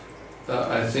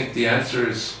 I think the answer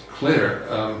is clear.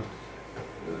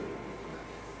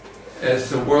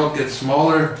 As the world gets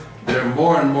smaller, there are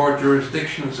more and more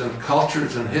jurisdictions and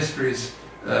cultures and histories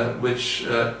which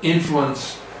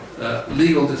influence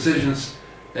legal decisions,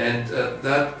 and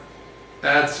that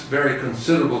adds very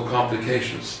considerable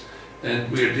complications.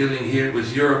 And we are dealing here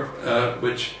with Europe,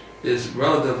 which is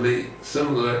relatively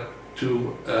similar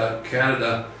to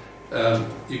Canada.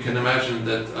 You can imagine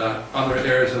that other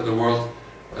areas of the world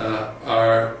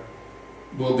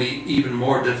will be even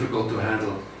more difficult to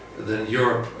handle than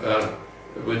Europe,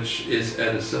 which is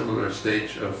at a similar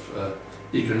stage of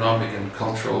economic and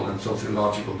cultural and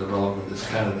sociological development as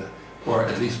Canada, or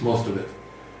at least most of it.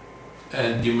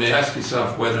 And you may ask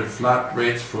yourself whether flat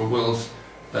rates for wills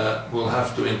will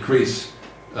have to increase,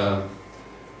 and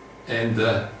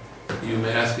you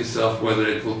may ask yourself whether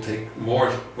it will take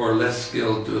more or less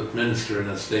skill to administer an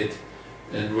estate,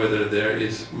 and whether there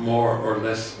is more or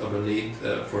less of a need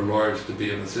for lawyers to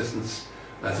be of assistance.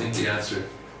 I think the answer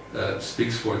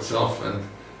speaks for itself, and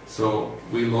so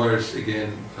we lawyers,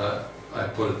 again, I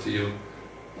put it to you,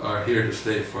 are here to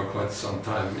stay for quite some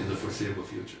time in the foreseeable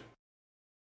future.